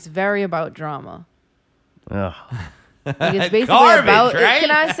 so it's very about drama. it. Ugh. Like it's basically Garbage, about. right?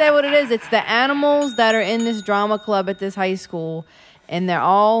 Can I say what it is? It's the animals that are in this drama club at this high school, and they're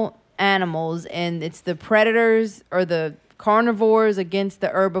all animals, and it's the predators or the carnivores against the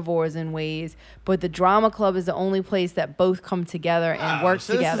herbivores in ways. But the drama club is the only place that both come together and work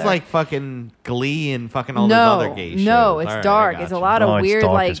So together. this is like fucking Glee and fucking all no, those other gay shows. no, it's All right, dark. I It's a gotcha. lot of Oh, it's weird,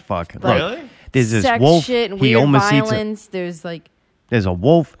 dark like, as fuck. like Really? There's this sex wolf. shit and He weird almost eats a, violence. There's like. There's a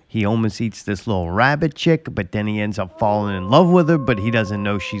wolf. He almost eats this little rabbit chick, but then he ends up falling in love with her, but he doesn't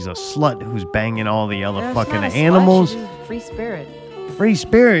know she's a slut who's banging all the other There's fucking not a slut, animals. she's just a free spirit. Free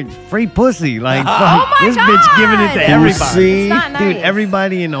spirit, free pussy. Like, Oh fuck, my this bitch giving it to God! everybody. It's not Dude, nice.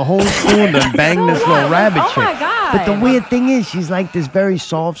 everybody in the whole school done banged this little rabbit Oh chick. my God. But the weird thing is, she's like this very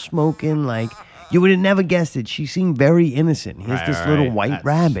soft smoking, like, you would have never guessed it. She seemed very innocent. Here's Right, this little right. white That's-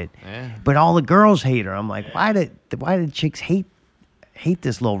 rabbit. yeah. But all the girls hate her. I'm like, why did chicks hate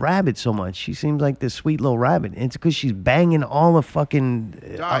this little rabbit so much? She seems like this sweet little rabbit. And it's because she's banging all the fucking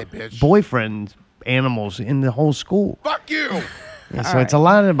Die, bitch. boyfriend animals in the whole school. Fuck you. Yeah, so it's a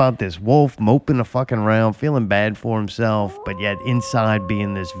lot about this wolf moping the fucking around, feeling bad for himself, but yet inside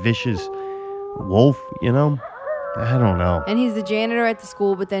being this vicious wolf, you know? I don't know. And he's the janitor at the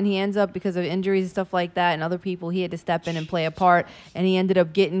school, but then he ends up, because of injuries and stuff like that and other people, he had to step in and play a part, and he ended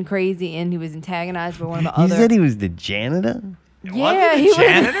up getting crazy, and he was antagonized by one of the He other. said he was the janitor? Yeah, he the was.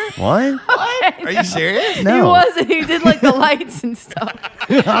 janitor? What? What? Are you serious? He No. wasn't. He did like the lights and stuff.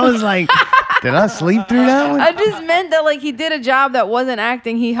 I was like, did I sleep through that one? I just meant that like he did a job that wasn't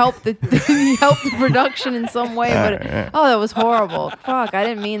acting. He helped the he helped the production in some way. But oh, that was horrible. Fuck, I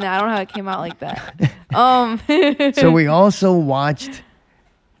didn't mean that. I don't know how it came out like that. So we also watched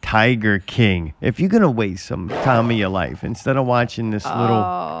Tiger King. If you're going to waste some time of your life, instead of watching this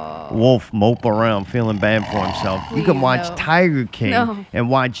little wolf mope around feeling bad for himself, you can watch Tiger King and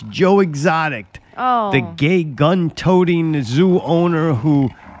watch Joe Exotic, the gay gun-toting zoo owner who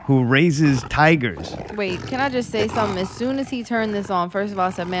raises tigers. Wait, can I just say something? As soon as he turned this on, first of all,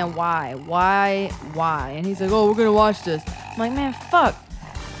 I said, man, why? And he's like, oh, we're going to watch this. I'm like, man, fuck.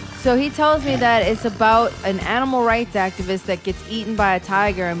 So he tells me that it's about an animal rights activist that gets eaten by a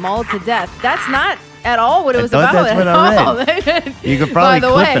tiger and mauled to death. That's not at all what it was about. That's what I read. You could probably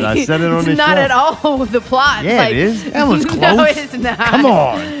clip it. I said it on the show. It's not at all the plot. Yeah, it is. That was close. No, it's not. Come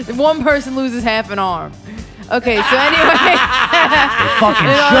on. One person loses half an arm. Okay, so anyway, fucking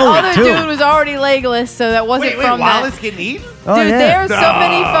the other dude was already legless, so that wasn't from that. Wallace getting eaten? Dude, there's so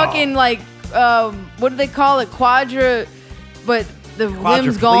many fucking like, what do they call it? But the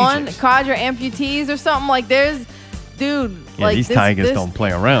limbs gone. Quadra amputees or something. Like there's, dude. Yeah, like these tigers don't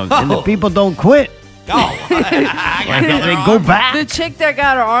play around, and the people don't quit. They go back. The chick that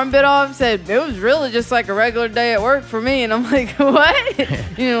got her arm bit off said it was really just like a regular day at work for me, and I'm like, what?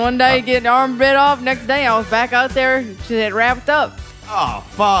 One day you get your arm bit off, next day I was back out there. She had wrapped up. Oh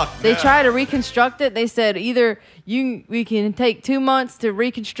fuck! They tried to reconstruct it. They said either we can take 2 months to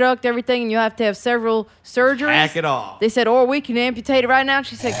reconstruct everything, and you'll have to have several surgeries. Hack it off. They said, or we can amputate it right now.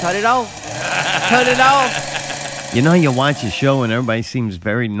 She said, cut it off. Cut it off. You know, you watch a show and everybody seems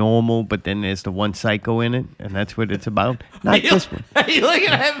very normal, but then there's the one psycho in it, and that's what it's about. Not this one. Are you looking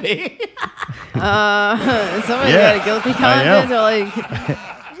at me? Somebody got a guilty conscience, or like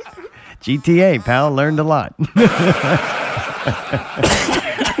GTA, pal, learned a lot.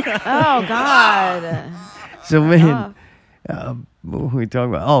 Oh God. So man, what were we talking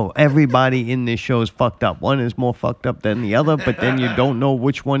about? Oh, everybody in this show is fucked up. One is more fucked up than the other, but then you don't know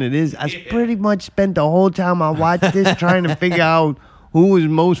which one it is. I pretty much spent the whole time I watched this trying to figure out who was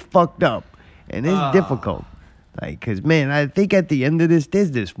most fucked up, and it's difficult. Like, cause man, I think at the end of this,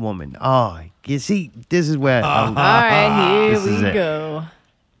 there's this woman. Oh, you see, this is where. All right, here we go.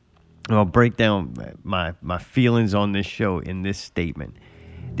 I'll break down my feelings on this show in this statement.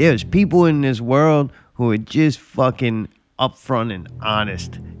 There's people in this world who are just fucking upfront and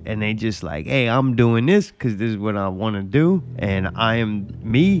honest, and they just like, hey, I'm doing this because this is what I want to do, and I am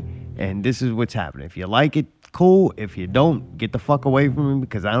me, and this is what's happening. If you like it, cool. If you don't, get the fuck away from me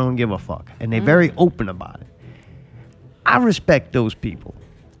because I don't give a fuck. And they're very open about it. I respect those people.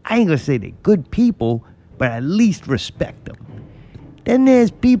 I ain't gonna say they're good people, but at least respect them. Then there's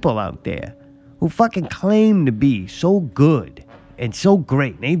people out there who fucking claim to be so good and so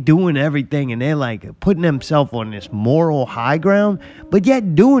great. They doing everything, and they're like putting themselves on this moral high ground, but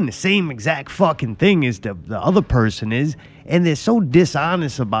yet doing the same exact fucking thing as the other person is, and they're so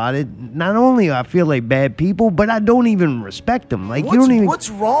dishonest about it. Not only I feel like bad people, but I don't even respect them. Like, you don't even. What's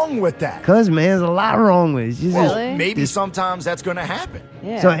wrong with that? Cause man, there's a lot wrong with it. It's just Well, maybe sometimes that's going to happen.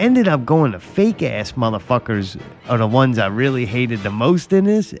 So I ended up going to fake ass motherfuckers are the ones I really hated the most in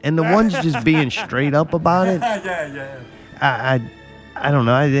this, and the ones just being straight up about it. I don't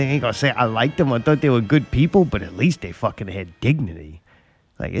know. I ain't gonna say I liked them. I thought they were good people, but at least they fucking had dignity.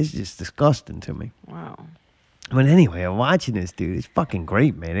 Like, it's just disgusting to me. Wow. But anyway, I'm watching this, dude. It's fucking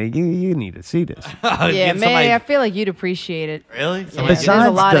great, man. You need to see this. Yeah, man, I feel like you'd appreciate it. Really? Yeah, there's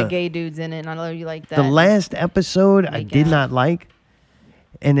a lot of gay dudes in it, and I know you like that. The last episode I did not like.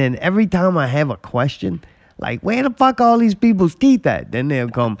 And then every time I have a question, like, where the fuck all these people's teeth at? Then they'll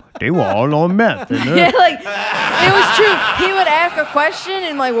come, they were all on meth. Yeah, like, it was true. He would ask a question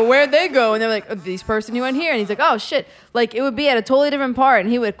and like, well, where'd they go? And they're like, oh, this person who went here. And he's like, oh, shit. Like, it would be at a totally different part.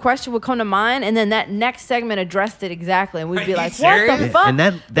 And a question would come to mind. And then that next segment addressed it exactly. And we'd be like, what the fuck? And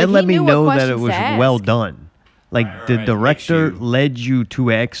that let me know that it was well done. Like, the director led you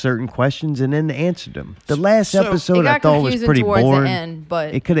to ask certain questions and then answered them. The last episode I thought was pretty boring. End,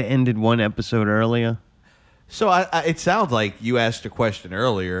 but it could have ended one episode earlier. So it sounds like you asked a question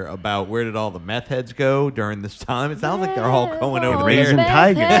earlier about where did all the meth heads go during this time. It sounds like they're all going over there. Raising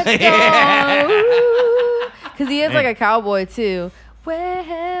tigers. Because he is like a cowboy, too. Where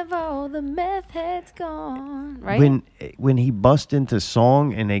have all the meth heads gone? Right? When he busts into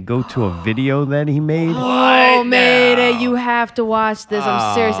song and they go to a video that he made. Oh, man, you have to watch this.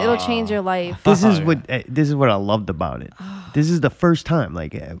 I'm serious. It'll change your life. This is what I loved about it. This is the first time,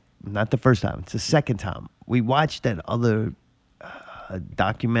 not the first time. It's the second time. We watched that other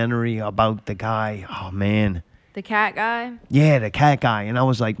documentary about the guy. Oh, man. The cat guy? Yeah, the cat guy. And I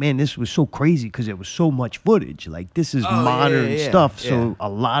was like, man, this was so crazy because there was so much footage. Like, this is modern stuff. So a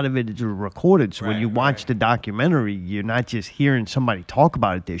lot of it is recorded. So when you watch the documentary, you're not just hearing somebody talk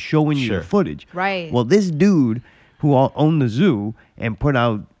about it. They're showing you the footage. Right. Well, this dude who own the zoo and put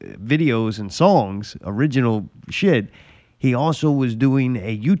out videos and songs, original shit. He also was doing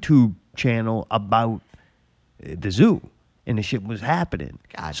a YouTube channel about the zoo, and the shit was happening.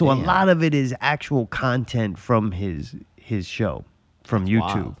 So a lot of it is actual content from his show from YouTube.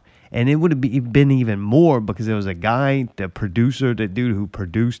 wild. And it would have been even more because there was a guy, the producer, the dude who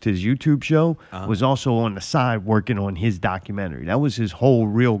produced his YouTube show, was also on the side working on his documentary. That was his whole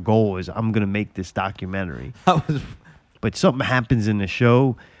real goal is I'm going to make this documentary. But something happens in the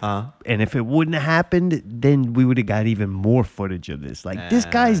show, and if it wouldn't have happened, then we would have got even more footage of this. Like this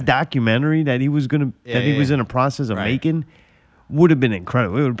guy's documentary that he was in the process of making would have been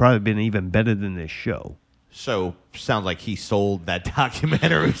incredible. It would have probably been even better than this show. So sounds like he sold that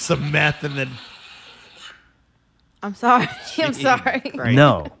documentary some meth and then. I'm sorry. I'm sorry.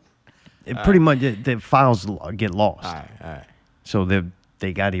 No, it pretty much the files get lost. All right. So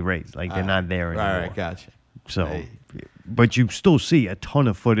they got erased. Like they're not there anymore. All right, gotcha. So, but you still see a ton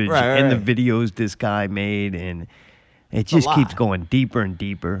of footage in the videos this guy made, and it just keeps going deeper and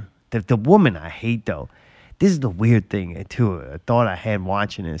deeper. The woman I hate though. This is the weird thing too. A thought I had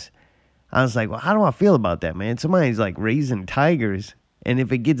watching this. I was like, well, how do I feel about that, man? Somebody's like raising tigers, and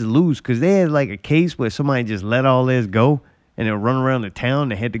if it gets loose, because they had like a case where somebody just let all this go, and they'll run around the town.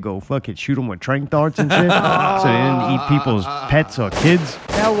 They had to go fucking shoot them with tranq darts and shit, so they didn't eat people's pets or kids.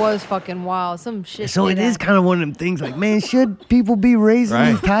 That was fucking wild. Some shit. So it is kind of one of them things like, man, should people be raising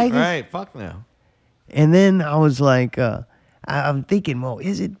these tigers? Right, fuck no. And then I was like, I'm thinking, well,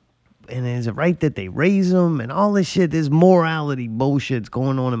 is it right that they raise them and all this shit? This morality bullshit's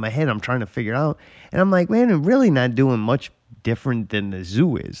going on in my head. I'm trying to figure out. And I'm like, man, they're really not doing much different than the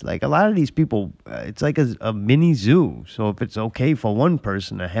zoo is. Like a lot of these people, it's like a mini zoo. So if it's okay for one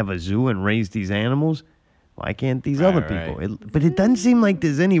person to have a zoo and raise these animals, why can't these other people? But it doesn't seem like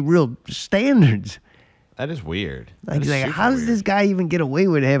there's any real standards. That is weird. Like how does this guy even get away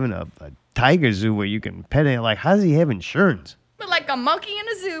with having a tiger zoo where you can pet it? Like, how does he have insurance? But like a monkey in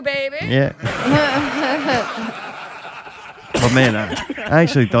a zoo, baby. Yeah. But man, I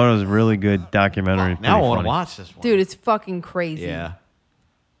actually thought it was a really good documentary. Now I Pretty want to funny. watch this one. Dude, it's fucking crazy. Yeah.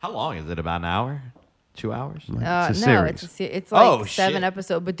 How long is it? About an hour? 2 hours? It's a No, series. it's like Oh, 7 shit.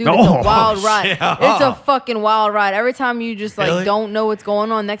 episodes. But dude, it's a wild ride. shit. It's a fucking wild ride. Every time you just like Really? don't know what's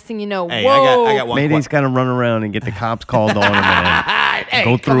going on, next thing you know, Hey, whoa. I got one Mayday's got to run around and get the cops called on him and then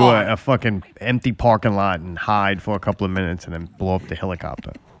go through a fucking empty parking lot and hide for a couple of minutes and then blow up the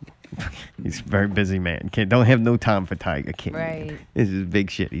helicopter. He's a very busy man. Don't have no time for Tiger King. Right. This is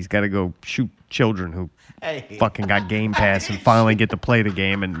big shit. He's got to go shoot children who Hey. fucking got Game Pass and finally get to play the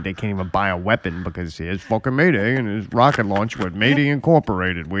game, and they can't even buy a weapon because here's fucking Mayday and his rocket launch with Mayday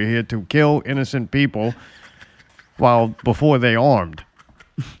Incorporated. We're here to kill innocent people before they armed.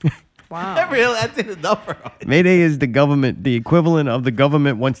 Wow. That did enough for him. Mayday is the government, the equivalent of the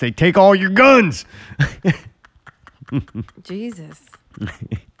government once they take all your guns. Jesus.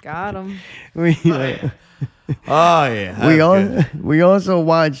 Got him. We also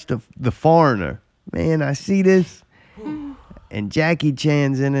watched the Foreigner. Man, I see this, and Jackie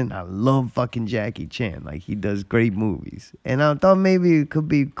Chan's in it. I love fucking Jackie Chan. Like he does great movies, and I thought maybe it could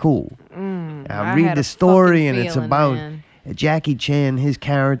be cool. I read had the a story, fucking and it's feeling, about man. Jackie Chan. His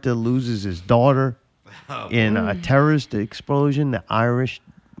character loses his daughter in a terrorist explosion. The Irish,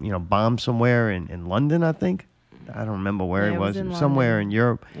 bombed somewhere in London, I think. I don't remember where Yeah, it was. in Somewhere London. in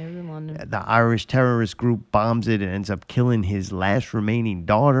Europe. It was in London. The Irish terrorist group bombs it and ends up killing his last remaining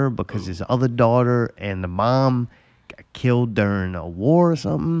daughter because his other daughter and the mom got killed during a war or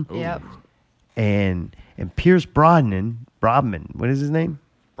something. Yep. And Pierce Brosnan, what is his name?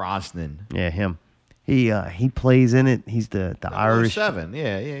 Brosnan. Yeah, him. He plays in it. He's the Irish. 7.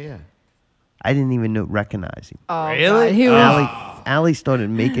 Yeah. I didn't even recognize him. Oh, Really? God. He was, Allie started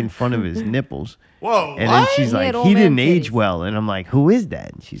making fun of his nipples. Whoa. And then she's He like, had old he man didn't age titties. well. And I'm like, who is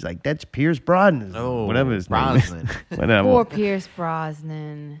that? And she's like, that's Pierce Brosnan. Oh, whatever his Brosnan. name is. Whatever. poor Pierce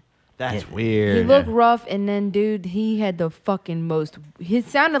Brosnan. That's He weird. looked rough, and then, dude, he had the fucking most. He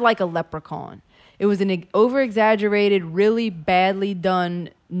sounded like a leprechaun. It was an over-exaggerated, really badly done,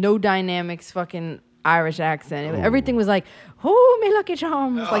 no dynamics fucking Irish accent. Everything was like, oh, me lucky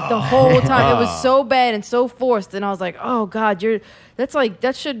charms, like the whole time. It was so bad and so forced, and I was like, oh, God,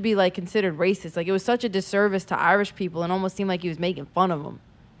 that should be, like, considered racist. Like, it was such a disservice to Irish people and almost seemed like he was making fun of them,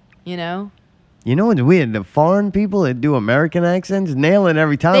 you know? You know what's weird? The foreign people that do American accents nail it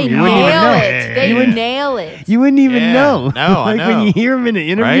every time. They You wouldn't even nail know. it. They nail it. You wouldn't even Yeah. know. No, I like know. when you hear him in the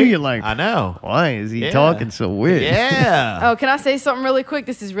interview, Right? you're like, I know. why is he Yeah. talking so weird? Yeah. Oh, can I say something really quick?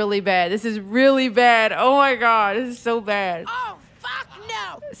 This is really bad. This is really bad. Oh my God, this is so bad. Oh, fuck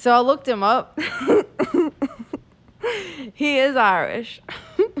no. So I looked him up. He is Irish.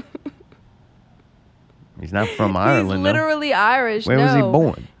 He's not from He's Ireland. literally Irish. Where was he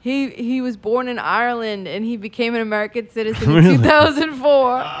born? He was born in Ireland, and he became an American citizen in Really?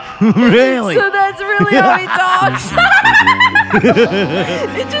 2004. Really? So that's really how he talks.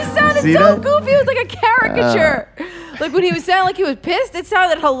 It just sounded See so that? goofy. It was like a caricature. Like when he was sounding like he was pissed, it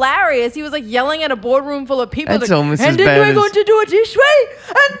sounded hilarious. He was like yelling at a boardroom full of people. That's like, almost and as then bad we're as- going to do it this way,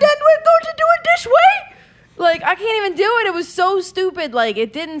 and then we're going to do it this way. Like, I can't even do it. It was so stupid. Like,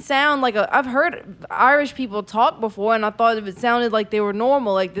 it didn't sound like I've heard Irish people talk before, and I thought it sounded like they were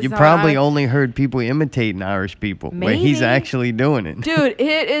normal. Like, this You is how probably I- only heard people imitating Irish people, where he's Maybe. actually doing it. Dude,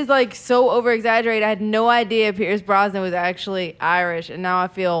 it is like so over exaggerated. I had no idea Pierce Brosnan was actually Irish, and now I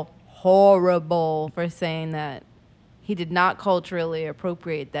feel horrible for saying that. He did not culturally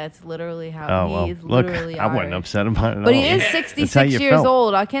appropriate. That's literally how Oh, he well, is look, literally I wasn't Irish. upset about it at But all. he is That's how 66 you years felt.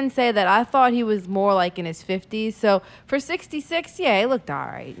 old. I can say that I thought he was more like in his 50s. So for 66, yeah, he looked all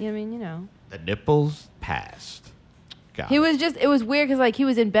right. I mean, you know. The nipples passed. Got He it. was just, it was weird because like he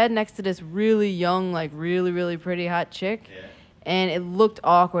was in bed next to this really young, like really, really pretty hot chick. Yeah. And it looked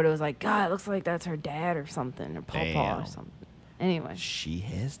awkward. It was like, God, it looks like that's her dad or something, or papa Damn. or something. Anyway. She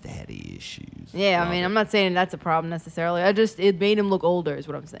has daddy issues. Yeah, I mean, I'm not saying that's a problem necessarily. It made him look older is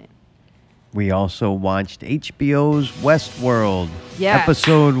what I'm saying. We also watched HBO's Westworld. Yes.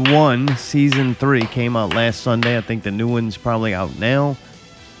 Episode 1, Season 3 came out last Sunday. I think the new one's probably out now.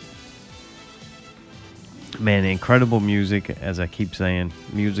 Man, incredible music, as I keep saying.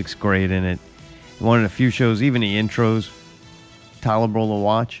 Music's great in it. One of the few shows, even the intros, tolerable to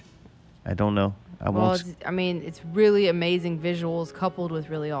watch. I don't know. Well, it's really amazing visuals coupled with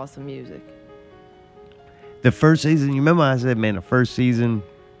really awesome music. The first season, you remember I said, man, the first season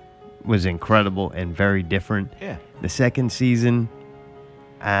was incredible and very different. Yeah. The second season,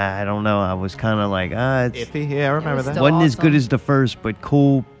 I don't know. I was kind of like, it's Iffy. Yeah, I remember that. wasn't as good as the first, but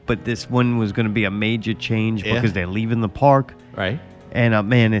cool. But this one was going to be a major change Yeah. because they're leaving the park. Right. And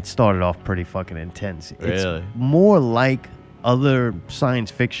man, it started off pretty fucking intense. Really? It's more like other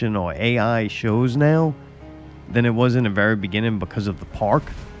science fiction or AI shows now than it was in the very beginning because of the park.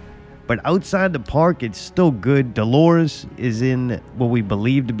 But outside the park, it's still good. Dolores is in what we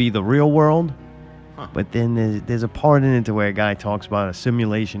believe to be the real world. But then there's a part in it to where a guy talks about a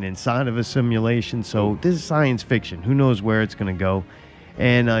simulation inside of a simulation. So this is science fiction. Who knows where it's going to go?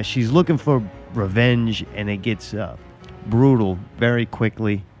 And she's looking for revenge, and it gets brutal very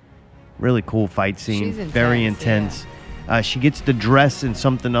quickly. Really cool fight scene. She's Very intense, intense. She gets the dress in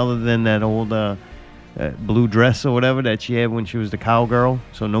something other than that old blue dress or whatever that she had when she was the cowgirl.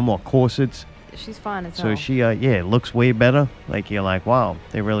 So no more corsets. She's fine as So hell. she, it looks way better. Like, you're like, wow,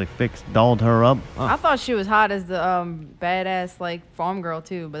 they really dolled her up. I thought she was hot as the badass like farm girl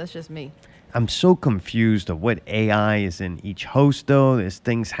too, but that's just me. I'm so confused of what AI is in each host, though. There's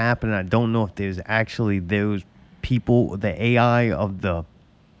things happening. I don't know if there's actually those people, the AI of the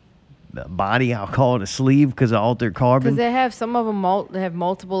body, I'll call it a sleeve because of altered carbon. Because they have some of them, they have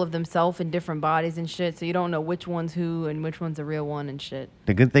multiple of themselves in different bodies and shit, so you don't know which one's who and which one's a real one and shit.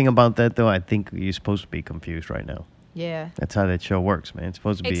 The good thing about that, though, I think you're supposed to be confused right now. Yeah. That's how that show works, man. It's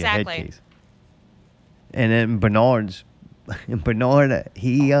supposed to be Exactly. a head case. And then Bernard,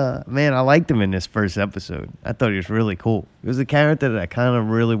 he, man, I liked him in this first episode. I thought he was really cool. He was a character that I kind of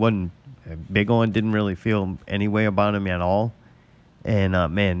really wasn't big on, didn't really feel any way about him at all. And,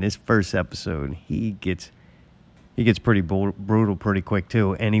 man, this first episode, he gets pretty brutal pretty quick,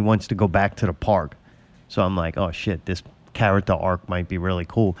 too. And he wants to go back to the park. So I'm like, oh, shit, this character arc might be really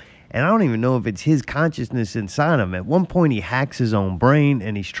cool. And I don't even know if it's his consciousness inside him. At one point, he hacks his own brain,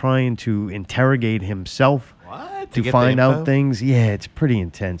 and he's trying to interrogate himself What? to get the find out info? things. Yeah, it's pretty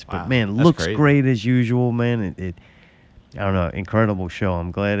intense. But, Wow, man, that's looks great. great as usual, man. It I don't know, incredible show.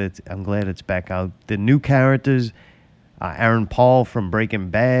 I'm glad it's back out. The new characters, Aaron Paul from Breaking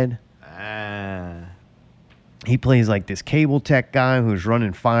Bad. He plays like this cable tech guy who's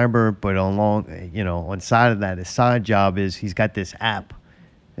running fiber, but on side of that, his side job is he's got this app.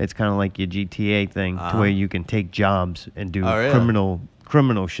 It's kind of like your GTA thing, to where you can take jobs and do Oh, really?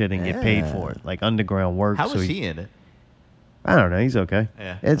 criminal shit and get paid Yeah. for it, like underground work. How So was he in it? I don't know. He's okay.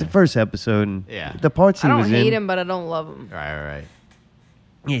 Yeah. It's the first episode, and Yeah. the parts I he don't was hate in. him, but I don't love him. Right.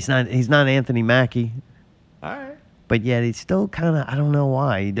 He's not Anthony Mackie. All right. But yet he's still kind of, I don't know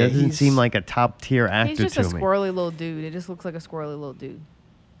why. He doesn't he's- seem like a top tier actor He's just to a me. squirrely little dude. It just looks like a squirrely little dude.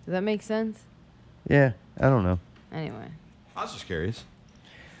 Does that make sense? Yeah, I don't know. Anyway. I was just curious.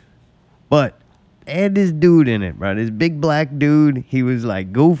 But had this dude in it, bro. This big black dude. He was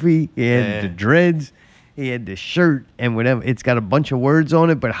like goofy. He had Yeah. the dreads. He had this shirt and whatever. It's got a bunch of words on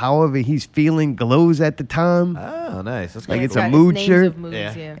it, but however he's feeling glows at the time. Oh, nice. That's like kinda it's cool. a mood names shirt. of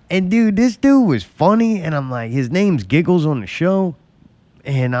moods, yeah. And dude, this dude was funny, and I'm like, his name's Giggles on the show,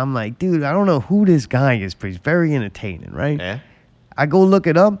 and I'm like, dude, I don't know who this guy is, but he's very entertaining, right? Yeah. I go look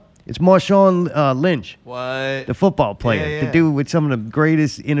it up. It's Marshawn Lynch. What? The football player. Yeah, yeah. The dude with some of the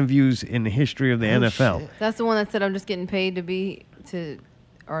greatest interviews in the history of the NFL. That's the one that said I'm just getting paid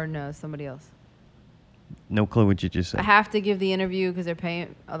or no, somebody else. No clue what you just I said. have to give the interview because they're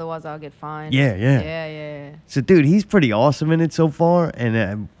paying, otherwise I'll get fined. Yeah, yeah. Yeah. So, dude, he's pretty awesome in it so far.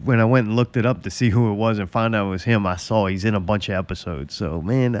 And when I went and looked it up to see who it was and found out it was him, I saw he's in a bunch of episodes. So,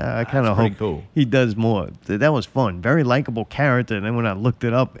 man, I kind of pretty hope cool. he does more. That was fun. Very likable character. And then when I looked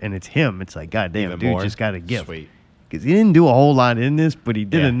it up and it's him, it's like, goddamn, Even dude more? just got a gift. Sweet. Because he didn't do a whole lot in this, but he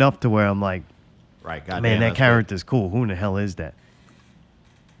did Yeah. enough to where I'm like, Right, goddamn. man, that that's character's cool. Who in the hell is that? good.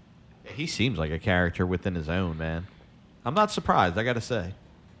 He seems like a character within his own, man. I'm not surprised, I got to say.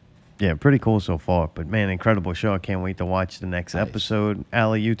 Yeah, pretty cool so far. But, man, incredible show. I can't wait to watch the next episode.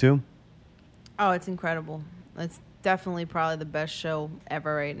 Allie, you too? Oh, it's incredible. It's definitely probably the best show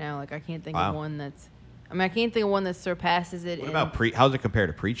ever right now. Like I can't think Wow. of one that's. I mean, I can't think of one that surpasses it. What about how's it compared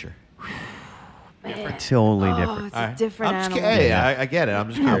to Preacher? Totally different. It's a different I'm just animal. Hey, I get it. I'm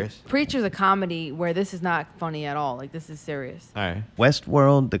just curious. Preacher's a comedy where this is not funny at all. Like this is serious. All right.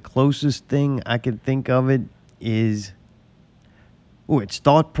 Westworld, the closest thing I could think of it is, it's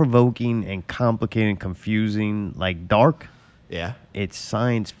thought-provoking and complicated and confusing, like Dark. Yeah. It's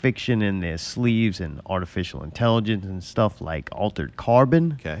science fiction in their sleeves and artificial intelligence and stuff like Altered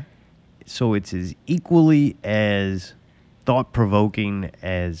Carbon. Okay. So it's as equally as thought-provoking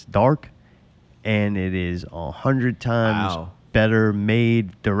as Dark, and it is 100 times Wow. better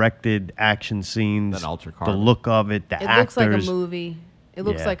made, directed action scenes. Than Altered The Carbon. look of it, the It actors. looks like a movie. It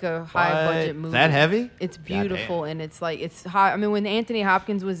looks Yeah. like a high budget What? movie. That heavy? It's Goddamn. beautiful and it's like it's high. I mean, when Anthony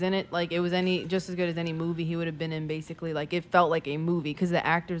Hopkins was in it, like it was just as good as any movie he would have been in. Basically, like it felt like a movie because the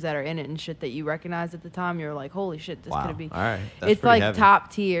actors that are in it and shit that you recognized at the time, you're like, holy shit, this Wow. could be. All right. That's It's pretty like heavy.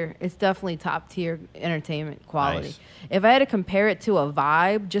 top tier. It's definitely top tier entertainment quality. Nice. If I had to compare it to a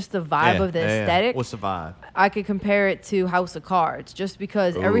vibe, just the vibe Yeah, of the yeah, yeah. aesthetic, What's the vibe? I could compare it to House of Cards, just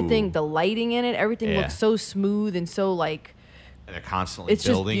because everything, the lighting in it, everything Yeah. looks so smooth and so like. And they're constantly It's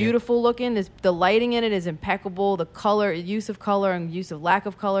just building beautiful looking. The lighting in it is impeccable. The use of color and use of lack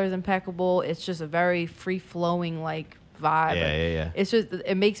of color is impeccable. It's just a very free flowing like vibe. Yeah. It's just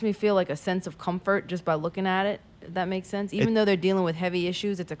it makes me feel like a sense of comfort just by looking at it. If that makes sense. Even though they're dealing with heavy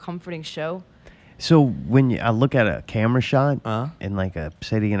issues, it's a comforting show. So when I look at a camera shot in like a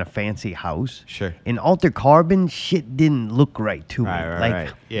city in a fancy house, Sure. in Altered Carbon, shit didn't look right to me. Right, like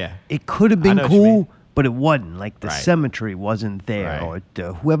right. Yeah. it could have I been know what you mean. cool, but it wasn't. Like the Right. symmetry wasn't there, Right.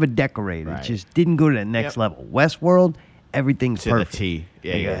 or whoever decorated Right. it just didn't go to the next level. Westworld, everything's To the perfect. T.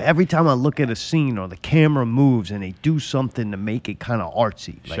 Yeah, Like, yeah. Every time I look at a scene or the camera moves and they do something to make it kind of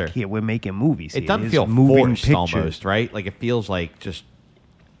artsy, like Sure. here we're making movies. It here. doesn't Here's feel moving forced pictures. almost, right? Like it feels like just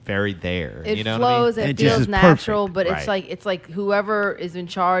very there. It you know flows. what I mean? It feels natural, but Right. it's like whoever is in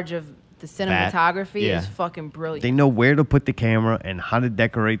charge of the cinematography yeah. is fucking brilliant. They know where to put the camera and how to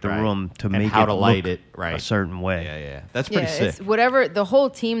decorate the Right. room to And make how it to light look it, right. a certain way. Yeah. That's pretty It's sick. whatever the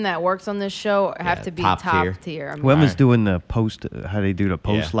whole team that works on this show have to be top top tier. tier. I mean, Whoever's doing the post, how they do the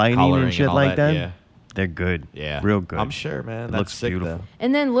post lighting coloring and and shit all like that, that, yeah. they're good. Yeah. real good. I'm sure, man. It That's looks sick, beautiful. though.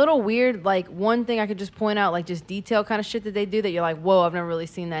 And then little weird, like one thing I could just point out, like just detail kind of shit that they do that you're like, whoa, I've never really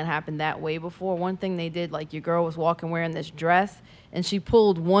seen that happen that way before. One thing they did, like your girl was walking wearing this dress and she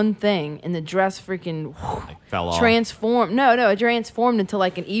pulled one thing and the dress freaking fell off. transformed. No, it transformed into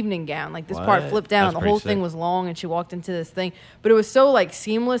like an evening gown. Like this part What? flipped down That's and the whole pretty thing sick. was long and she walked into this thing. But it was so like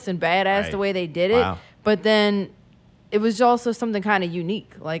seamless and badass Right. the way they did Wow. it. But then it was also something kind of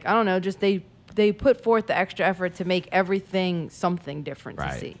unique. Like, I don't know, just they put forth the extra effort to make everything something different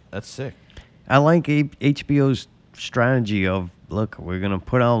to see. That's sick. I like HBO's strategy of, look, we're gonna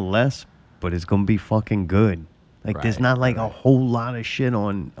put out less, but it's gonna be fucking good. Like there's Right, not like a whole lot of shit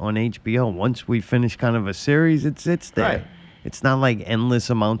on HBO. Once we finish kind of a series, it's there. Right. It's not like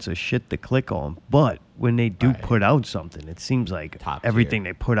endless amounts of shit to click on. But when they do put out something, it seems like everything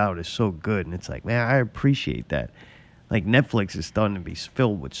they put out is so good, and it's like, man, I appreciate that. Like Netflix is starting to be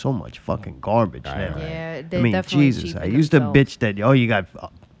filled with so much fucking garbage now. Yeah, I they mean, definitely Jesus, I cheapen used to themselves. bitch that, you got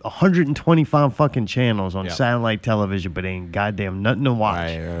 125 fucking channels on Yep. satellite television, but ain't goddamn nothing to watch.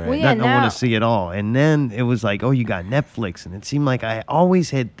 Well, yeah, nothing I now- want to see at all. And then it was like, oh, you got Netflix. And it seemed like I always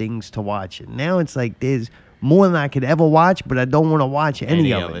had things to watch. And now it's like there's more than I could ever watch, but I don't want to watch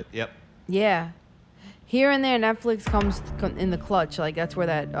any of it. Yep. Yeah. Here and there, Netflix comes in the clutch. Like, that's where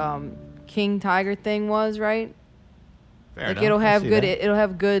that King Tiger thing was, right? Fair like enough. it'll I have see good. that. It'll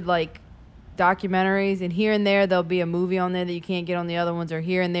have good like documentaries, and here and there there'll be a movie on there that you can't get on the other ones, or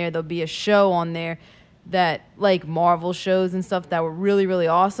here and there there'll be a show on there that like Marvel shows and stuff that were really really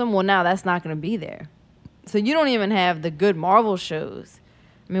awesome. Well, now that's not going to be there, so you don't even have the good Marvel shows.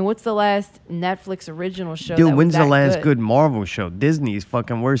 I mean, what's the last Netflix original show? Dude, that when's was the that last good Marvel show? Disney's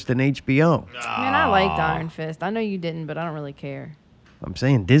fucking worse than HBO. Man, I liked Iron Fist. I know you didn't, but I don't really care. I'm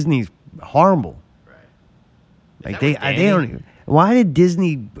saying Disney's horrible. Like they with don't. Even, why did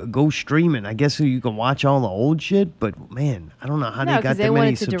Disney go streaming? I guess so you can watch all the old shit. But man, I don't know how No, they 'cause got they that many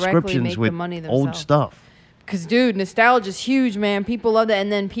wanted to directly subscriptions make the with money old themselves. stuff. Because, dude, nostalgia's huge, man. People love that.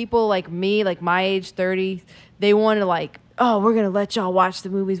 And then people like me, like my age, 30, they want to like, oh, we're going to let y'all watch the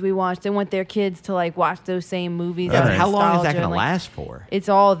movies we watched. They want their kids to like watch those same movies. Yeah, and but how long is that nostalgia, going to and, like, last for? It's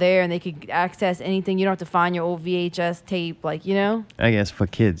all there, and they could access anything. You don't have to find your old VHS tape, like, you know? I guess for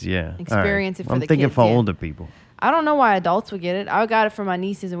kids, yeah. All right. Experience it for I'm the thinking kids, for yeah. older people. I don't know why adults would get it. I got it for my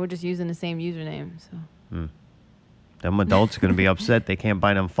nieces, and we're just using the same username. So. Them adults are going to be upset they can't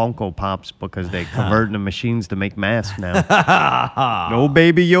buy them Funko Pops because they converting the machines to make masks now. No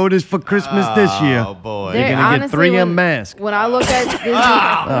Baby Yodas for Christmas this year. Oh, boy. They're going to get 3M masks. When I look at Disney,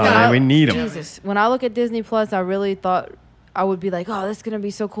 man, we need 'em. Jesus, when I look at Disney Plus, I really thought I would be like, oh, this is gonna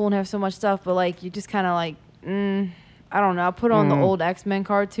be so cool and have so much stuff. But like, you just kind of like, I don't know. I put on the old X-Men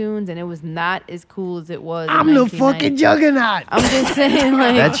cartoons, and it was not as cool as it was. I'm in the 1990. fucking Juggernaut. I'm just saying,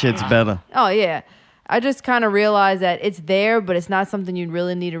 like That shit's better. Oh yeah. I just kind of realized that it's there, but it's not something you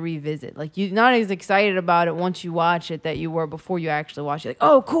really need to revisit. Like, you're not as excited about it once you watch it that you were before you actually watch it. Like,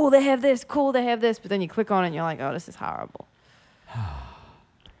 oh, cool, they have this, cool, they have this. But then you click on it and you're like, oh, this is horrible.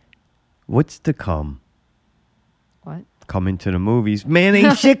 What's to come? What? Coming to the movies. Man,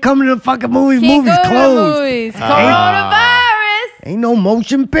 ain't shit coming to the fucking movies. Can't Movies go to the closed. movies. Coronavirus. Ain't no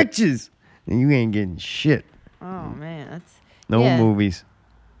motion pictures. And you ain't getting shit. Oh, man, that's... No yeah. movies.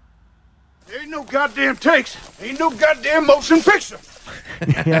 Ain't no goddamn takes. Ain't no goddamn motion picture.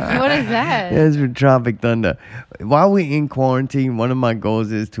 What is that? That's for Tropic Thunder. While we're in quarantine, one of my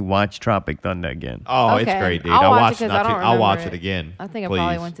goals is to watch Tropic Thunder again. Oh, it's Okay. great, dude. I'll I watch it watched 'cause I not don't too- I'll watch remember it again. I think I please.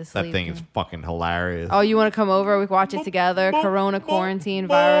 probably went to That sleep. thing is fucking hilarious. Oh, you want to come over? We can watch it together. Corona quarantine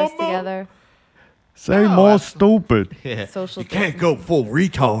virus together. Say more stupid. Yeah. Social You can't go full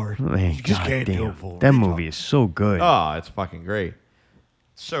retard. Man, You just can't goddamn. go full That movie is so good. Oh, it's fucking great.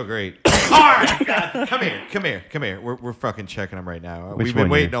 So great. All right, God, come here. We're fucking checking them right now. Which We've been one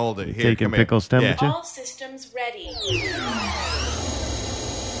waiting here? all day. You Here, taking come here. Pickle's Yeah. temperature? All systems ready.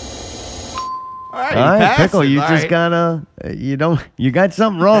 All right, All right, passed Pickle, it. you All just right. gotta, you got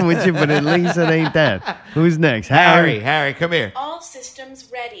something wrong with you, but at least it ain't that. Who's next? Harry. Harry, come here. All systems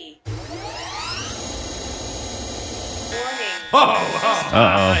ready.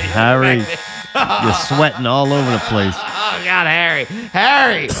 Uh-oh, Harry. You're sweating all over the place. Oh God, Harry.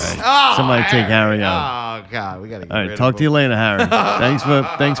 Oh, Somebody take Harry out. Oh God, we gotta get All rid right, of talk to you him. later, Harry.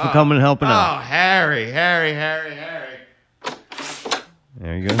 Thanks for coming and helping Oh, out. Harry. There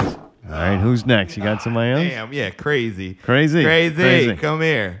he goes. All right, who's next? You got somebody else? Damn, yeah, crazy. Crazy. Come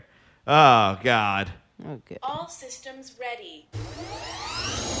here. Oh God. Okay. All systems ready.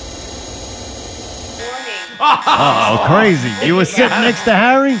 Oh, crazy. You were sitting next to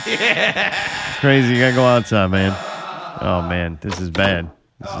Harry? Yeah. Crazy, you gotta go outside, man. Oh, man, this is bad.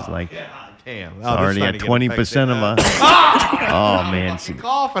 This is like, Damn. it's Oh, this already starting at to get 20% of my. infected. Oh, man. You're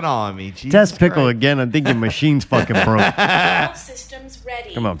coughing on me. Jesus Test Pickle Christ. again. I think your machine's fucking broke. All systems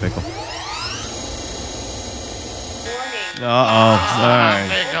ready. Come on, Pickle. Uh-oh. All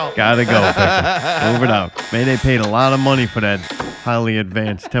right. Gotta go, Pickle. Move it out. Mayday paid a lot of money for that highly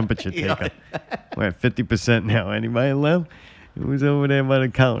advanced temperature taker. We're at 50% now. Anybody left? Who's over there by the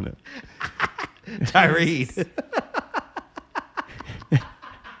counter? Tyree.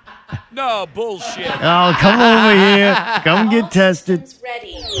 No, bullshit. Oh, come over here. Come get tested.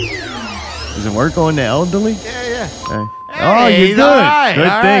 Ready. Does it work on the elderly? Yeah. Oh, Hey, you're he's good. all right, Good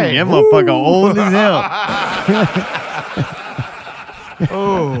all thing. right. That motherfucker old as hell.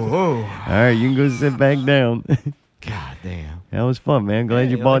 Oh. All right, you can go sit back down. God damn. That was fun, man. Glad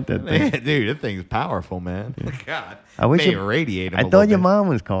you bought that thing. Man, dude, that thing's powerful, man. God. I wish May you- irradiate him I a thought little your bit. mom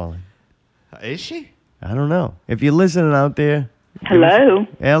was calling. Is she? I don't know. If you're listening out there. Hello.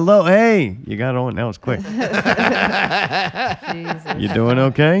 Hello. Hey, you got on. That was quick. You doing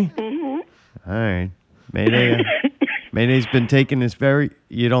okay? Mm-hmm. All right. Mayday. Mayday's been taking this very.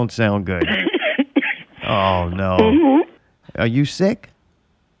 You don't sound good. Oh no. Mm-hmm. Are you sick?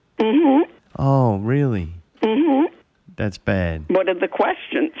 Mm-hmm. Oh really? Mm-hmm. That's bad. What are the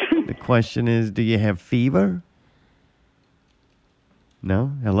questions? The question is, do you have fever?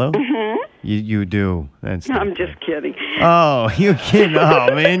 No. Hello. Mm-hmm. You do. That's I'm just kidding. Oh, you're kidding.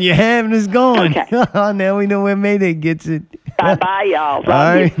 Oh, man, you're having us going. Now we know where Mayday gets it. Bye, y'all. All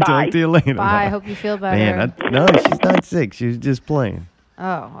right, Bye. talk to you later. Bye. I hope you feel better. Man, no, she's not sick. She was just playing. Oh,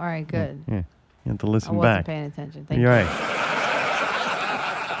 all right, good. Yeah, you have to listen I wasn't back. paying attention. Thank You're you. right.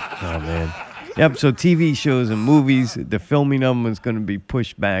 Oh, man. Yep, so TV shows and movies, the filming of them is going to be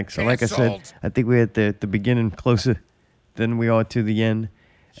pushed back. So like I said, I think we're at the beginning closer than we are to the end.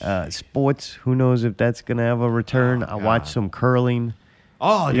 Sports, who knows if that's going to have a return. I watched some curling.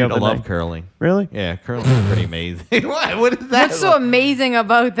 Oh, the dude, I other love night. curling. Really? Yeah, curling's pretty amazing. What is that? What's so amazing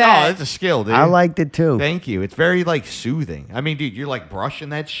about that? Oh, it's a skill, dude. I liked it too. Thank you. It's very like soothing. I mean, dude, you're like brushing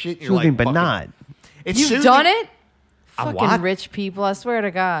that shit. And you're Soothing, like, but fucking- not. It's You've soothing. done it? I Fucking watched- rich people. I swear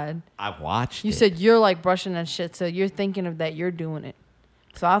to God. I watched You it. said you're like brushing that shit, so you're thinking of that. You're doing it.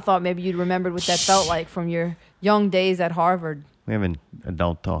 So I thought maybe you'd remembered what that felt like from your young days at Harvard. We have an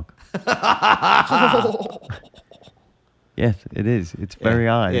adult talk. Yes, it is. It's very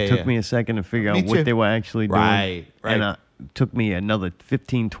odd. Yeah, It took yeah. me a second to figure Me out too. what they were actually doing. Right. And it took me another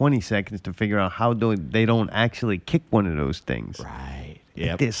 15, 20 seconds to figure out how they don't actually kick one of those things. Right. Like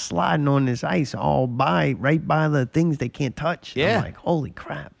Yep. they're sliding on this ice right by the things they can't touch. Yeah. I'm like, holy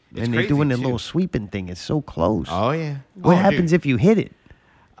crap. It's and they're doing crazy, their too. little sweeping thing. It's so close. Oh, yeah. What Oh, happens dude. if you hit it?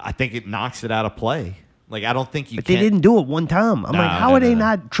 I think it knocks it out of play. Like, I don't think you But can. they didn't do it one time. I'm No, like, how no, are they no.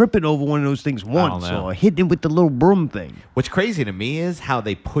 not tripping over one of those things once know. or hitting it with the little broom thing? What's crazy to me is how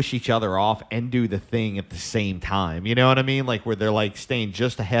they push each other off and do the thing at the same time. You know what I mean? Like where they're like staying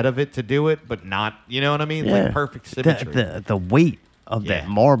just ahead of it to do it, but not. You know what I mean? It's like perfect symmetry. The weight of that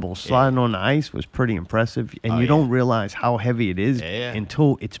marble sliding on the ice was pretty impressive, and you don't realize how heavy it is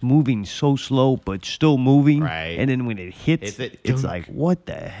until it's moving so slow but still moving. Right. And then when it hits, it's like, what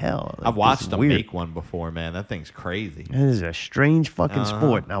the hell? Like, I've this watched is them weird. make one before, man. That thing's crazy. It is a strange fucking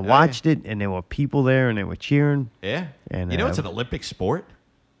sport. And I watched it, and there were people there, and they were cheering. Yeah. And You know it's an Olympic sport?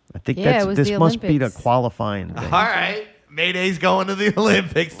 I think Yeah, it was this the must be the Olympics. qualifying All thing. right. Mayday's going to the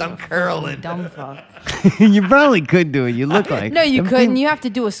Olympics. I'm curling. Dumb fuck. You probably could do it. You look like No, you them couldn't. people- You have to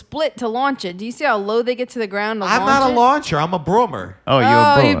do a split to launch it. Do you see how low they get to the ground to I'm launch not a it? launcher. I'm a broomer. Oh, you're Oh,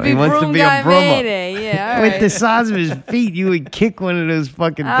 a you'd broomer. be He wants to broom be guy a broomer. Mayday. Yeah, all With right. the size of his feet, you would kick one of those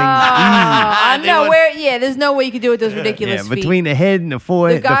fucking things I easy. know where. Yeah, there's no way you could do it with those ridiculous Yeah, feet. between the head and the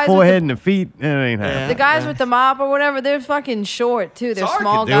forehead, The guys the with forehead the- and the feet, it ain't happening. The guys with the mop or whatever, they're fucking short too. They're Czar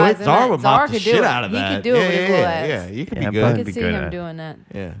small could do guys. it. and Czar that- would mop the could do shit it. out of He that. could do it with his little ass. Yeah, you could Yeah, be but- I good. could be see good him at it. doing that.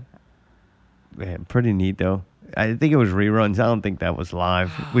 Yeah. Yeah, pretty neat though. I think it was reruns. I don't think that was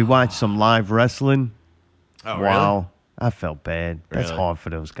live. We watched some live wrestling. Oh, really? Wow, I felt bad. That's Really? hard for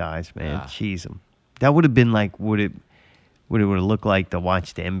those guys, man. Yeah. Jeez, 'em. That would have been like would it would have looked like to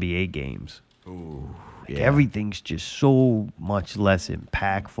watch the NBA games. Ooh, Like, yeah. everything's just so much less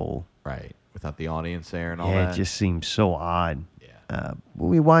impactful. Right. Without the audience there and all Yeah, that. it just seems so odd. When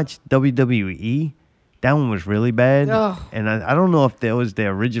we watched WWE, that one was really bad. Ugh. And I don't know if that was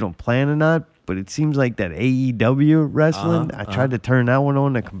their original plan or not, but it seems like that AEW wrestling, I tried to turn that one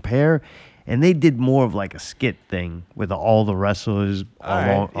on to compare, and they did more of like a skit thing with all the wrestlers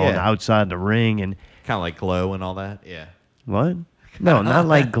on yeah. outside the ring. And Kind of like Glow and all that. Yeah. what? No, not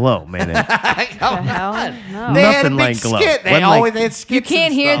like Glow, man. The hell? No. They had a Nothing big like Glow. skit. They Wasn't always like- had skits. You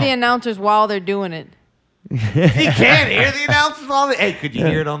can't and hear stuff. the announcers while they're doing it. You can't hear the announcers on the. Hey, could you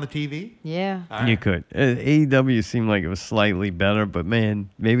hear it on the TV? Yeah. You could. AEW seemed like it was slightly better, but man,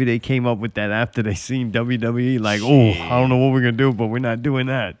 maybe they came up with that after they seen WWE. Like, oh, I don't know what we're gonna do, but we're not doing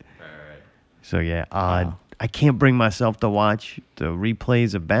that. So yeah, odd. I can't bring myself to watch the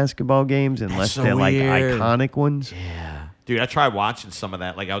replays of basketball games unless so they're like weird. iconic ones. Yeah. Dude, I tried watching some of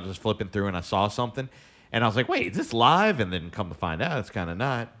that. Like, I was just flipping through and I saw something. And I was like, wait, is this live? And then come to find out, it's kind of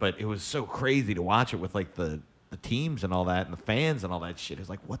not. But it was so crazy to watch it with, like, the teams and all that and the fans and all that shit. It's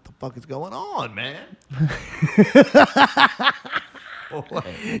like, what the fuck is going on, man? What?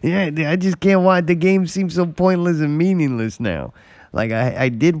 Yeah, I just can't watch. The game seems so pointless and meaningless now. Like I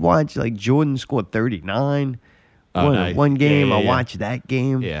did watch like Jordan scored 39. Oh, nice. One game. Yeah, yeah, I yeah. watched that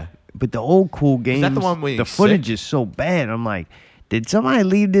game. Yeah. But the old cool games, that the one where the he's footage sick? is so bad. I'm like, did somebody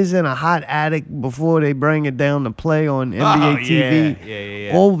leave this in a hot attic before they bring it down to play on NBA TV?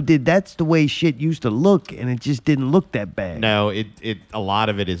 Yeah. Or did that's the way shit used to look, and it just didn't look that bad? No, it a lot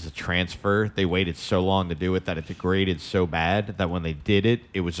of it is a transfer. They waited so long to do it that it degraded so bad that when they did it,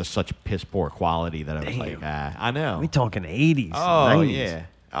 it was just such piss poor quality that I was like, I know. We talking 80s, Oh 90s. yeah.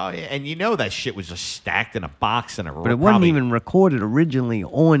 Oh yeah, and you know that shit was just stacked in a box in a But it wasn't even recorded originally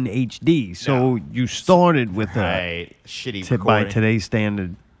on HD, so you started with Right. Shitty by recording. today's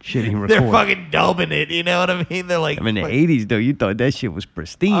standard shitty record. They're fucking dubbing it. You know what I mean? They're like, I mean, the 80s, though, you thought that shit was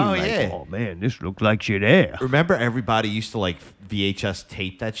pristine. Oh, like, yeah. oh, man, this looks like shit air. remember everybody used to like VHS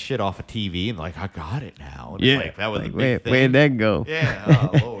tape that shit off of TV and like, I got it now. And Yeah. like, that was like, a big thing. where'd that go? Yeah.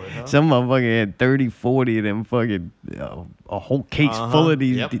 Oh, Lord. Huh? Some motherfucker had 30, 40 of them fucking, a whole case full of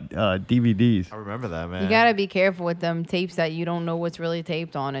these Yep. DVDs. I remember that, man. You gotta be careful with them tapes that you don't know what's really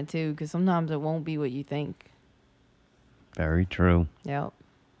taped on it too, because sometimes it won't be what you think. Very true. Yep.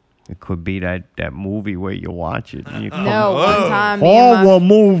 It could be that movie where you watch it. And you No, one time me and horror my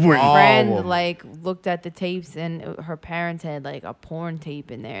movie. friend like looked at the tapes and her parents had like a porn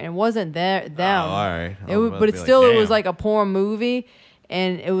tape in there, and it wasn't them. all right. It I was was, about but to it be like, still it was damn. like a porn movie,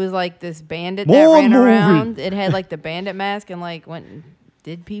 and it was like this bandit More that ran movie. around. It had like the bandit mask and like went and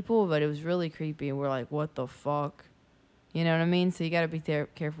did people, but it was really creepy. And we're like, what the fuck, you know what I mean? So you gotta be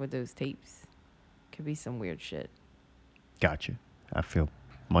careful with those tapes. Could be some weird shit. Gotcha. I feel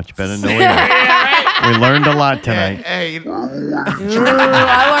much better knowing that. We learned a lot tonight. Hey, Ooh, I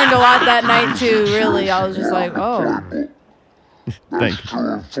learned a lot that night too. Really, I was just like, oh. Thank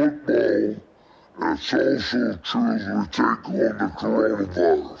you.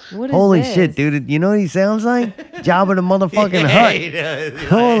 What is Holy this? shit, dude. You know what he sounds like? Jabba the motherfucking Yeah, Hutt. he does.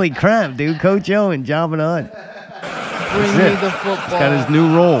 Holy crap, dude. Coach Owen, Jabba the Hutt. Bring That's me it. the He's football. got his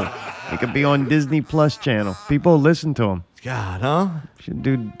new role. He could be on Disney Plus channel. People listen to him. God, huh?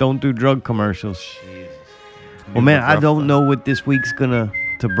 Don't do drug commercials. Well, man, I don't know what this week's gonna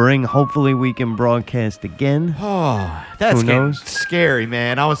to bring. Hopefully, we can broadcast again. Oh, that's Who getting knows? scary,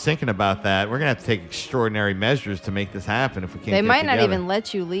 man. I was thinking about that. We're gonna have to take extraordinary measures to make this happen if we can't. They get might not together. even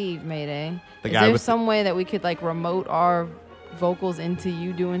let you leave, Mayday. The Is guy there with some way that we could like remote our vocals into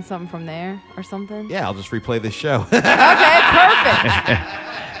you doing something from there or something? Yeah, I'll just replay this show. Okay,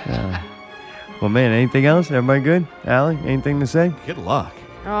 perfect. Well, man, anything else? Everybody good? Allie, anything to say? Good luck.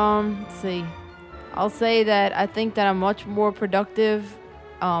 Let's see. I'll say that I think that I'm much more productive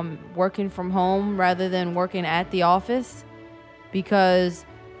working from home rather than working at the office, because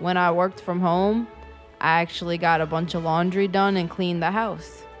when I worked from home, I actually got a bunch of laundry done and cleaned the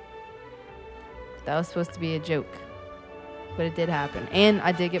house. That was supposed to be a joke, but it did happen. And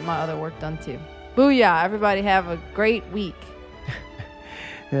I did get my other work done too. Booyah! Everybody have a great week.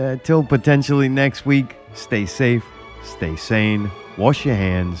 Till potentially next week, stay safe, stay sane, wash your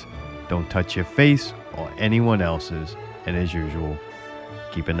hands, don't touch your face or anyone else's, and as usual,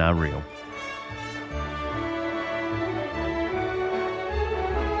 keep it not real.